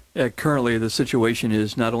 Yeah, currently the situation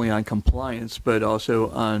is not only on compliance, but also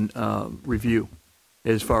on review.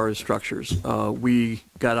 As far as structures, we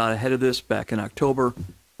got out ahead of this back in October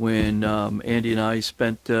when Andy and I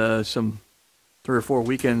spent some 3 or 4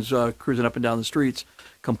 weekends cruising up and down the streets,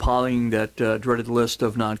 compiling that dreaded list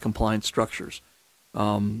of non-compliant structures.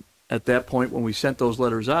 At that point, when we sent those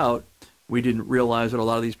letters out, we didn't realize that a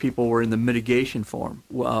lot of these people were in the mitigation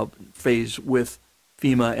phase with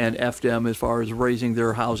FEMA and FDM as far as raising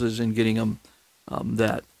their houses and getting them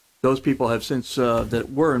that. Those people have since,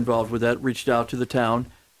 that were involved with that, reached out to the town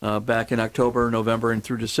back in October, November, and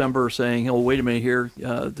through December saying, oh, wait a minute here,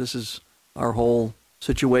 this is our whole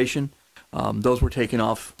situation. Those were taken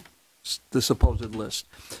off the supposed list.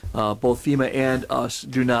 Both FEMA and us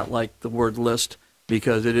do not like the word list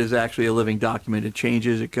because it is actually a living document. It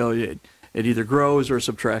changes, it either grows or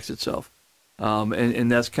subtracts itself.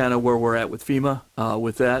 And that's kind of where we're at with FEMA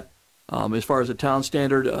with that. As far as the town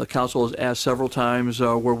standard, council has asked several times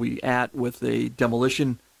where we at with a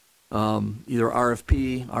demolition, either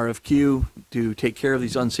RFP, RFQ, to take care of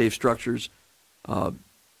these unsafe structures.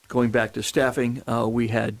 Going back to staffing, we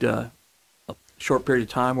had a short period of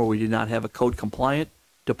time where we did not have a code compliant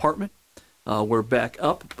department. We're back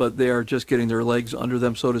up, but they are just getting their legs under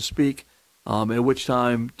them, so to speak, at which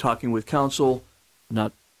time talking with council,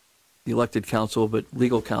 not the elected council, but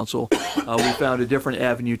legal counsel, we found a different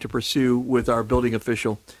avenue to pursue with our building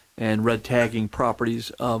official and red tagging properties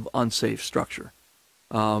of unsafe structure.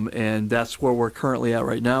 And that's where we're currently at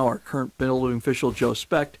right now. Our current building official, Joe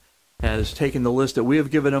Specht, has taken the list that we have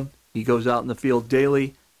given him. He goes out in the field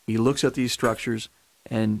daily. He looks at these structures,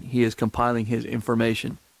 and he is compiling his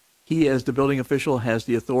information. He, as the building official, has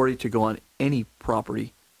the authority to go on any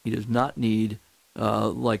property. He does not need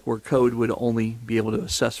like where code would only be able to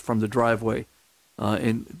assess from the driveway,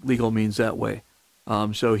 and legal means that way.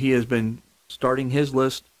 So he has been starting his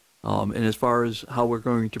list, and as far as how we're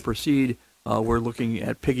going to proceed, we're looking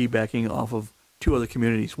at piggybacking off of 2 other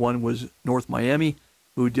communities. One was North Miami,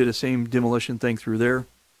 who did the same demolition thing through their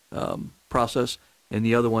process, and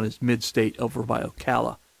the other one is Mid-State over by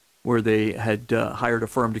Ocala, where they had hired a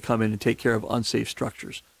firm to come in and take care of unsafe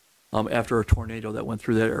structures after a tornado that went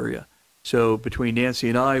through that area. So between Nancy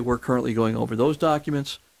and I, we're currently going over those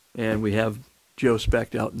documents, and we have Joe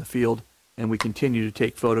Specht out in the field and we continue to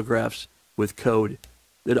take photographs with code.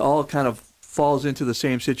 It all kind of falls into the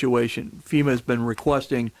same situation. FEMA has been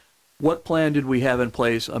requesting, what plan did we have in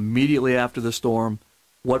place immediately after the storm?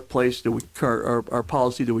 What place do we our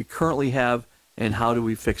policy do we currently have, and how do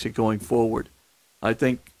we fix it going forward? I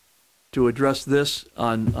think to address this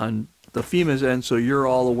on the FEMA's end, so you're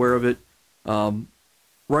all aware of it,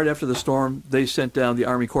 right after the storm, they sent down the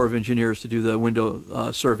Army Corps of Engineers to do the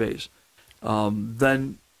window surveys.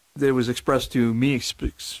 Then it was expressed to me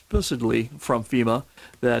explicitly from FEMA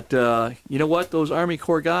that, you know what, those Army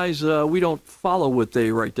Corps guys, we don't follow what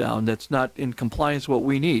they write down. That's not in compliance with what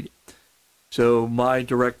we need. So my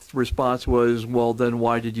direct response was, well, then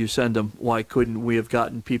why did you send them? Why couldn't we have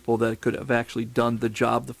gotten people that could have actually done the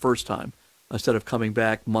job the first time, instead of coming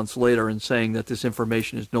back months later and saying that this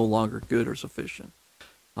information is no longer good or sufficient?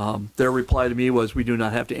 Their reply to me was, we do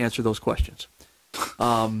not have to answer those questions.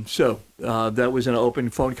 That was an open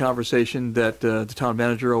phone conversation that the town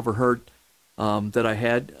manager overheard that I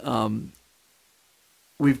had.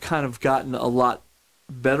 We've kind of gotten a lot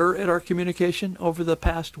better at our communication over the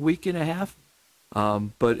past week and a half.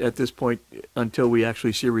 But at this point, until we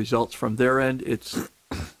actually see results from their end, it's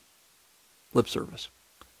lip service.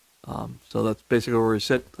 So that's basically where we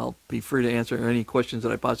sit. I'll be free to answer any questions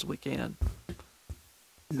that I possibly can.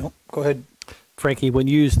 No, go ahead. Frankie, when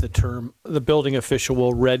you use the term, the building official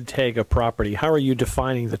will red tag a property, how are you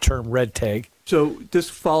defining the term red tag? So this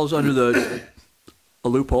falls under a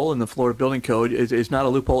loophole in the Florida Building Code. It's not a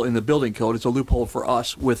loophole in the building code. It's a loophole for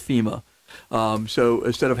us with FEMA. So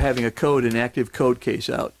instead of having a code, an active code case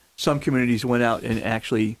out, some communities went out and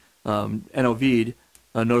actually NOV'd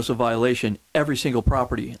a notice of violation every single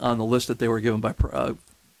property on the list that they were given by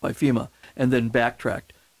FEMA, and then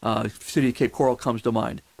backtracked. City of Cape Coral comes to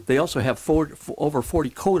mind. They also have over 40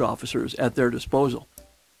 code officers at their disposal.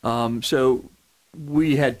 So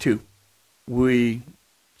we had two. We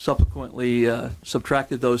subsequently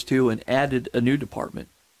subtracted those two and added a new department.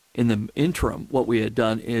 In the interim, what we had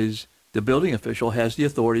done is the building official has the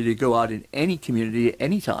authority to go out in any community at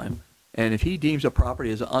any time, and if he deems a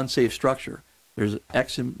property as an unsafe structure, there's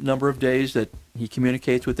X number of days that he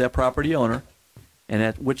communicates with that property owner, and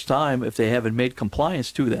at which time, if they haven't made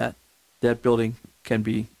compliance to that, that building can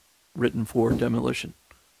be written for demolition.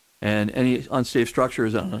 And any unsafe structure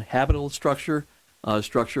is an uninhabitable structure, a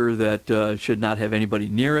structure that should not have anybody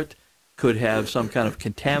near it, could have some kind of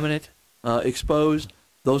contaminant exposed,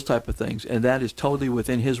 those type of things. And that is totally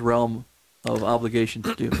within his realm of obligation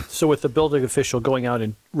to do. So with the building official going out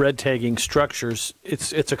and red tagging structures,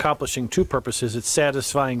 it's accomplishing two purposes. It's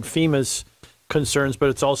satisfying FEMA's concerns, but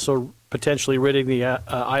it's also potentially ridding the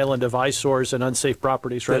island of eyesores and unsafe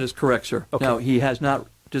properties, right? That is correct, sir. Okay. Now, he has not,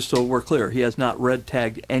 just so we're clear, he has not red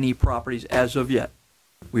tagged any properties as of yet.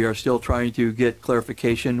 We are still trying to get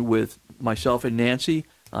clarification with myself and Nancy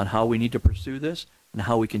on how we need to pursue this and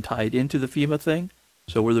how we can tie it into the FEMA thing.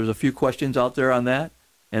 So where there's a few questions out there on that.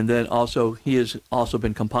 And then also, he has also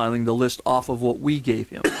been compiling the list off of what we gave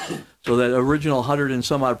him. So that original 100 and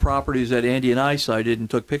some odd properties that Andy and I cited and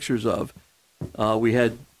took pictures of, we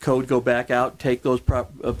had code go back out, take those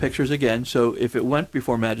pictures again. So if it went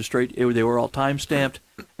before magistrate, they were all time stamped,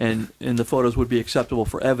 and the photos would be acceptable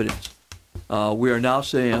for evidence. We are now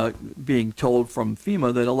saying, being told from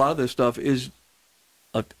FEMA that a lot of this stuff is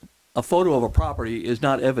a photo of a property is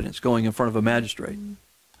not evidence going in front of a magistrate.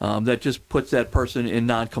 That just puts that person in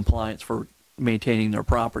non-compliance for maintaining their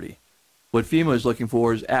property. What FEMA is looking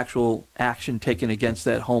for is actual action taken against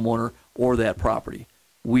that homeowner or that property.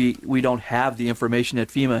 We don't have the information that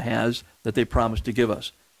FEMA has that they promised to give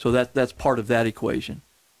us. So that's part of that equation.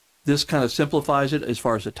 This kind of simplifies it as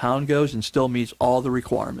far as the town goes and still meets all the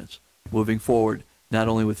requirements moving forward, not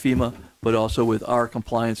only with FEMA, but also with our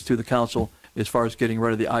compliance to the council as far as getting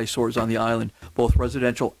rid of the eyesores on the island, both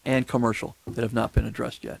residential and commercial, that have not been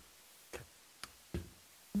addressed yet.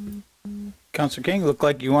 Councilor King, look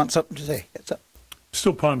like you want something to say. What's up?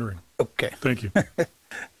 Still pondering. Okay. Thank you. Councilor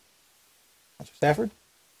Stafford?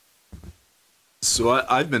 So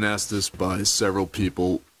I've been asked this by several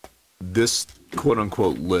people. This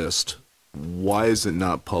quote-unquote list, why is it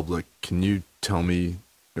not public? Can you tell me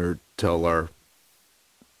or tell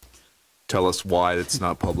us why it's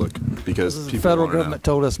not public? Because the federal government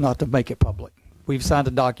told us not to make it public. We've signed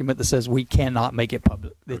a document that says we cannot make it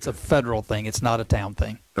public. It's a federal thing. It's not a town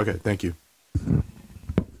thing. Okay, thank you.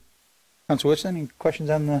 Councilor Whitson, any questions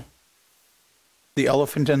on the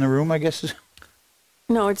elephant in the room, I guess?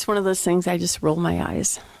 No, it's one of those things I just roll my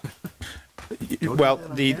eyes. Well,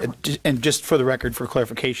 and just for the record, for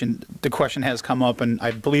clarification, the question has come up, and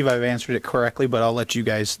I believe I've answered it correctly, but I'll let you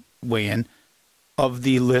guys weigh in. of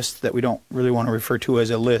the list that we don't really want to refer to as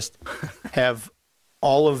a list, have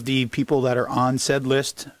all of the people that are on said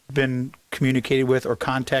list been communicated with or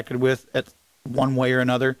contacted with at one way or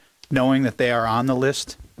another, knowing that they are on the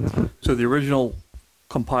list? So the original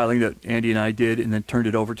compiling that Andy and I did and then turned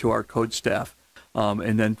it over to our code staff,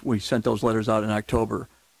 and then we sent those letters out in October.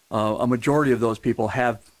 A majority of those people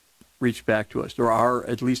have reached back to us. There are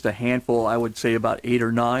at least a handful, I would say about 8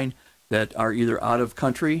 or 9, that are either out of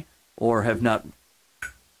country or have not,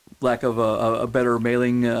 lack of a better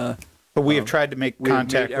mailing. But we have tried to make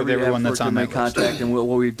contact with everyone that's on that list. Contact, and what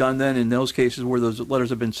we've done then in those cases where those letters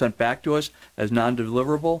have been sent back to us as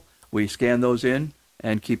non-deliverable, we scan those in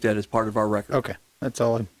and keep that as part of our record. Okay, that's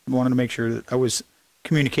all. I wanted to make sure that I was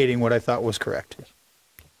communicating what I thought was correct.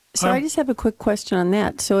 So I just have a quick question on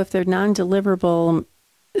that. So if they're non-deliverable,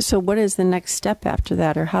 so what is the next step after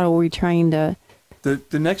that, or how are we trying to?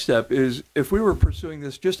 The next step is, if we were pursuing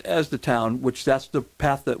this just as the town, which that's the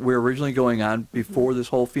path that we were originally going on before this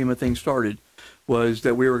whole FEMA thing started, was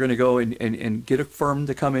that we were going to go and get a firm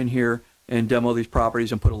to come in here and demo these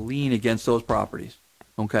properties and put a lien against those properties,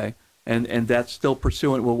 okay? And that's still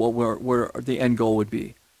pursuant with where the end goal would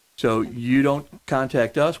be. So you don't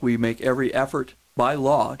contact us. We make every effort by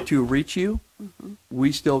law to reach you.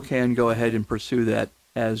 We still can go ahead and pursue that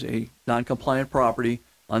as a non-compliant property,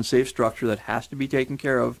 unsafe structure that has to be taken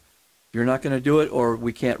care of. If you're not going to do it, or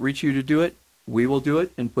we can't reach you to do it, we will do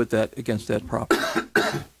it and put that against that property.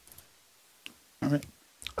 All right.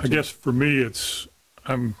 I guess for me,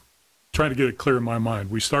 I'm trying to get it clear in my mind.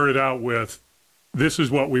 We started out with, this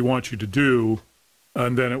is what we want you to do,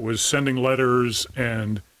 and then it was sending letters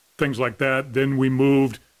and things like that. Then we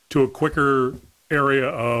moved to a quicker area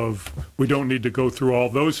of, we don't need to go through all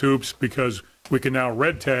those hoops because we can now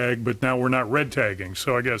red tag, but now we're not red tagging.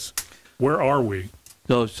 So I guess, where are we?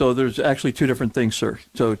 So there's actually 2 different things, sir.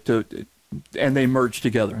 And they merge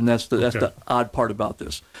together, and that's the odd part about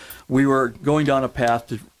this. We were going down a path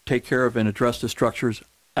to take care of and address the structures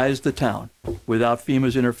as the town, without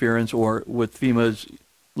FEMA's interference or with FEMA's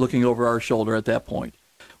looking over our shoulder at that point.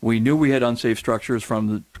 We knew we had unsafe structures from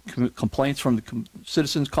the complaints from the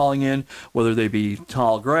citizens calling in, whether they be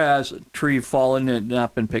tall grass, a tree fallen and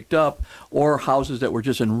not been picked up, or houses that were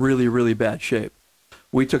just in really, really bad shape.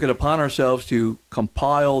 We took it upon ourselves to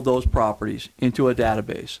compile those properties into a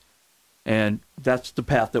database. And that's the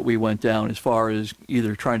path that we went down, as far as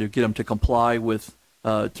either trying to get them to comply with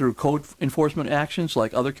through code enforcement actions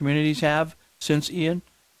like other communities have since Ian,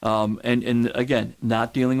 and again,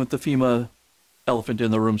 not dealing with the FEMA elephant in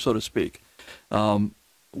the room, so to speak.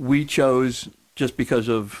 We chose, just because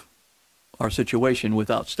of our situation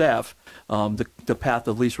without staff, the path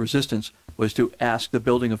of least resistance was to ask the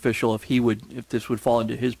building official if this would fall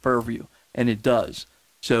into his purview, and it does.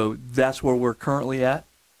 So that's where we're currently at.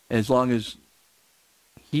 As long as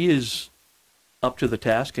he is up to the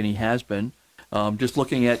task, and he has been, just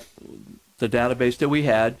looking at the database that we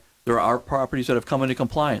had, there are properties that have come into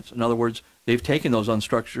compliance. In other words, they've taken those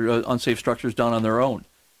unsafe structures down on their own.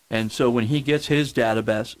 And so when he gets his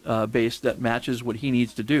database base that matches what he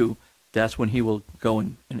needs to do, that's when he will go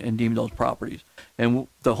and deem those properties. And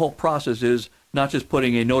the whole process is not just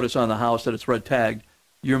putting a notice on the house that it's red tagged.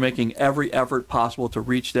 You're making every effort possible to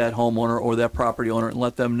reach that homeowner or that property owner and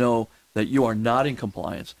let them know that you are not in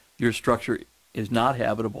compliance. Your structure is not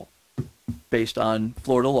habitable based on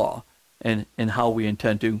Florida law and how we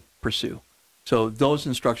intend to pursue. So those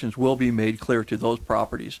instructions will be made clear to those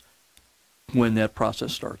properties when that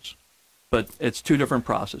process starts. But it's 2 different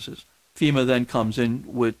processes. FEMA then comes in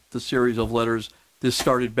with the series of letters. This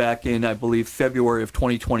started back in, I believe, February of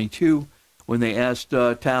 2022, when they asked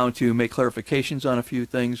town to make clarifications on a few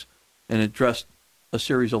things and addressed a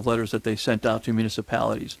series of letters that they sent out to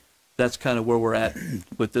municipalities. That's kind of where we're at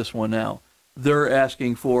with this one now. They're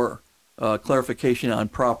asking for clarification on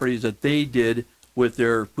properties that they did with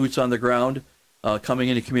their boots on the ground, coming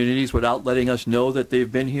into communities without letting us know that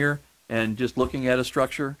they've been here and just looking at a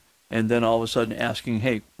structure, and then all of a sudden asking,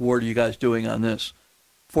 hey, what are you guys doing on this?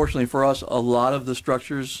 Fortunately for us, a lot of the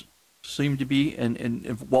structures seem to be in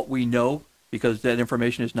what we know, because that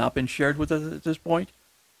information has not been shared with us at this point.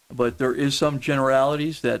 But there is some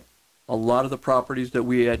generalities that a lot of the properties that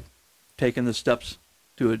we had taken the steps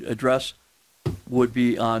to address would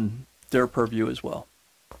be on their purview as well.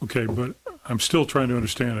 Okay, but I'm still trying to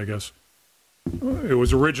understand, I guess. It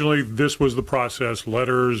was originally, this was the process,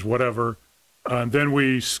 letters, whatever. And then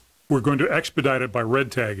we're going to expedite it by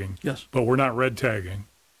red tagging. Yes. But we're not red tagging.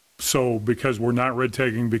 So because we're not red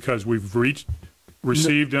tagging, because we've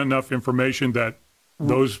received enough information that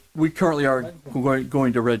those... We currently are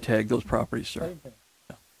going to red tag those properties, sir.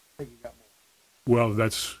 Well,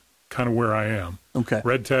 that's kind of where I am. Okay.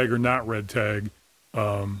 Red tag or not red tag,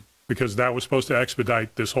 because that was supposed to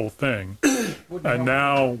expedite this whole thing. And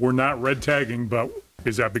now we're not red tagging, but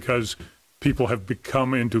is that because people have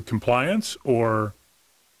become into compliance, or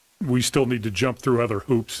we still need to jump through other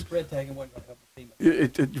hoops? Red tagging wasn't going to help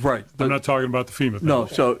the FEMA. Right. I'm not talking about the FEMA thing. No,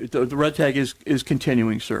 so the red tag is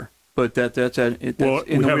continuing, sir. But that's Well, in we the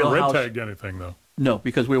haven't red wheelhouse. tagged anything, though. No,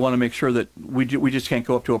 because we want to make sure that we just can't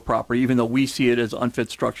go up to a property, even though we see it as unfit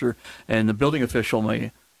structure, and the building official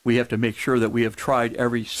may. We have to make sure that we have tried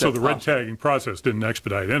every step. So the red possible. tagging process didn't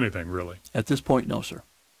expedite anything, really? At this point, no, sir.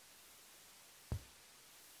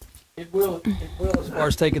 It will as far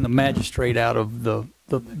as taking the magistrate out of the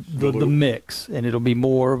mix, and it'll be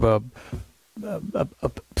more of a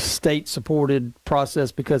state-supported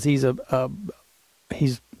process because he's a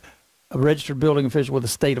registered building official with the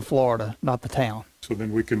state of Florida, not the town. So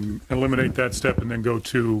then we can eliminate that step and then go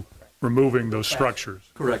to removing those structures.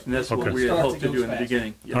 Correct, and that's Okay. what we had hoped to do in the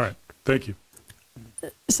beginning. Yes. All right, thank you.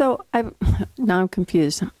 So now I'm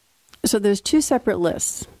confused. So there's two separate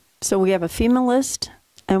lists. So we have a FEMA list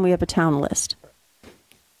and we have a town list.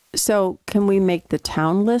 So can we make the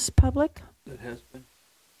town list public? It has been.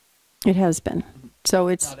 It has been. So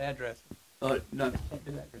it's Not address. Not.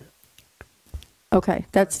 okay.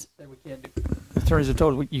 That's Attorneys have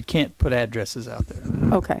told us you can't put addresses out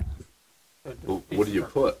there. okay. What do you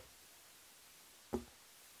put?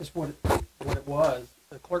 That's what it was.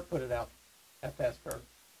 The clerk put it out. I have to ask her.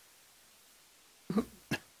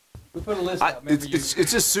 We put a list out. It's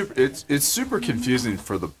just super. It's super confusing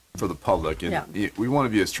for the public, and we want to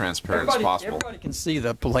be as transparent as possible. Everybody can see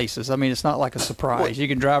the places. I mean, it's not like a surprise. You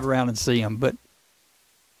can drive around and see them. But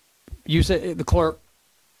you said the clerk.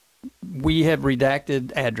 We have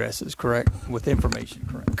redacted addresses, correct, with information,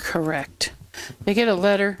 correct? Correct. They get a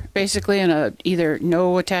letter, basically, and either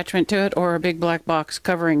no attachment to it or a big black box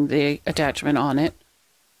covering the attachment on it.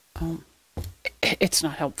 It's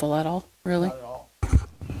not helpful at all, really. Not at all.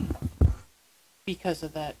 Because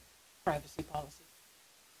of that privacy policy.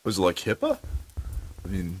 Was it like HIPAA? I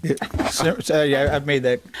mean, yeah, I've made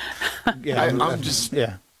that. Yeah, I'm just.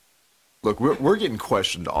 Yeah. Look, we're getting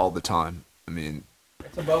questioned all the time. I mean,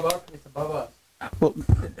 It's above us. Well,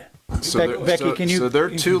 Becky, can you? So there are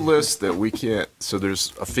two lists that we can't. So there's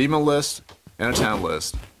a FEMA list and a town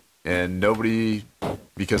list, and nobody,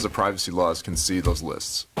 because of privacy laws, can see those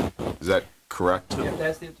lists. Is that correct? Yeah,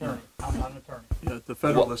 that's the attorney. I'm not an attorney. Yeah, the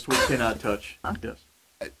federal list we cannot touch. Yes.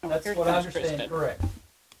 That's what I understand. Correct.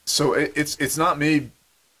 So it's not me,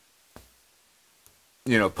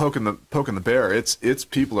 poking the bear. It's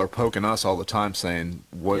people are poking us all the time, saying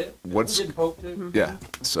what's We're getting poked too. yeah.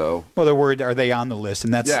 So Well, they're worried. Are they on the list?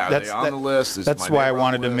 And that's are that's they on the list? Is That's my why I neighbor on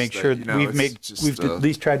wanted the to make list? sure That, that we've at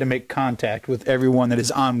least tried to make contact with everyone that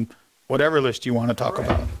is on whatever list you want to talk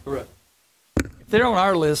about. Correct. If they're on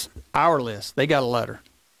our list, they got a letter.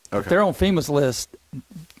 Okay. If they're on FEMA's list,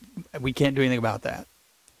 we can't do anything about that.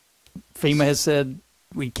 FEMA has said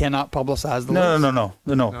we cannot publicize the list.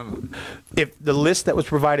 No. If the list that was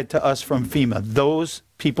provided to us from FEMA, those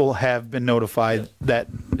people have been notified that.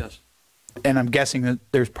 Yes. And I'm guessing that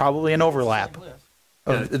there's probably an overlap.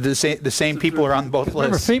 Of the same people are on both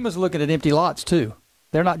Remember, lists. FEMA's looking at empty lots too.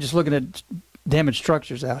 They're not just looking at damaged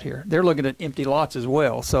structures out here. They're looking at empty lots as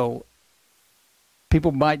well. So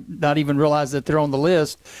people might not even realize that they're on the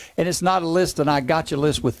list. And it's not a list, and I got you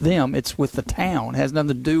list with them. It's with the town. It has nothing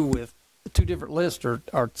to do with the two different lists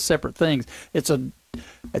are separate things. It's a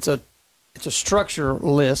structure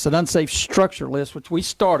list, an unsafe structure list, which we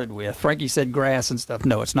started with. Frankie said grass and stuff.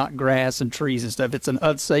 No, it's not grass and trees and stuff. It's an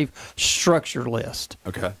unsafe structure list.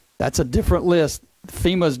 Okay. That's a different list.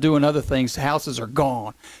 FEMA's doing other things. Houses are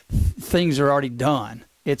gone. Things are already done.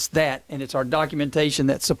 It's that, and it's our documentation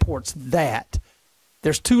that supports that.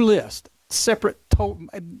 There's two lists, separate.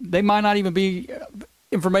 They might not even be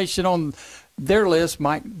information on their list.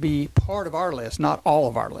 Might be part of our list, not all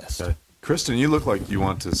of our list. Okay. Kristen, you look like you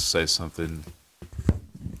want to say something.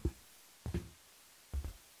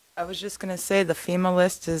 I was just going to say the FEMA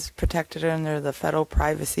list is protected under the Federal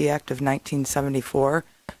Privacy Act of 1974,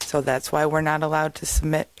 so that's why we're not allowed to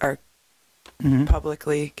submit or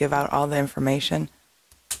publicly give out all the information.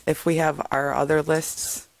 If we have our other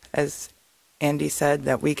lists, as Andy said,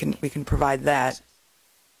 that we can provide that,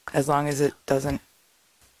 as long as it doesn't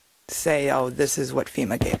say, oh, this is what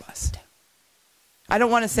FEMA gave us. I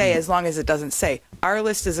don't want to say as long as it doesn't say. Our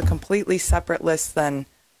list is a completely separate list than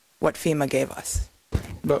what FEMA gave us.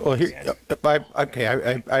 But here,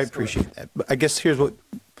 I appreciate that. But I guess here's what,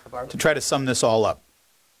 to try to sum this all up.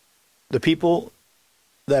 The people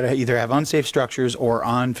that either have unsafe structures or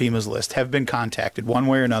on FEMA's list have been contacted one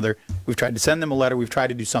way or another. We've tried to send them a letter. We've tried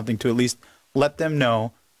to do something to at least let them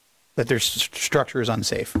know that their structure is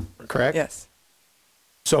unsafe, correct? Yes.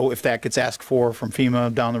 So if that gets asked for from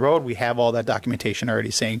FEMA down the road, we have all that documentation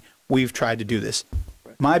already saying we've tried to do this.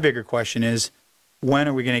 My bigger question is, when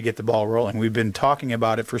are we going to get the ball rolling? We've been talking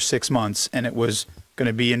about it for 6 months, and it was going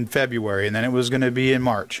to be in February, and then it was going to be in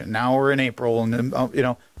March, and now we're in April, and then, you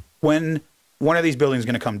know, when are these buildings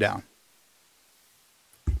going to come down?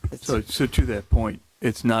 So to that point,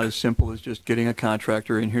 it's not as simple as just getting a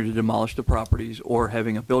contractor in here to demolish the properties or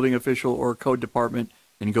having a building official or a code department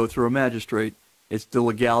and go through a magistrate. It's the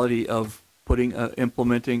legality of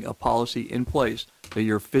implementing a policy in place that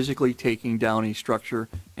you're physically taking down a structure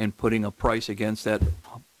and putting a price against that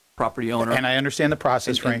property owner. And I understand the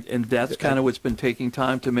process, Frank. And that's kind of what's been taking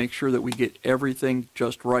time to make sure that we get everything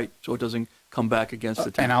just right so it doesn't come back against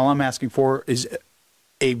the town. And all I'm asking for is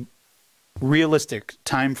a realistic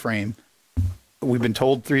time frame. We've been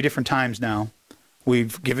told 3 different times now.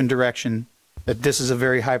 We've given direction that this is a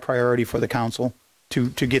very high priority for the council to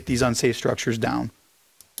get these unsafe structures down.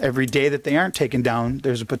 Every day that they aren't taken down,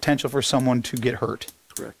 there's a potential for someone to get hurt.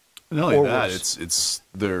 Correct. Not only that, it's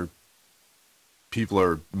people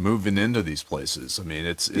are moving into these places. I mean,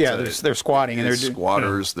 they're squatting and they're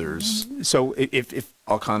squatters. There's so if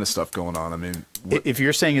all kind of stuff going on. I mean, if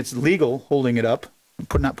you're saying it's legal holding it up,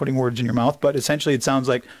 not putting words in your mouth, but essentially it sounds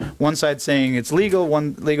like one side saying it's legal,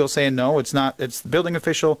 one legal saying no, it's not. It's the building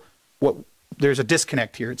official. There's a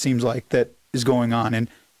disconnect here. It seems like that is going on,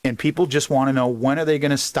 and people just want to know, when are they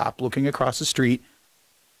going to stop looking across the street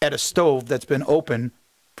at a stove that's been open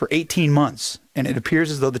for 18 months, and it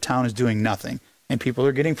appears as though the town is doing nothing, and people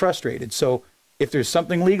are getting frustrated. So if there's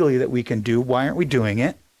something legally that we can do, why aren't we doing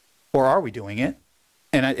it, or are we doing it?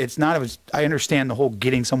 And it's not. I understand the whole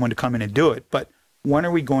getting someone to come in and do it, but when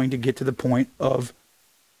are we going to get to the point of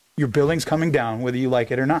your buildings coming down, whether you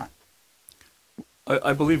like it or not?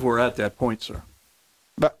 I believe we're at that point, sir.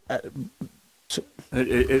 But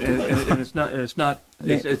it's not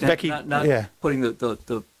putting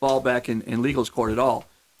the ball back in legal's court at all.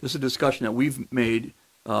 This is a discussion that we've made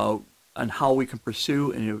on how we can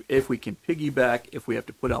pursue, and if we can piggyback, if we have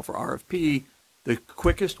to put out for RFP, the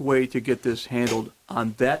quickest way to get this handled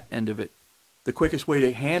on that end of it, the quickest way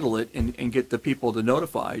to handle it and get the people to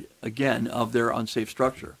notified again of their unsafe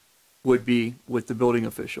structure would be with the building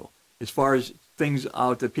official. As far as things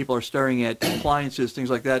out that people are staring at, appliances, things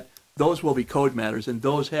like that, those will be code matters, and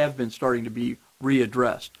those have been starting to be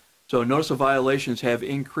readdressed. So notice of violations have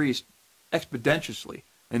increased exponentially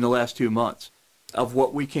in the last 2 months of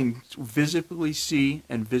what we can visibly see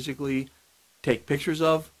and physically take pictures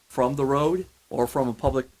of from the road or from a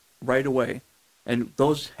public right of way. And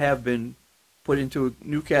those have been put into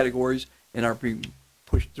new categories and are being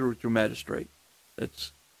pushed through magistrate.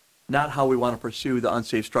 That's not how we want to pursue the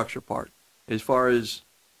unsafe structure part. As far as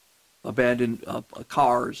abandoned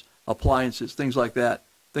cars, appliances, things like that,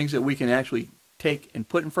 things that we can actually take and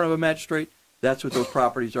put in front of a magistrate, that's what those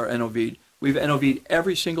properties are NOV'd. We've NOV'd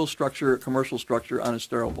every single structure, commercial structure on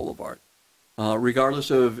Estero Boulevard,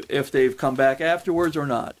 regardless of if they've come back afterwards or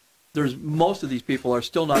not. Most of these people are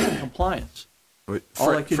still not in compliance. Wait,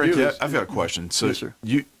 Frank, I've got a question. So yes, sir.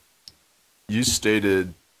 You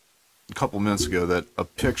stated a couple minutes ago that a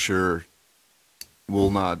picture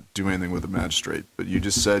will not do anything with a magistrate, but you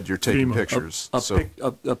just said you're taking pictures.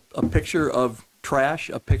 A picture of trash,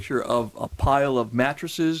 a picture of a pile of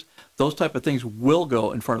mattresses, those type of things will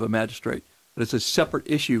go in front of a magistrate, but it's a separate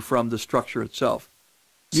issue from the structure itself.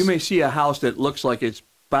 You may see a house that looks like it's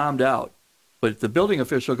bombed out, but if the building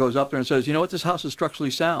official goes up there and says, you know what, this house is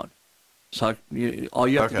structurally sound, so all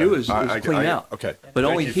you have to do is clean out. Okay. But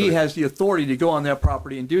only he has the authority to go on that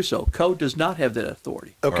property and do so. Code does not have that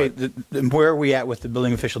authority. Okay, then where are we at with the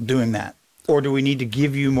building official doing that? Or do we need to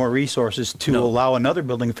give you more resources to allow another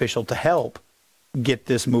building official to help get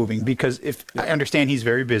this moving? Because if I understand he's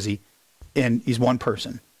very busy and he's one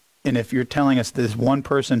person. And if you're telling us this one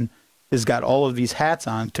person has got all of these hats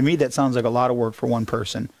on, to me that sounds like a lot of work for one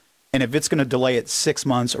person. And if it's going to delay it 6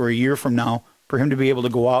 months or a year from now for him to be able to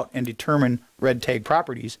go out and determine red tag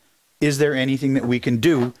properties, is there anything that we can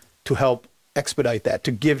do to help expedite that,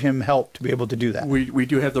 to give him help to be able to do that? We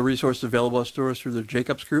do have the resources available to us through the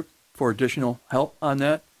Jacobs Group for additional help on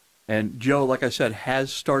that. And Joe, like I said,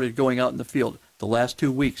 has started going out in the field. The last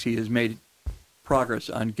 2 weeks he has made progress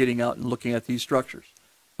on getting out and looking at these structures.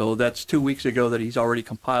 So that's 2 weeks ago that he's already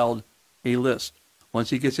compiled a list.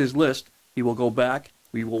 Once he gets his list, he will go back.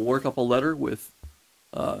 We will work up a letter with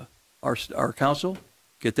our council,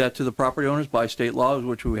 get that to the property owners by state laws,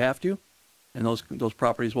 which we have to, and those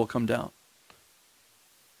properties will come down.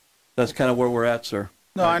 that's kind of where we're at, sir.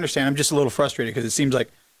 No, I understand. I'm just a little frustrated because it seems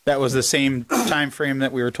like that was the same time frame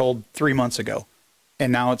that we were told 3 months ago.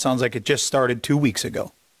 And now it sounds like it just started 2 weeks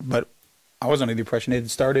ago. But I was under the impression it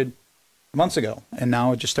had started months ago, and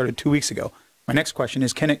now it just started 2 weeks ago. My next question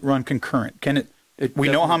is, can it run concurrent? Can it? We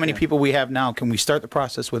know how many people we have now. Can we start the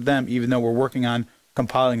process with them, even though we're working on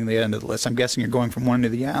compiling the end of the list? I'm guessing you're going from one end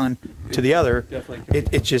of the island to the other.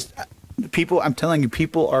 It's just people. I'm telling you,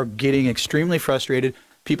 people are getting extremely frustrated.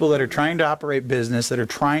 People that are trying to operate business, that are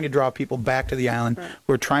trying to draw people back to the island,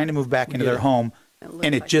 who are trying to move back into their home,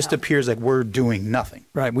 and it just appears like we're doing nothing.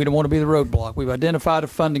 Right. We don't want to be the roadblock. We've identified a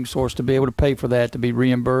funding source to be able to pay for that, to be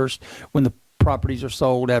reimbursed when the properties are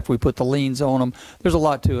sold after we put the liens on them. There's a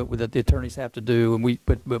lot to it that the attorneys have to do, and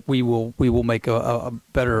but we will make a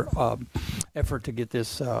better effort to get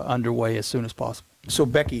this underway as soon as possible. So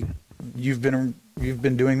Becky, you've been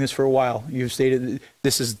doing this for a while. You've stated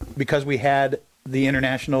this is because we had the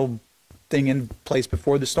international thing in place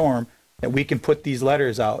before the storm that we can put these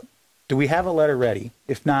letters out. Do we have a letter ready?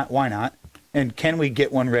 If not, why not? And can we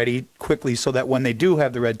get one ready quickly so that when they do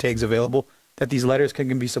have the red tags available, that these letters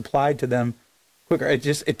can be supplied to them quicker?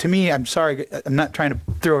 To me, I'm sorry, I'm not trying to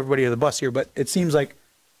throw everybody under the bus here, but it seems like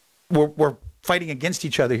we're fighting against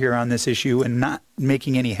each other here on this issue and not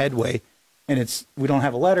making any headway. And we don't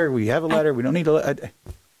have a letter. We have a letter. We don't need a letter.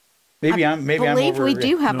 Maybe I'm believe over. we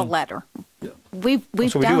do have a letter. We've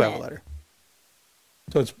so we done do have a letter.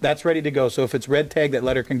 So that's ready to go. So if it's red tag, that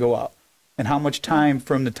letter can go out. And how much time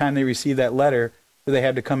from the time they receive that letter do they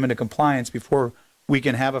have to come into compliance before we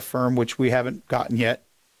can have a firm, which we haven't gotten yet,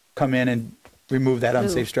 come in and remove that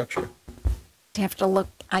unsafe structure? You have to look.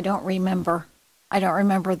 I don't remember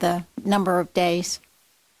the number of days.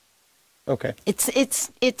 Okay.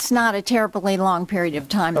 It's not a terribly long period of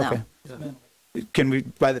time, though. Can we,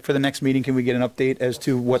 for the next meeting, can we get an update as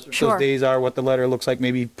to what those days are, what the letter looks like?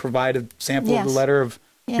 Maybe provide a sample of the letter of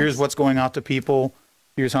here's what's going out to people.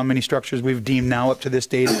 Here's how many structures we've deemed now up to this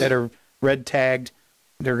date that are red tagged.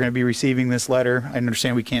 They're going to be receiving this letter. I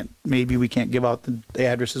understand we can't give out the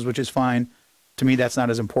addresses, which is fine. To me, that's not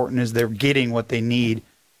as important as they're getting what they need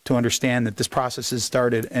to understand that this process has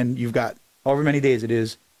started, and you've got however many days it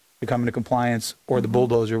is to come into compliance, or the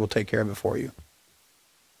bulldozer will take care of it for you.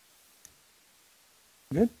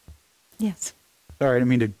 Good? Yes. Sorry, I didn't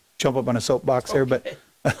mean to jump up on a soapbox there, but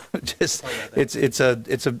just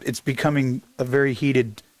it's becoming a very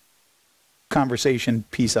heated conversation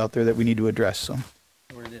piece out there that we need to address. So.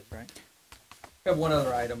 Where it is, right? I have one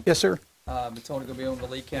other item. Yes, sir. It's only going to be on the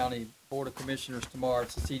Lee County Board of Commissioners tomorrow.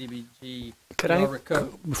 It's the CDBG.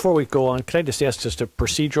 Before we go on, can I just ask just a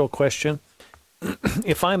procedural question?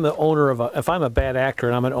 If I'm a bad actor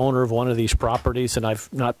and I'm an owner of one of these properties and I've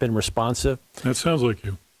not been responsive, that sounds like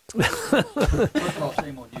you. First of all,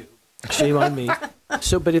 shame on you. Shame on me.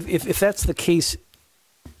 So, but if that's the case,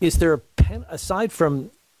 is there aside from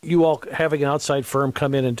you all having an outside firm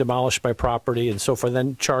come in and demolish my property and so forth,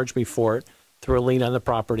 then charge me for it through a lien on the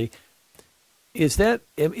property, is there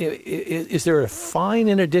a fine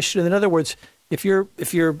in addition? In other words, if you're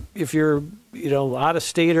out of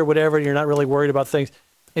state or whatever, and you're not really worried about things,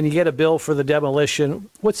 and you get a bill for the demolition,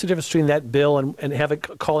 what's the difference between that bill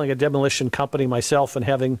and calling a demolition company myself and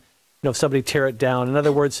having somebody tear it down? In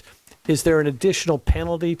other words, is there an additional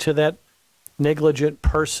penalty to that negligent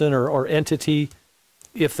person or entity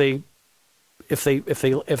if the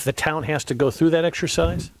town has to go through that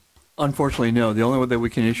exercise? Unfortunately, no. The only way that we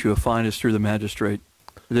can issue a fine is through the magistrate.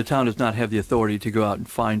 The town does not have the authority to go out and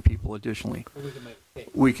fine people additionally.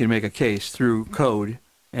 We can make a case through code,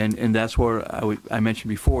 and that's where I mentioned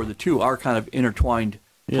before, the two are kind of intertwined,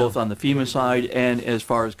 both on the FEMA side and as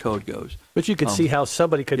far as code goes. But you can see how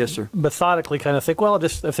somebody could methodically kind of think, well,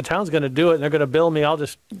 if the town's going to do it and they're going to bill me, I'll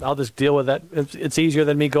just deal with that. It's easier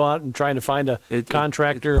than me go out and trying to find a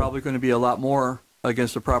contractor. It's probably going to be a lot more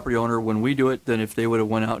against the property owner when we do it than if they would have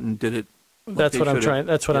went out and did it. That's what I'm trying.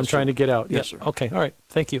 That's what I'm trying to get out. Yes, sir. Okay. All right.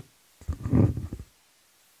 Thank you.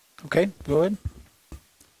 Okay. Go ahead.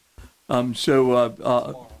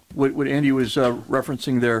 What Andy was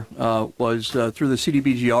referencing there was through the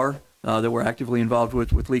CDBGR that we're actively involved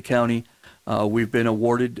with Lee County. We've been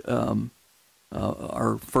awarded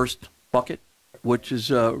our first bucket, which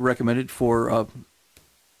is recommended for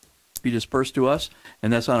be dispersed to us,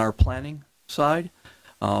 and that's on our planning side.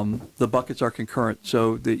 The buckets are concurrent,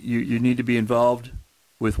 so that you need to be involved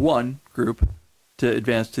with one group to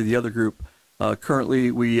advance to the other group.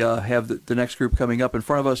 Currently, we have the next group coming up in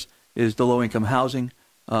front of us is the low-income housing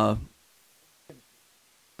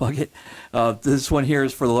bucket. This one here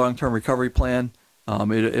is for the long-term recovery plan.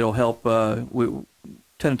 It'll help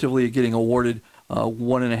tentatively getting awarded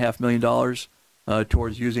 $1.5 million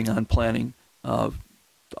towards using on planning.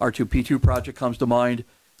 R2P2 project comes to mind,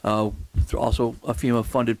 also a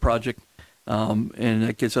FEMA-funded project, and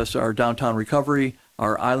it gets us our downtown recovery,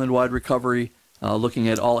 our island-wide recovery, looking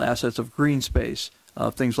at all assets of green space,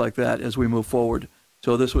 things like that as we move forward.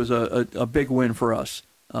 So this was a big win for us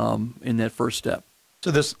in that first step. So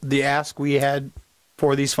the ask we had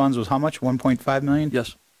for these funds was how much? 1.5 million?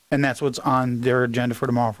 Yes. And that's what's on their agenda for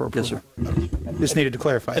tomorrow for approval? Yes, sir. Just needed to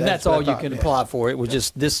clarify. And that's all you can apply for. It was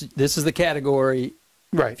just this is the category.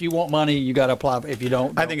 Right. If you want money, you got to apply. If you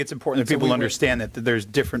don't, I think it's important that people understand that there's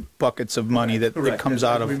different buckets of money that comes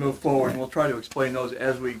out of. As we move forward, and we'll try to explain those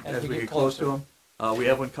as we get close to them. We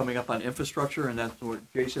have one coming up on infrastructure, and that's what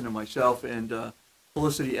Jason and myself and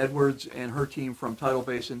Felicity Edwards and her team from Tidal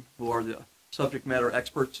Basin, who are the subject matter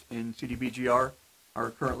experts in CDBGR, are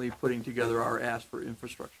currently putting together our ask for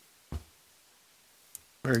infrastructure.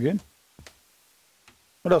 Very good.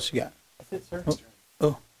 What else you got? That's it, sir.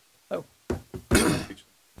 Oh.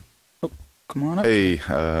 Come on up. Hey,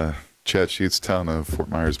 Chad Sheets, town of Fort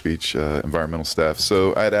Myers Beach, environmental staff.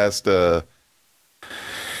 So I'd asked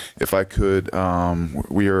if I could,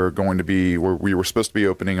 we were supposed to be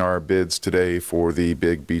opening our bids today for the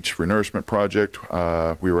big beach renourishment project.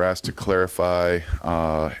 We were asked to clarify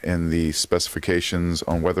in the specifications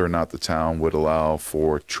on whether or not the town would allow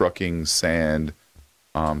for trucking sand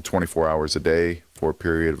 24 hours a day for a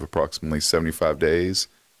period of approximately 75 days.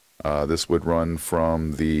 This would run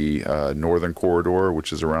from the northern corridor,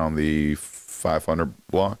 which is around the 500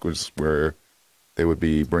 block, which is where they would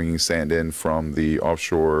be bringing sand in from the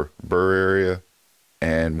offshore Burr area.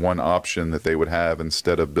 And one option that they would have,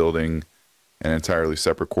 instead of building an entirely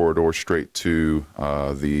separate corridor straight to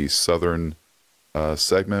the southern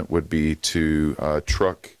segment, would be to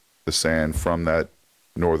truck the sand from that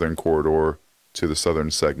northern corridor to the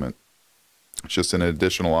southern segment. It's just an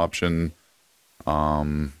additional option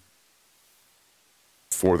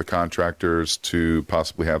for the contractors to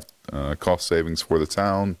possibly have cost savings for the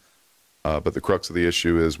town. But the crux of the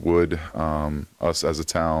issue is, would us as a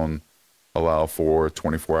town allow for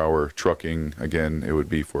 24-hour trucking? Again, it would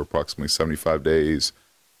be for approximately 75 days,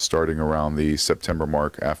 starting around the September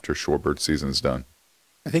mark after shorebird season is done.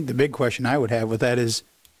 I think the big question I would have with that is,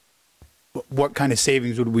 what kind of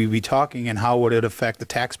savings would we be talking, and how would it affect the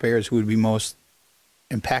taxpayers who would be most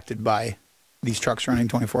impacted by these trucks running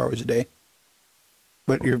 24 hours a day?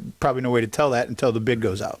 But you're probably no way to tell that until the bid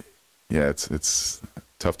goes out. Yeah, it's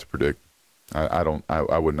tough to predict. I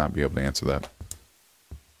would not be able to answer that.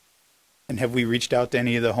 And have we reached out to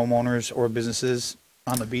any of the homeowners or businesses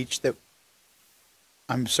on the beach that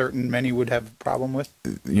I'm certain many would have a problem with?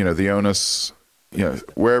 You know, the onus,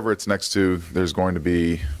 wherever it's next to, there's going to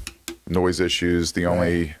be noise issues. The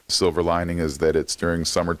only silver lining is that it's during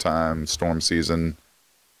summertime, storm season,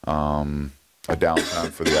 a downtime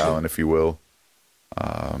for the island, if you will.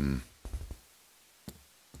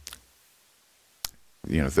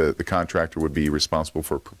 The contractor would be responsible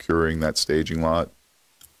for procuring that staging lot.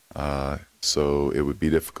 So it would be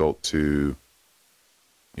difficult to,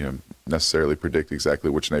 necessarily predict exactly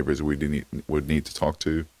which neighbors we would need to talk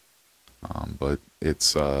to. But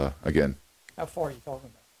it's, again. How far are you talking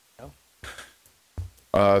about?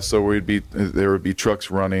 So there would be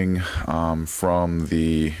trucks running from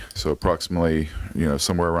approximately,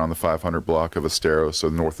 somewhere around the 500 block of Estero, so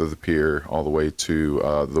north of the pier, all the way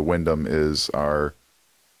to the Wyndham is our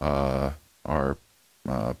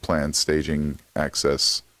planned staging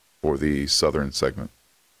access for the southern segment.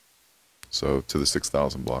 So to the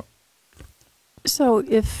 6,000 block. So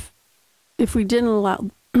if we didn't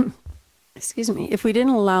allow, if we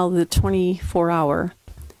didn't allow the 24-hour,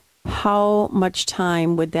 how much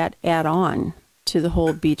time would that add on to the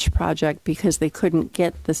whole beach project, because they couldn't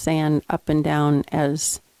get the sand up and down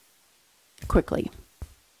as quickly?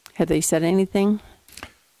 Have they said anything?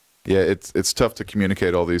 Yeah, it's tough to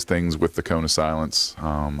communicate all these things with the cone of silence.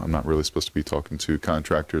 I'm not really supposed to be talking to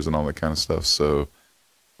contractors and all that kind of stuff, so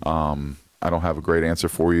I don't have a great answer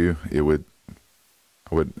for you. I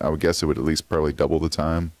would guess it would at least probably double the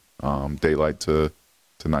time, daylight to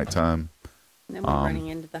nighttime. And then we're running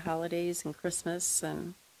into the holidays and Christmas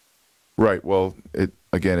and. Right. Well,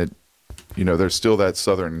 there's still that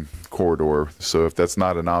southern corridor. So if that's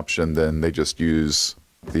not an option, then they just use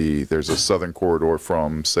there's a southern corridor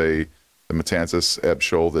from, say, the Matanzas Ebb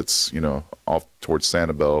Shoal that's, off towards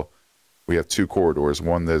Sanibel. We have two corridors,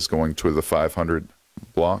 one that's going to the 500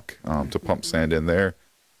 block to pump sand in there,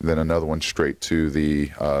 and then another one straight to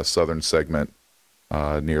the southern segment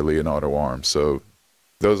near Leonardo Arms. So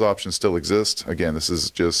those options still exist. Again, this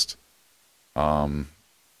is just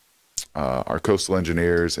our coastal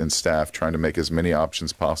engineers and staff trying to make as many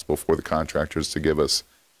options possible for the contractors to give us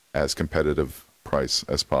as competitive price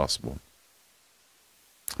as possible.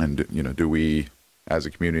 And, you know, do we, as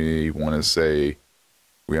a community, want to say,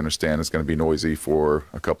 we understand it's going to be noisy for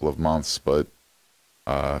a couple of months, but,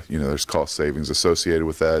 you know, there's cost savings associated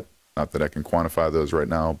with that. Not that I can quantify those right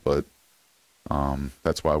now, but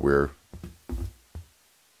that's why we're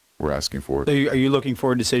asking for it. So are you looking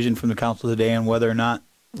for a decision from the council today on whether or not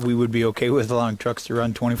we would be okay with allowing trucks to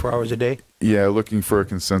run 24 hours a day? Yeah, looking for a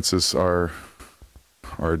consensus. Our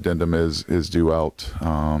addendum is due out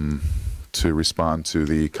to respond to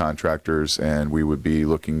the contractors, and we would be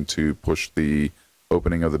looking to push the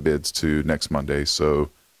opening of the bids to next Monday. So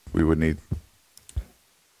we would need,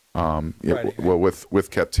 yeah, well,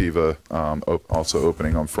 with Captiva also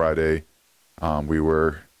opening on Friday,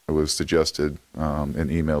 it was suggested in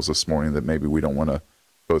emails this morning that maybe we don't want to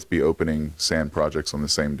both be opening sand projects on the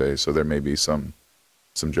same day. So there may be some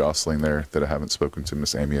jostling there that I haven't spoken to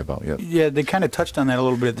Miss Amy about yet. Yeah, they kind of touched on that a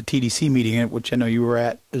little bit at the TDC meeting, which I know you were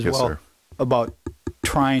at as Yes, well, sir. about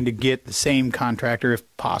trying to get the same contractor, if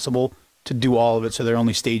possible, to do all of it so they're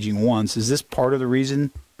only staging once. Is this part of the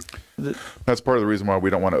reason? That's part of the reason why we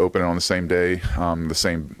don't want to open it on the same day. The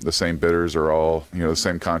same bidders are all, you know, the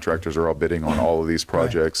same contractors are all bidding on all of these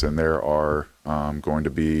projects, and there are going to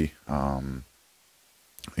be,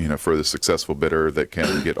 you know, for the successful bidder that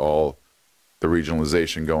can get all the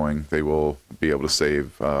regionalization going, they will be able to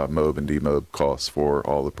save MOB and DMOB costs for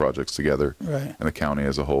all the projects together, Right. and the county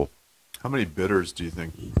as a whole. How many bidders do you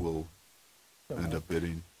think will end up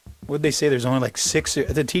bidding? Would they say there's only like six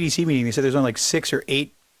at the TDC meeting? They said there's only like 6 or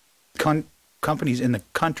 8 companies in the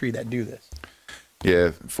country that do this.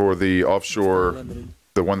 Yeah, for the offshore,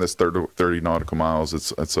 the one that's 30 nautical miles,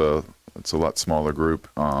 it's a lot smaller group.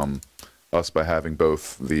 Us, by having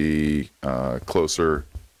both the closer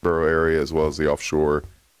borough area as well as the offshore,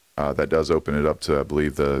 that does open it up to, I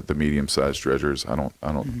believe, the medium-sized dredgers. I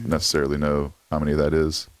don't necessarily know how many that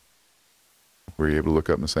is. Were you able to look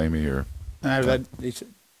up, Miss Amy, or?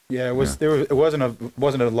 Yeah, it was. It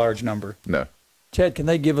wasn't a large number. No. Chad, can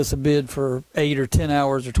they give us a bid for 8 or 10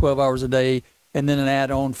 hours or 12 hours a day, and then an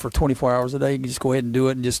add-on for 24 hours a day? You can just go ahead and do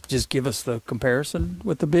it, and just give us the comparison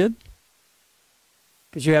with the bid.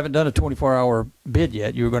 Because you haven't done a 24-hour bid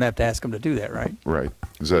yet, you were going to have to ask them to do that, right? Right.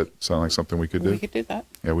 Does that sound like something we could do? We could do that.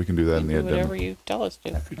 Yeah, we can do that in the Do addendum. whatever you tell us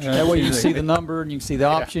to. That way you can see the number, and you can see the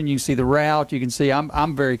option, you can see the route, you can see.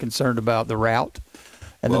 I'm very concerned about the route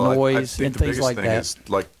and Well, the I noise think and the things biggest like thing that. is,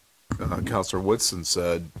 like Councilor Woodson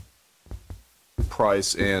said,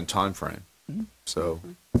 price and time frame. So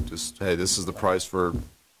just, hey, this is the price for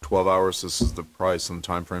 12 hours. This is the price and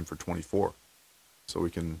time frame for 24. So we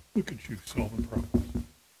can Look at you solving problems.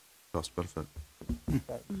 cost benefit.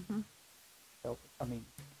 I mean,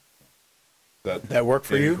 That work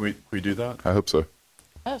for you? Can we do that? I hope so.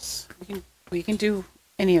 Yes, we can do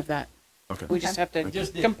any of that. Okay. We just have to.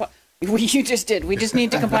 You just did. We just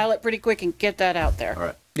need to compile it pretty quick and get that out there. All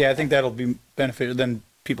right. Yeah, I think that'll be beneficial. Then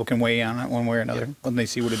people can weigh in on it one way or another when they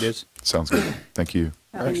see what it is. Sounds good. Thank you.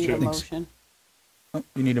 We need a motion. Oh,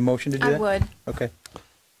 you need a motion to do I that? would. Okay.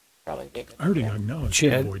 Probably dig it. I already acknowledged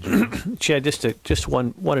Chad, that, boy. Chad, just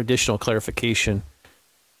one additional clarification.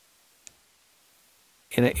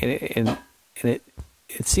 And it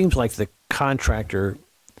seems like the contractor,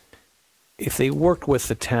 if they worked with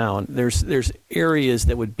the town, there's areas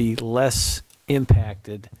that would be less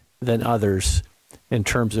impacted than others in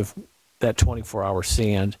terms of that 24-hour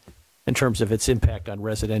sand, in terms of its impact on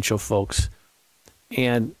residential folks.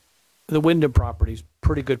 And the Wyndham property is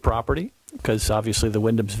pretty good property because obviously the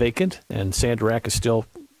Wyndham's vacant and Sand Rack is still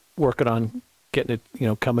working on getting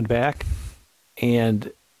it, coming back.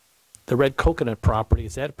 And the Red Coconut property,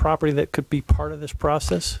 is that a property that could be part of this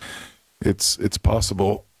process? It's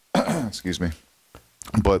possible. Excuse me.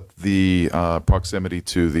 But the proximity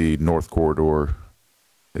to the North Corridor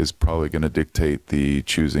is probably going to dictate the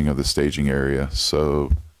choosing of the staging area.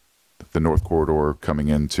 So the North Corridor coming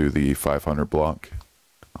into the 500 block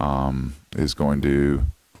is going to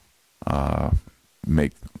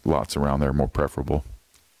make lots around there more preferable.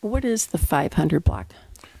 What is the 500 block?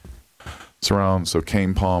 It's around, so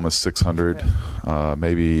Cane Palm is 600,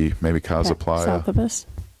 maybe Casa Playa. South of us?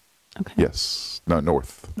 Okay. Yes. No,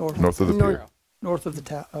 north. North. North of the North. pier. North of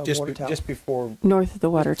the water tower. Just before. North of the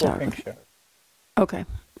water before tower. Pink Shell. Okay.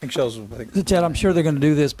 Pink Shell's, I think. So, Chad, I'm sure they're going to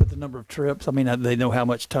do this, but the number of trips, I mean, they know how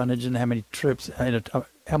much tonnage and how many trips,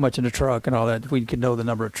 how much in a truck and all that. If we could know the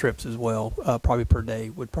number of trips as well, probably per day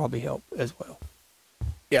would probably help as well.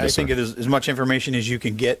 Yeah, Yes, I think sir. it is as much information as you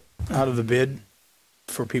can get out of the bid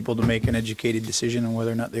for people to make an educated decision on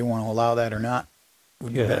whether or not they want to allow that or not.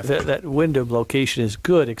 would be Yeah, beneficial. that Wyndham location is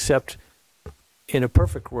good, except in a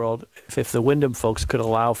perfect world, if the Wyndham folks could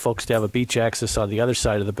allow folks to have a beach access on the other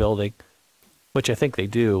side of the building, which I think they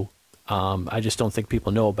do, I just don't think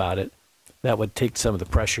people know about it. That would take some of the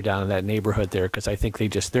pressure down in that neighborhood there, because I think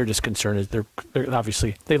they're just concerned is they're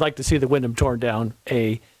obviously they'd like to see the Wyndham torn down.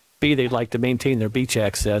 A, B, they'd like to maintain their beach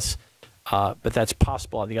access, but that's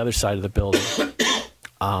possible on the other side of the building.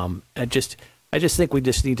 I just think we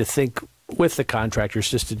just need to think with the contractors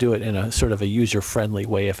just to do it in a sort of a user-friendly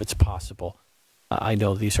way if it's possible. I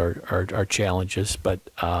know these are challenges, but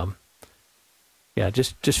yeah,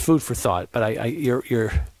 just food for thought. But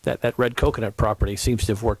that Red Coconut property seems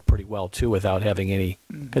to have worked pretty well too, without having any,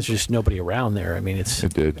 because there's just nobody around there. I mean,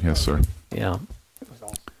 It did, yes, sir. Yeah.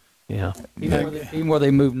 Yeah. Even where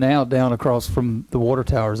they move now down across from the water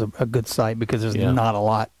tower is a good site, because there's not a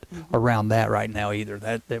lot around that right now either.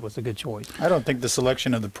 That was a good choice. I don't think the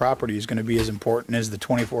selection of the property is going to be as important as the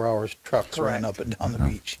 24 hours trucks running up and down the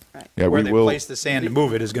beach. Yeah, where we they will- place the sand to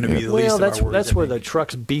move it is going to be the least Well, of our worries. that's where the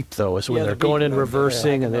trucks beep though, is when Yeah, they're the going beep, in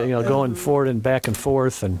reversing and they're, going forward and back and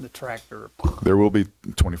forth and the tractor. There will be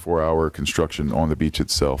 24-hour construction on the beach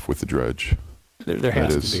itself with the dredge. There That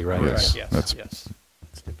has is- to be, right? Yes, Right. that's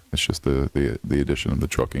it's just the addition of the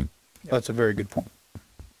trucking. That's a very good point.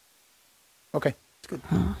 Okay. Good.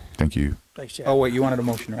 Thank you. Thanks, Jack. Oh, wait, you wanted a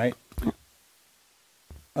motion, right?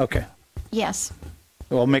 Okay. Yes.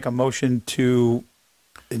 So I'll make a motion to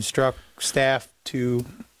instruct staff to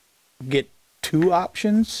get 2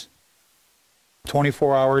 options,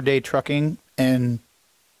 24-hour day trucking and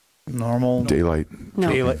normal Daylight. No.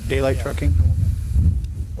 daylight trucking.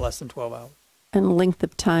 Less than 12 hours. And length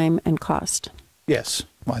of time and cost. Yes.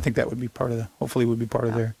 Well, I think that would be part of the, hopefully would be part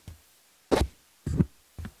of their,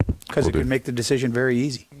 because it Will could do. make the decision very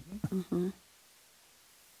easy.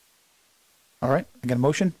 All right, I got a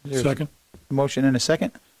motion? Is there Second. a motion and a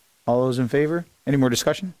second. All those in favor? Any more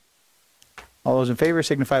discussion? All those in favor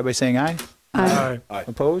signify by saying aye. Aye.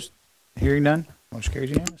 Opposed? Hearing none? Motion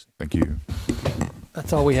carries unanimously. Thank you.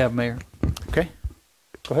 That's all we have, Mayor. Okay.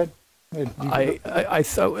 Go ahead. I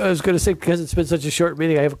thought I was going to say, because it's been such a short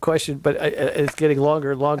meeting, I have a question, but it's getting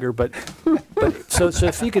longer and longer. But so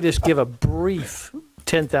if you could just give a brief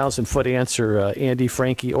 10,000-foot answer, Andy,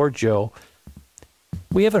 Frankie, or Joe.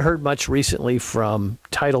 We haven't heard much recently from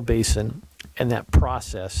Tidal Basin and that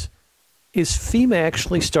process. Is FEMA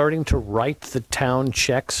actually starting to write the town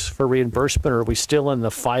checks for reimbursement, or are we still in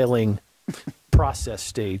the filing process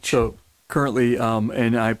stage? So currently,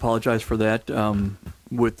 and I apologize for that,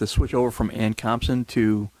 with the switch over from Ann Compson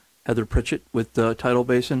to Heather Pritchett with Tidal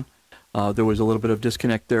Basin, there was a little bit of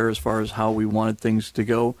disconnect there as far as how we wanted things to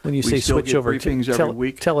go. When you We say still switch get over, briefings every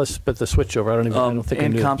week. tell us about the switch over. I don't think I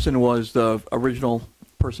Ann knew. Compson was the original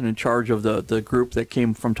person in charge of the group that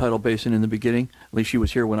came from Tidal Basin in the beginning. At least she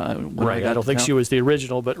was here when I Right, got I don't to think town. she was the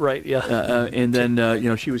original, but right, yeah. And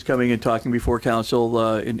then she was coming and talking before council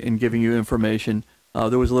and giving you information.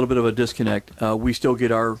 There was a little bit of a disconnect. We still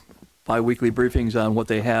get our biweekly briefings on what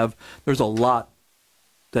they have. There's a lot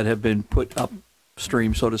that have been put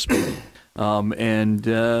upstream, so to speak, and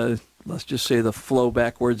let's just say the flow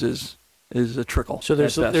backwards is a trickle. So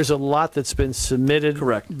there's at best. there's a lot that's been submitted,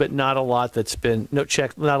 Correct, but not a lot that's been not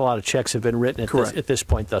a lot of checks have been written Correct. at this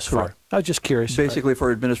point thus Correct. far. I was just curious. Basically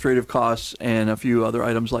for administrative costs and a few other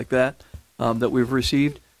items like that that we've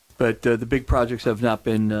received, but the big projects have not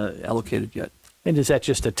been allocated yet. And is that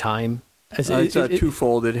just a time? It's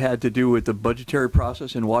twofold. It had to do with the budgetary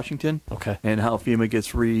process in Washington, okay, and how FEMA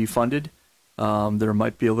gets refunded. There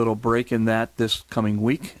might be a little break in that this coming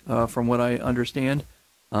week, from what I understand.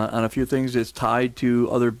 On a few things, it's tied to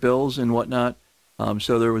other bills and whatnot.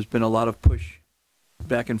 So there has been a lot of push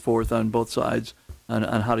back and forth on both sides on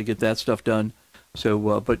how to get that stuff done.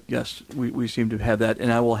 So, but yes, we seem to have that,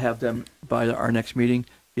 and I will have them by our next meeting,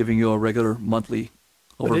 giving you a regular monthly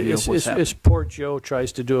But overview of what's happening. as poor Joe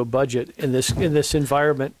tries to do a budget in this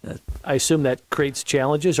environment, I assume that creates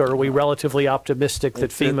challenges, or are we relatively optimistic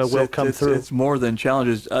that FEMA will come through? It's more than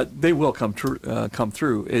challenges. They will come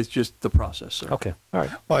through. It's just the process, sir. Okay. All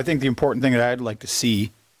right. Well, I think the important thing that I'd like to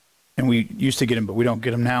see, and we used to get them, but we don't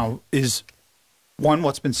get them now, is one,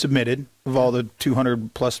 what's been submitted of all the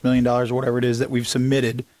 $200+ million or whatever it is that we've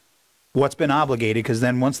submitted, what's been obligated, because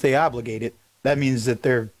then once they obligate it, that means that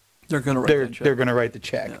they're going to write that check. They're going to write the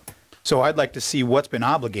check. So I'd like to see what's been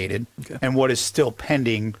obligated and what is still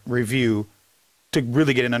pending review to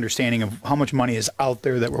really get an understanding of how much money is out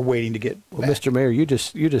there that we're waiting to get. Well, Mr. Mayor, you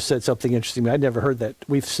just said something interesting. I'd never heard that.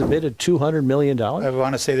 We've submitted $200 million. I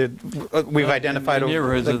want to say that we've identified in over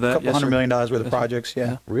neighborhoods like of a that, couple yes, $100 sir. million worth of Yes, sir. projects.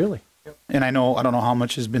 Yeah. Really? And I don't know how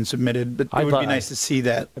much has been submitted, but it would be nice to see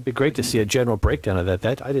that. It'd be great to see a general breakdown of that.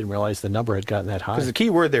 That I didn't realize the number had gotten that high. Because the key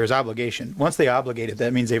word there is obligation. Once they obligate it,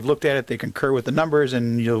 that means they've looked at it, they concur with the numbers,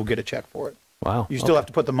 and you'll get a check for it. Wow. You still have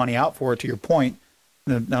to put the money out for it, to your point.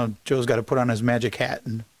 Now Joe's got to put on his magic hat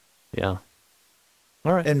and all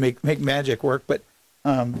right, and make magic work. But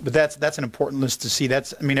that's an important list to see.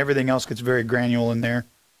 Everything else gets very granular in there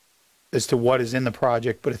as to what is in the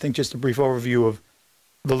project. But I think just a brief overview of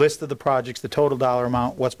the list of the projects, the total dollar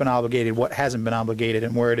amount, what's been obligated, what hasn't been obligated,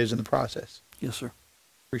 and where it is in the process. Yes, sir.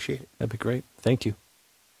 Appreciate it. That'd be great. Thank you.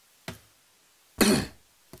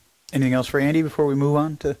 Anything else for Andy before we move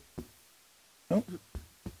on to? Nope.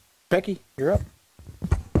 Becky, you're up.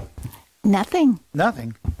 Nothing.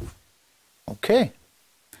 Nothing. Okay.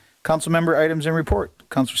 Council member items and report.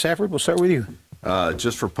 Councilor Safford, we'll start with you.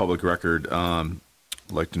 Just for public record, I'd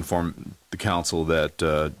like to inform the council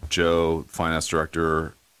that Joe, finance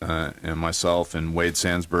director, and myself and Wade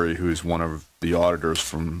Sansbury, who's one of the auditors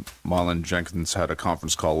from Marlin Jenkins, had a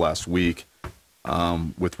conference call last week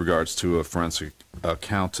with regards to a forensic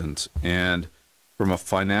accountant. And from a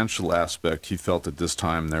financial aspect, he felt at this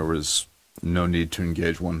time there was no need to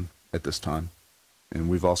engage one at this time. And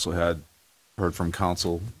we've also heard from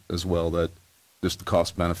council as well that just the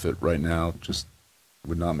cost benefit right now just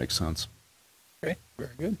would not make sense. Okay,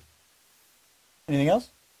 very good. Anything else?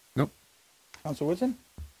 Nope. Councilor Woodson?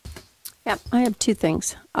 Yeah, I have two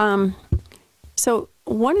things. So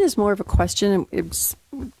one is more of a question. It's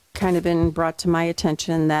kind of been brought to my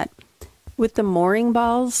attention that with the mooring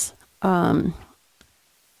balls,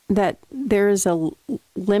 that there is a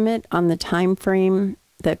limit on the time frame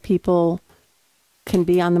that people can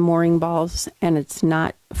be on the mooring balls, and it's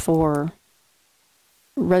not for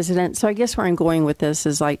residents. So I guess where I'm going with this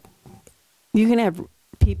is like, you can have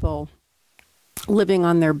people living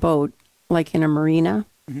on their boat, like in a marina.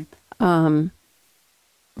 But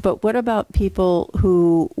what about people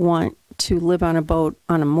who want to live on a boat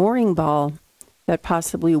on a mooring ball that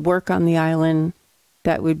possibly work on the island?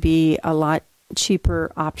 That would be a lot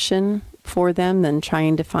cheaper option for them than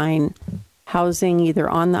trying to find housing either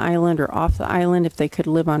on the island or off the island if they could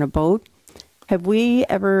live on a boat. Have we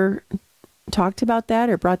ever talked about that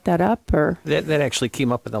or brought that up? Or that actually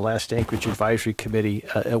came up in the last Anchorage Advisory Committee,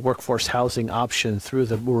 a workforce housing option through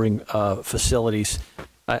the mooring facilities.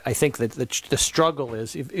 I think that the struggle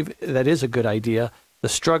is, if that is a good idea, the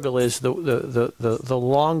struggle is the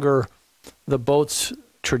longer the boats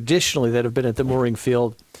traditionally that have been at the mooring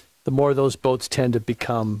field, the more those boats tend to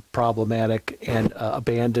become problematic and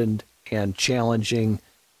abandoned and challenging.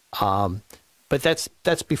 But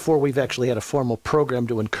that's before we've actually had a formal program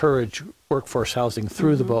to encourage workforce housing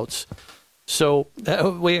through the boats. So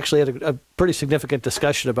we actually had a pretty significant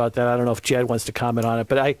discussion about that. I don't know if Jed wants to comment on it,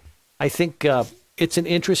 but I think it's an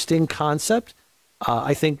interesting concept.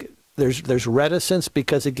 I think there's reticence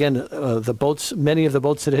because, again, many of the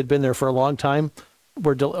boats that had been there for a long time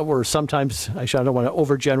were sometimes, I don't want to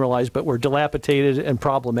overgeneralize, but were dilapidated and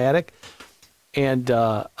problematic. And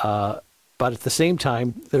but at the same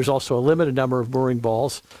time, there's also a limited number of mooring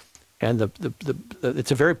balls, and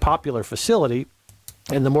it's a very popular facility.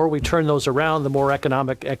 And the more we turn those around, the more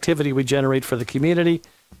economic activity we generate for the community.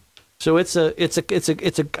 So I think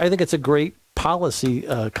it's a great policy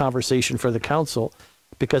conversation for the council,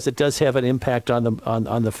 because it does have an impact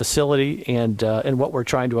on the facility and what we're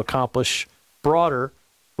trying to accomplish broader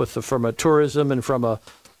from a tourism and from a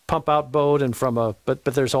pump out boat and but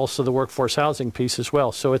there's also the workforce housing piece as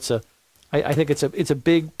well. So I think it's a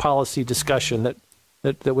big policy discussion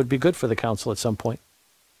that would be good for the council at some point.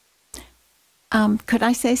 Could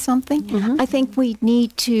I say something? I think we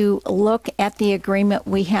need to look at the agreement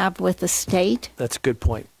we have with the state. That's a good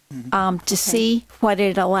point. To see what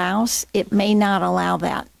it allows. It may not allow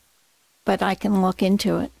that, but I can look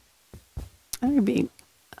into it. It'd be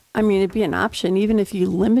an option, even if you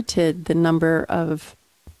limited the number of,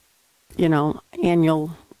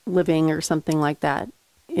 annual living or something like that,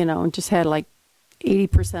 and just had like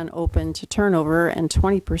 80% open to turnover and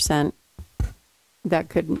 20% that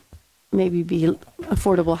could maybe be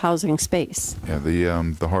affordable housing space. Yeah,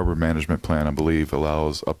 the harbor management plan, I believe,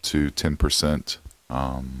 allows up to 10%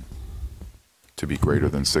 to be greater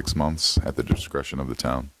than 6 months at the discretion of the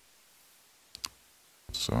town.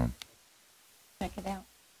 So check it out.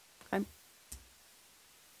 Okay.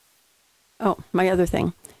 Oh, my other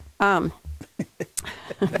thing. I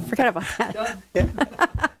forgot about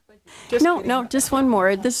that. No, just one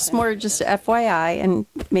more. This is more just FYI and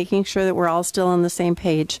making sure that we're all still on the same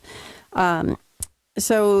page.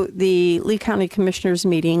 So the Lee County Commissioners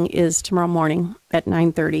meeting is tomorrow morning at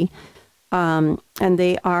 9:30. and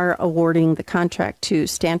they are awarding the contract to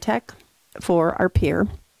Stantec for our pier.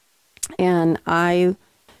 And I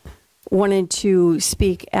wanted to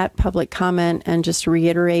speak at public comment and just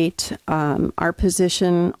reiterate our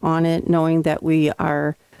position on it, knowing that we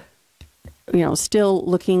are, still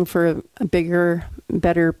looking for a bigger,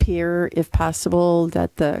 better pier if possible,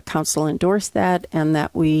 that the council endorsed that, and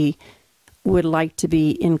that we would like to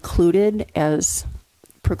be included as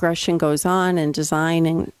progression goes on and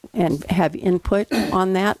design and have input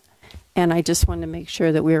on that. And I just wanted to make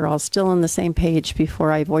sure that we are all still on the same page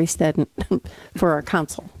before I voice that for our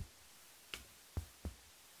council.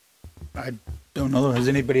 I don't know. Has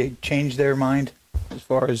anybody changed their mind as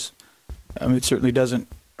far as, it certainly doesn't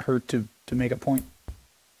hurt to make a point.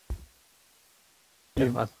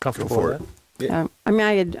 I'm comfortable with that.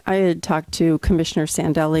 I had talked to Commissioner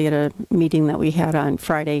Sandelli at a meeting that we had on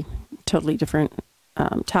Friday, totally different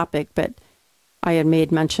topic, but I had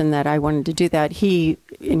made mention that I wanted to do that. He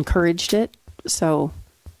encouraged it, so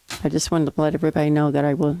I just wanted to let everybody know that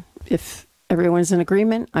I will, if everyone's in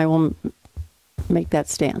agreement, I will make that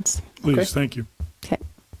stance. Please, Okay. thank you. Okay.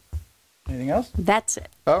 Anything else? That's it.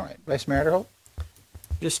 All right, Vice Mayor Adderholt?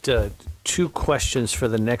 Just two questions for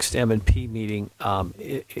the next M&P meeting.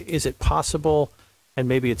 Is it possible, and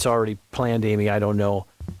maybe it's already planned, Amy, I don't know,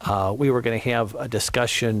 we were going to have a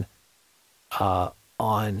discussion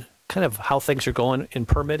on kind of how things are going in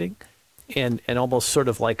permitting and almost sort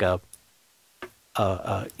of like a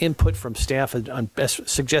input from staff on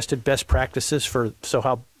suggested best practices so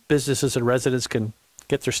how businesses and residents can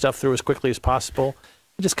get their stuff through as quickly as possible.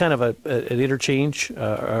 Just kind of an interchange,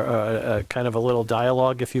 kind of a little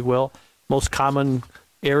dialogue, if you will. Most common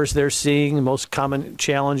errors they're seeing, most common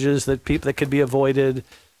challenges that could be avoided,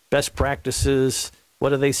 best practices.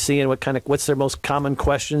 What are they seeing? What's their most common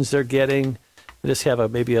questions they're getting? Just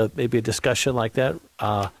have maybe a discussion like that.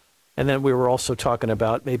 And then we were also talking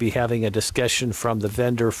about maybe having a discussion from the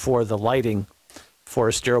vendor for the lighting for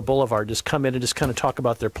Estero Boulevard. Just come in and just kind of talk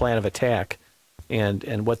about their plan of attack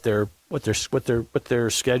and what their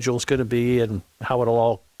schedule is going to be and how it'll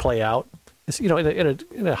all play out. It's,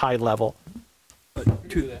 in a high level.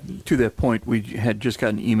 To that point, we had just got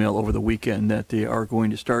an email over the weekend that they are going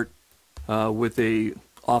to start with a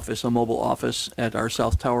mobile office at our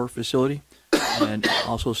South Tower facility, and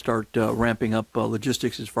also start ramping up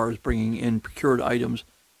logistics as far as bringing in procured items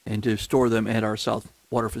and to store them at our South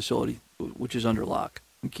Water facility, which is under lock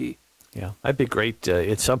and key. Yeah, that'd be great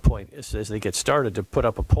at some point as they get started to put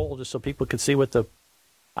up a poll just so people can see what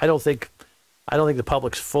I don't think the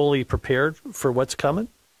public's fully prepared for what's coming.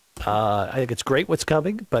 I think it's great what's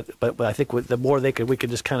coming, but I think the more we could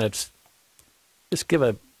just kind of just give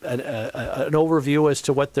an overview as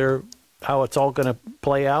to how it's all going to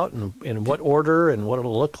play out and in what order and what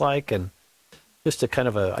it'll look like, and just a kind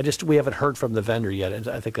of we haven't heard from the vendor yet, and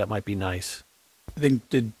I think that might be nice. I think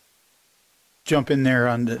jump in there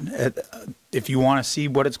if you want to see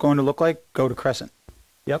what it's going to look like, go to Crescent.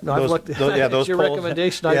 Yep, no, I've looked. Those your poles,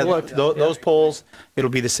 recommendation. I've looked. Those poles,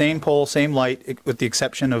 it'll be the same pole, same light, with the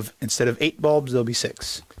exception of instead of 8 bulbs, there'll be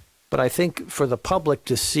 6. But I think for the public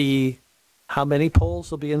to see how many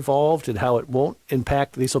poles will be involved and how it won't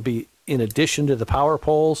impact, these will be in addition to the power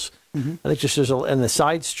poles. Mm-hmm. I think and the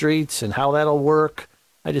side streets and how that'll work.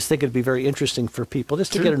 I just think it'd be very interesting for people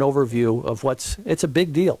just to get an overview of it's a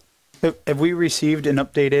big deal. Have we received an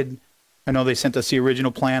updated, I know they sent us the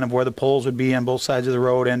original plan of where the poles would be on both sides of the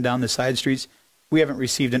road and down the side streets. We haven't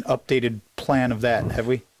received an updated plan of that, have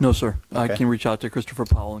we? No, sir. Okay. I can reach out to Christopher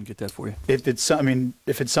Powell and get that for you. If it's something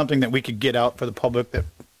that we could get out for the public that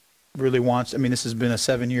really wants, this has been a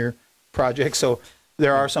 7-year project, so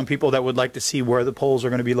there are some people that would like to see where the poles are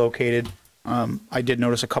going to be located. I did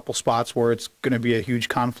notice a couple spots where it's going to be a huge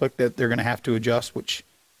conflict that they're going to have to adjust, which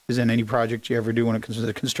is in any project you ever do when it comes to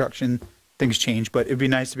the construction. Things change, but it'd be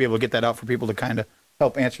nice to be able to get that out for people to kind of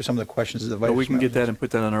help answer some of the questions that we can get that and put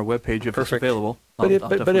that on our webpage if it's available. But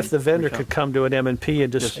if the vendor could come to an M&P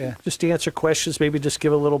and just answer questions, maybe just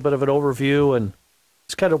give a little bit of an overview and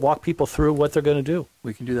just kind of walk people through what they're going to do.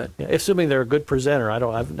 We can do that. Yeah, assuming they're a good presenter.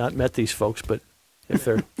 I've not met these folks, but if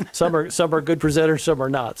they're some are good presenters, some are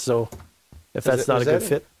not. So if that's not a good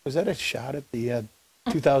fit, was that a shot at the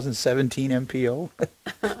 2017 MPO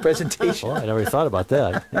presentation? Well, I never thought about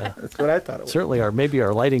that. Yeah. That's what I thought it was. Certainly maybe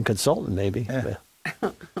our lighting consultant, maybe. Yeah.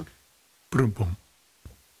 Boom, boom.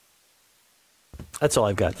 That's all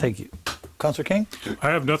I've got. Thank you. Councilor King? I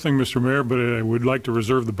have nothing, Mr. Mayor, but I would like to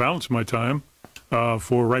reserve the balance of my time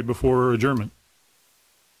for right before adjournment.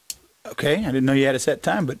 Okay, I didn't know you had a set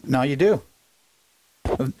time, but now you do.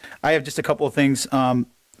 I have just a couple of things.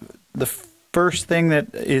 The first thing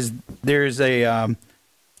that is there's a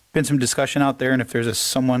been some discussion out there, and if there's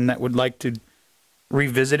someone that would like to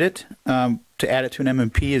revisit it, to add it to an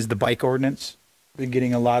M&P, is the bike ordinance. We're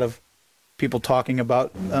getting a lot of people talking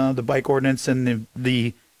about the bike ordinance, and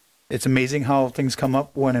it's amazing how things come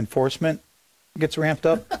up when enforcement gets ramped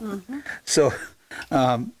up. So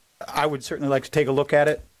I would certainly like to take a look at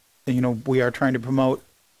it. And, we are trying to promote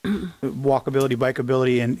walkability,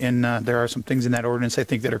 bikeability, and there are some things in that ordinance I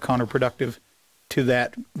think that are counterproductive to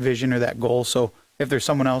that vision or that goal. So if there's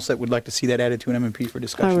someone else that would like to see that added to an M&P for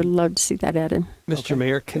discussion. I would love to see that added. Mr.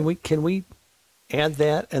 Mayor, can we add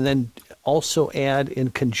that, and then also add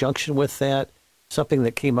in conjunction with that something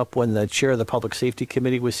that came up when the chair of the Public Safety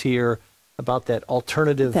Committee was here about that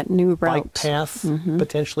alternative that new bike route path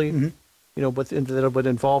potentially, that would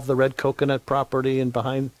involve the Red Coconut property and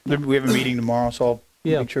behind. We have a meeting tomorrow, so I'll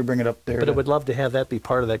make sure to bring it up there. But I would love to have that be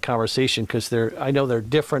part of that conversation, because I know they're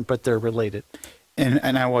different, but they're related.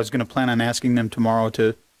 And I was going to plan on asking them tomorrow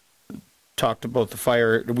to talk to both the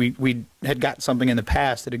fire. We had got something in the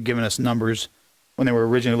past that had given us numbers when they were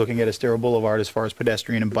originally looking at Estero Boulevard as far as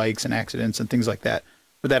pedestrian and bikes and accidents and things like that.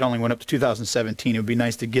 But that only went up to 2017. It would be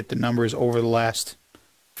nice to get the numbers over the last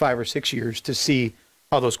 5 or 6 years to see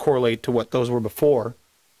how those correlate to what those were before,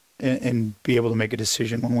 and be able to make a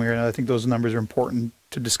decision one way or another. I think those numbers are important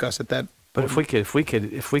to discuss at that. But if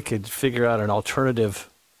we could figure out an alternative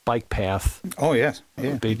bike path, oh yes, it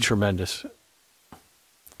would be tremendous.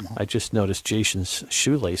 I just noticed Jason's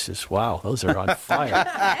shoelaces. Wow, those are on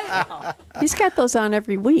fire. He's got those on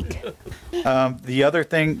every week. The other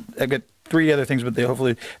thing, I got 3 other things, but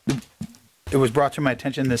it was brought to my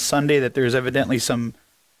attention this Sunday that there's evidently some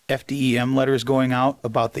FDEM letters going out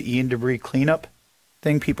about the Ian debris cleanup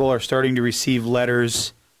thing. People are starting to receive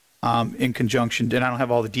letters in conjunction, and I don't have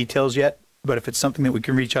all the details yet, but if it's something that we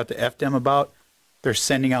can reach out to FDEM about, they're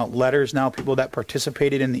sending out letters now. People that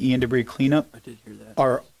participated in the Ian debris cleanup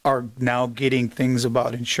are now getting things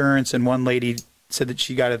about insurance. And one lady said that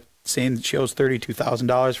she got it saying that she owes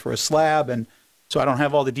 $32,000 for a slab. And so I don't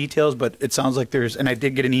have all the details, but it sounds like and I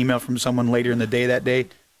did get an email from someone later in the day that day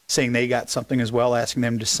saying they got something as well, asking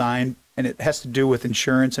them to sign. And it has to do with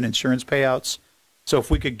insurance and insurance payouts. So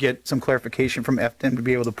if we could get some clarification from FDEM to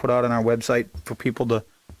be able to put out on our website for people to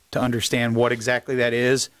understand what exactly that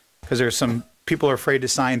is, because there's some people are afraid to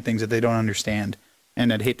sign things that they don't understand,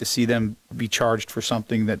 and I'd hate to see them be charged for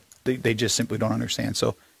something that they just simply don't understand.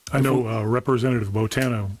 So I know Representative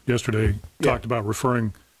Botano yesterday talked about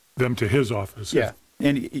referring them to his office. Yeah,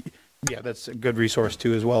 and that's a good resource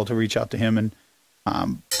too as well, to reach out to him and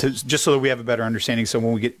just so that we have a better understanding. So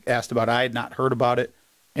when we get asked about it, I had not heard about it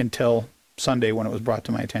until Sunday when it was brought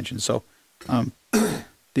to my attention. So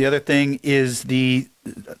the other thing is we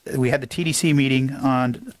had the TDC meeting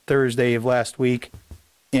on Thursday of last week,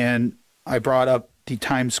 and I brought up the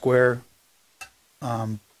Times Square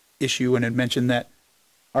issue and had mentioned that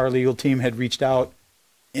our legal team had reached out,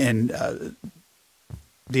 and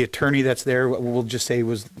the attorney that's there, we'll just say,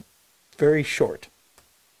 was very short.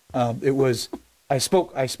 I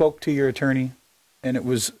spoke to your attorney, and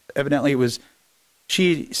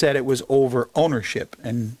she said it was over ownership,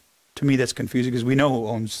 and to me that's confusing because we know who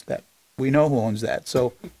owns that.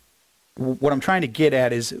 So what I'm trying to get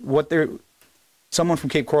at is someone from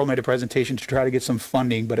Cape Coral made a presentation to try to get some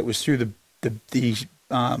funding, but it was through the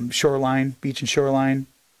shoreline, beach and shoreline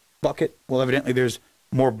bucket. Well, evidently there's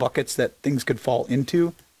more buckets that things could fall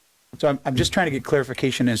into. So I'm just trying to get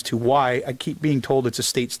clarification as to why. I keep being told it's a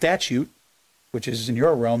state statute, which is in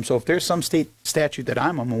your realm. So if there's some state statute that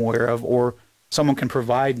I'm unaware of, or someone can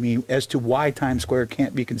provide me as to why Times Square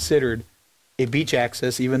can't be considered a beach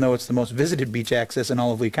access, even though it's the most visited beach access in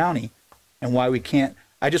all of Lee County, and why we can't.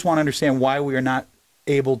 I just want to understand why we are not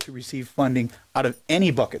able to receive funding out of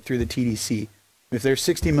any bucket through the TDC. If there's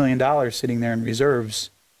 $60 million sitting there in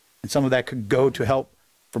reserves, and some of that could go to help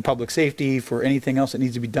for public safety, for anything else that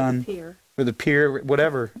needs to be done, for the pier,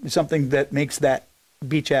 whatever, something that makes that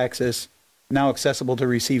beach access now accessible to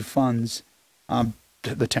receive funds,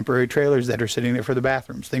 the temporary trailers that are sitting there for the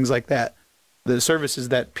bathrooms, things like that, the services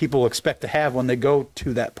that people expect to have when they go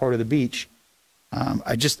to that part of the beach.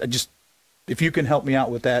 I just, if you can help me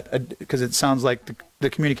out with that, because it sounds like the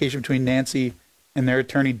communication between Nancy and their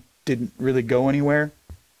attorney didn't really go anywhere.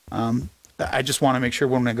 I just want to make sure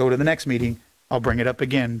when I go to the next meeting, I'll bring it up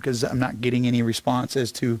again, because I'm not getting any response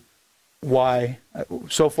as to why.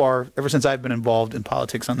 So far, ever since I've been involved in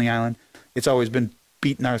politics on the island, it's always been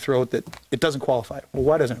beaten our throat that it doesn't qualify. Well,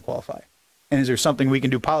 why doesn't it qualify? And is there something we can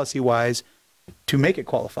do policy-wise to make it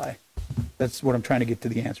qualify? That's what I'm trying to get to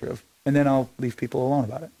the answer of. And then I'll leave people alone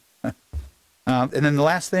about it. And then the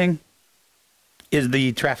last thing is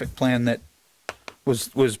the traffic plan that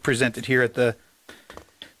was presented here at the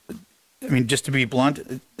I mean, just to be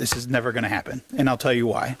blunt, this is never going to happen. And I'll tell you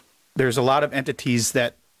why. There's a lot of entities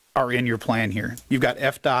that are in your plan here. You've got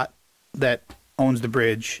FDOT that owns the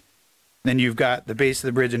bridge. Then you've got the base of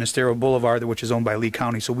the bridge in Estero Boulevard, which is owned by Lee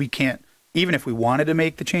County. So we can't, even if we wanted to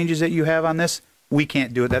make the changes that you have on this, we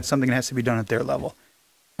can't do it. That's something that has to be done at their level.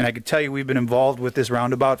 And I can tell you we've been involved with this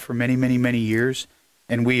roundabout for many, many, many years.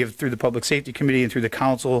 And we have, through the Public Safety Committee and through the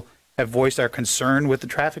council, have voiced our concern with the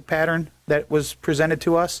traffic pattern that was presented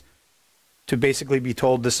to us to basically be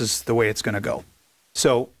told this is the way it's going to go.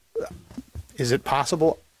 So is it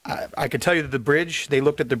possible? I could tell you that the bridge, they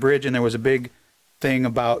looked at the bridge and there was a big thing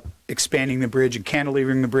about expanding the bridge and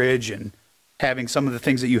cantilevering the bridge and having some of the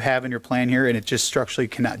things that you have in your plan here, and it just structurally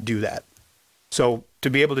cannot do that. So to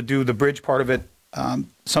be able to do the bridge part of it,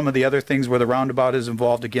 some of the other things where the roundabout is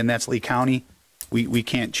involved, again, that's Lee County. We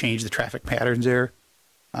can't change the traffic patterns there.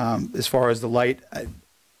 As far as the light,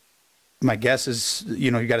 my guess is,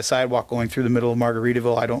 you got a sidewalk going through the middle of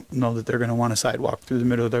Margaritaville. I don't know that they're going to want a sidewalk through the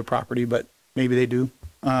middle of their property, but maybe they do.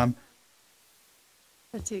 That's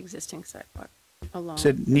the existing sidewalk alone. It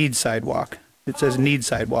said need sidewalk. It says need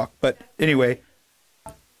sidewalk. But anyway,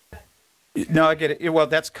 no, I get it. Well,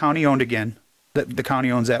 that's county owned again. The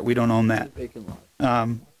county owns that. We don't own that.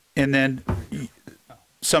 And then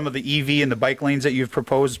some of the EV and the bike lanes that you've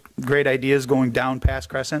proposed, great ideas going down past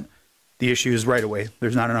Crescent. The issue is right away.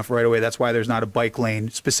 There's not enough right away. That's why there's not a bike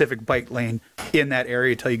lane, specific bike lane in that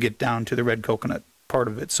area until you get down to the Red Coconut part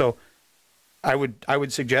of it. So I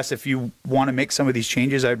would suggest if you want to make some of these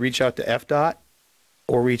changes, I'd reach out to FDOT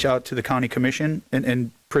or reach out to the county commission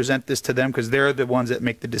and present this to them, because they're the ones that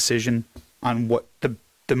make the decision on what the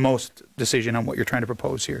most decision on what you're trying to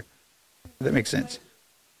propose here. Does that make sense?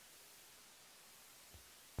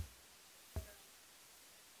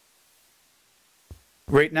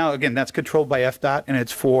 Right now, again, that's controlled by FDOT,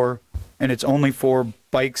 and it's only for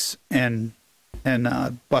bikes and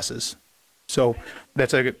buses. So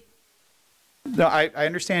that's no, I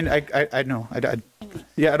understand. I know.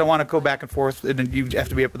 Yeah, I don't want to go back and forth, and then you have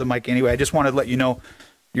to be up with the mic anyway. I just wanted to let you know,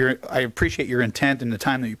 I appreciate your intent and the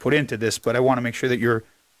time that you put into this, but I want to make sure that you're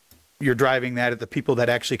driving that at the people that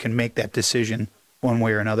actually can make that decision one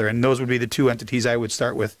way or another. And those would be the two entities I would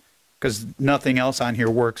start with, because nothing else on here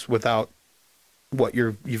works without what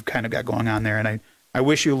you've kind of got going on there. And I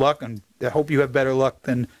wish you luck, and I hope you have better luck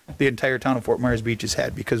than the entire town of Fort Myers Beach has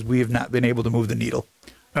had, because we have not been able to move the needle.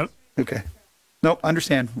 Okay. No,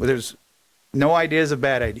 understand. Well, there's no idea is a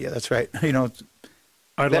bad idea. That's right.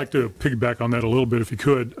 I'd like to piggyback on that a little bit, if you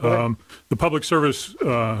could. The Public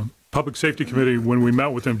Safety Committee, when we met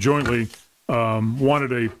with them jointly,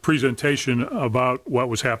 wanted a presentation about what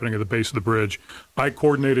was happening at the base of the bridge. I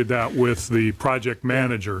coordinated that with the project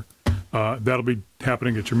manager. That'll be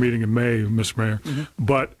happening at your meeting in May, Mr. Mayor.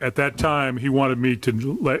 But at that time, he wanted me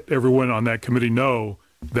to let everyone on that committee know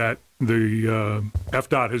that the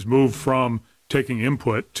FDOT has moved from taking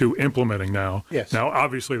input to implementing now. Yes. Now,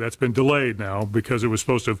 obviously, that's been delayed now because it was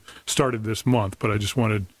supposed to have started this month. But I just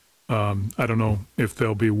wanted, I don't know if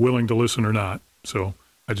they'll be willing to listen or not. So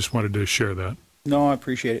I just wanted to share that. No, I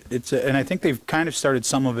appreciate it. And I think they've kind of started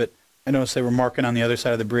some of it. I noticed they were marking on the other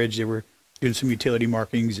side of the bridge. They were doing some utility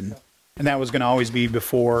markings, and that was going to always be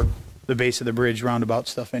before the base of the bridge roundabout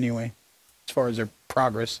stuff anyway, as far as their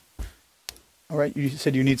progress. All right, you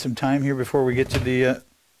said you need some time here before we get to the...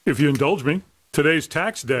 If you indulge me, today's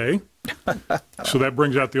tax day, so that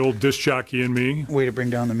brings out the old disc jockey in me. Way to bring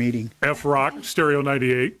down the meeting. F-Rock, Stereo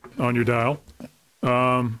 98 on your dial.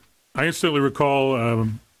 I instantly recall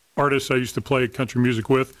artists I used to play country music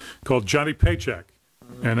with called Johnny Paycheck.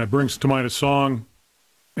 And that brings to mind a song,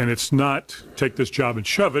 and it's not Take This Job and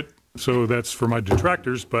Shove It, so that's for my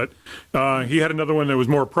detractors, but he had another one that was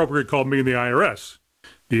more appropriate called Me and the IRS.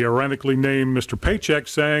 The ironically named Mr. Paycheck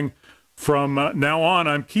sang, from now on,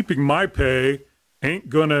 I'm keeping my pay, ain't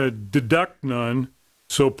gonna deduct none,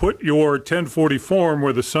 so put your 1040 form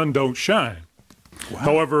where the sun don't shine. Wow.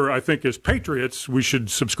 However, I think as patriots, we should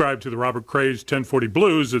subscribe to the Robert Cray's 1040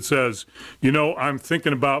 Blues that says, I'm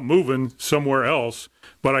thinking about moving somewhere else,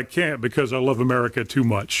 but I can't because I love America too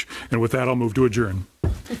much. And with that, I'll move to adjourn.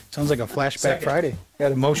 Sounds like a flashback Friday.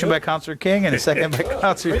 Got a motion by Councilor King and a second by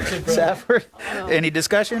Councilor Safford. Any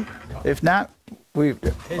discussion? If not,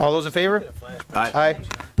 all those in favor? Aye.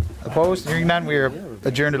 Opposed? Hearing none, we are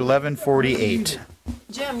adjourned at 11:48.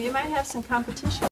 Jim, you might have some competition.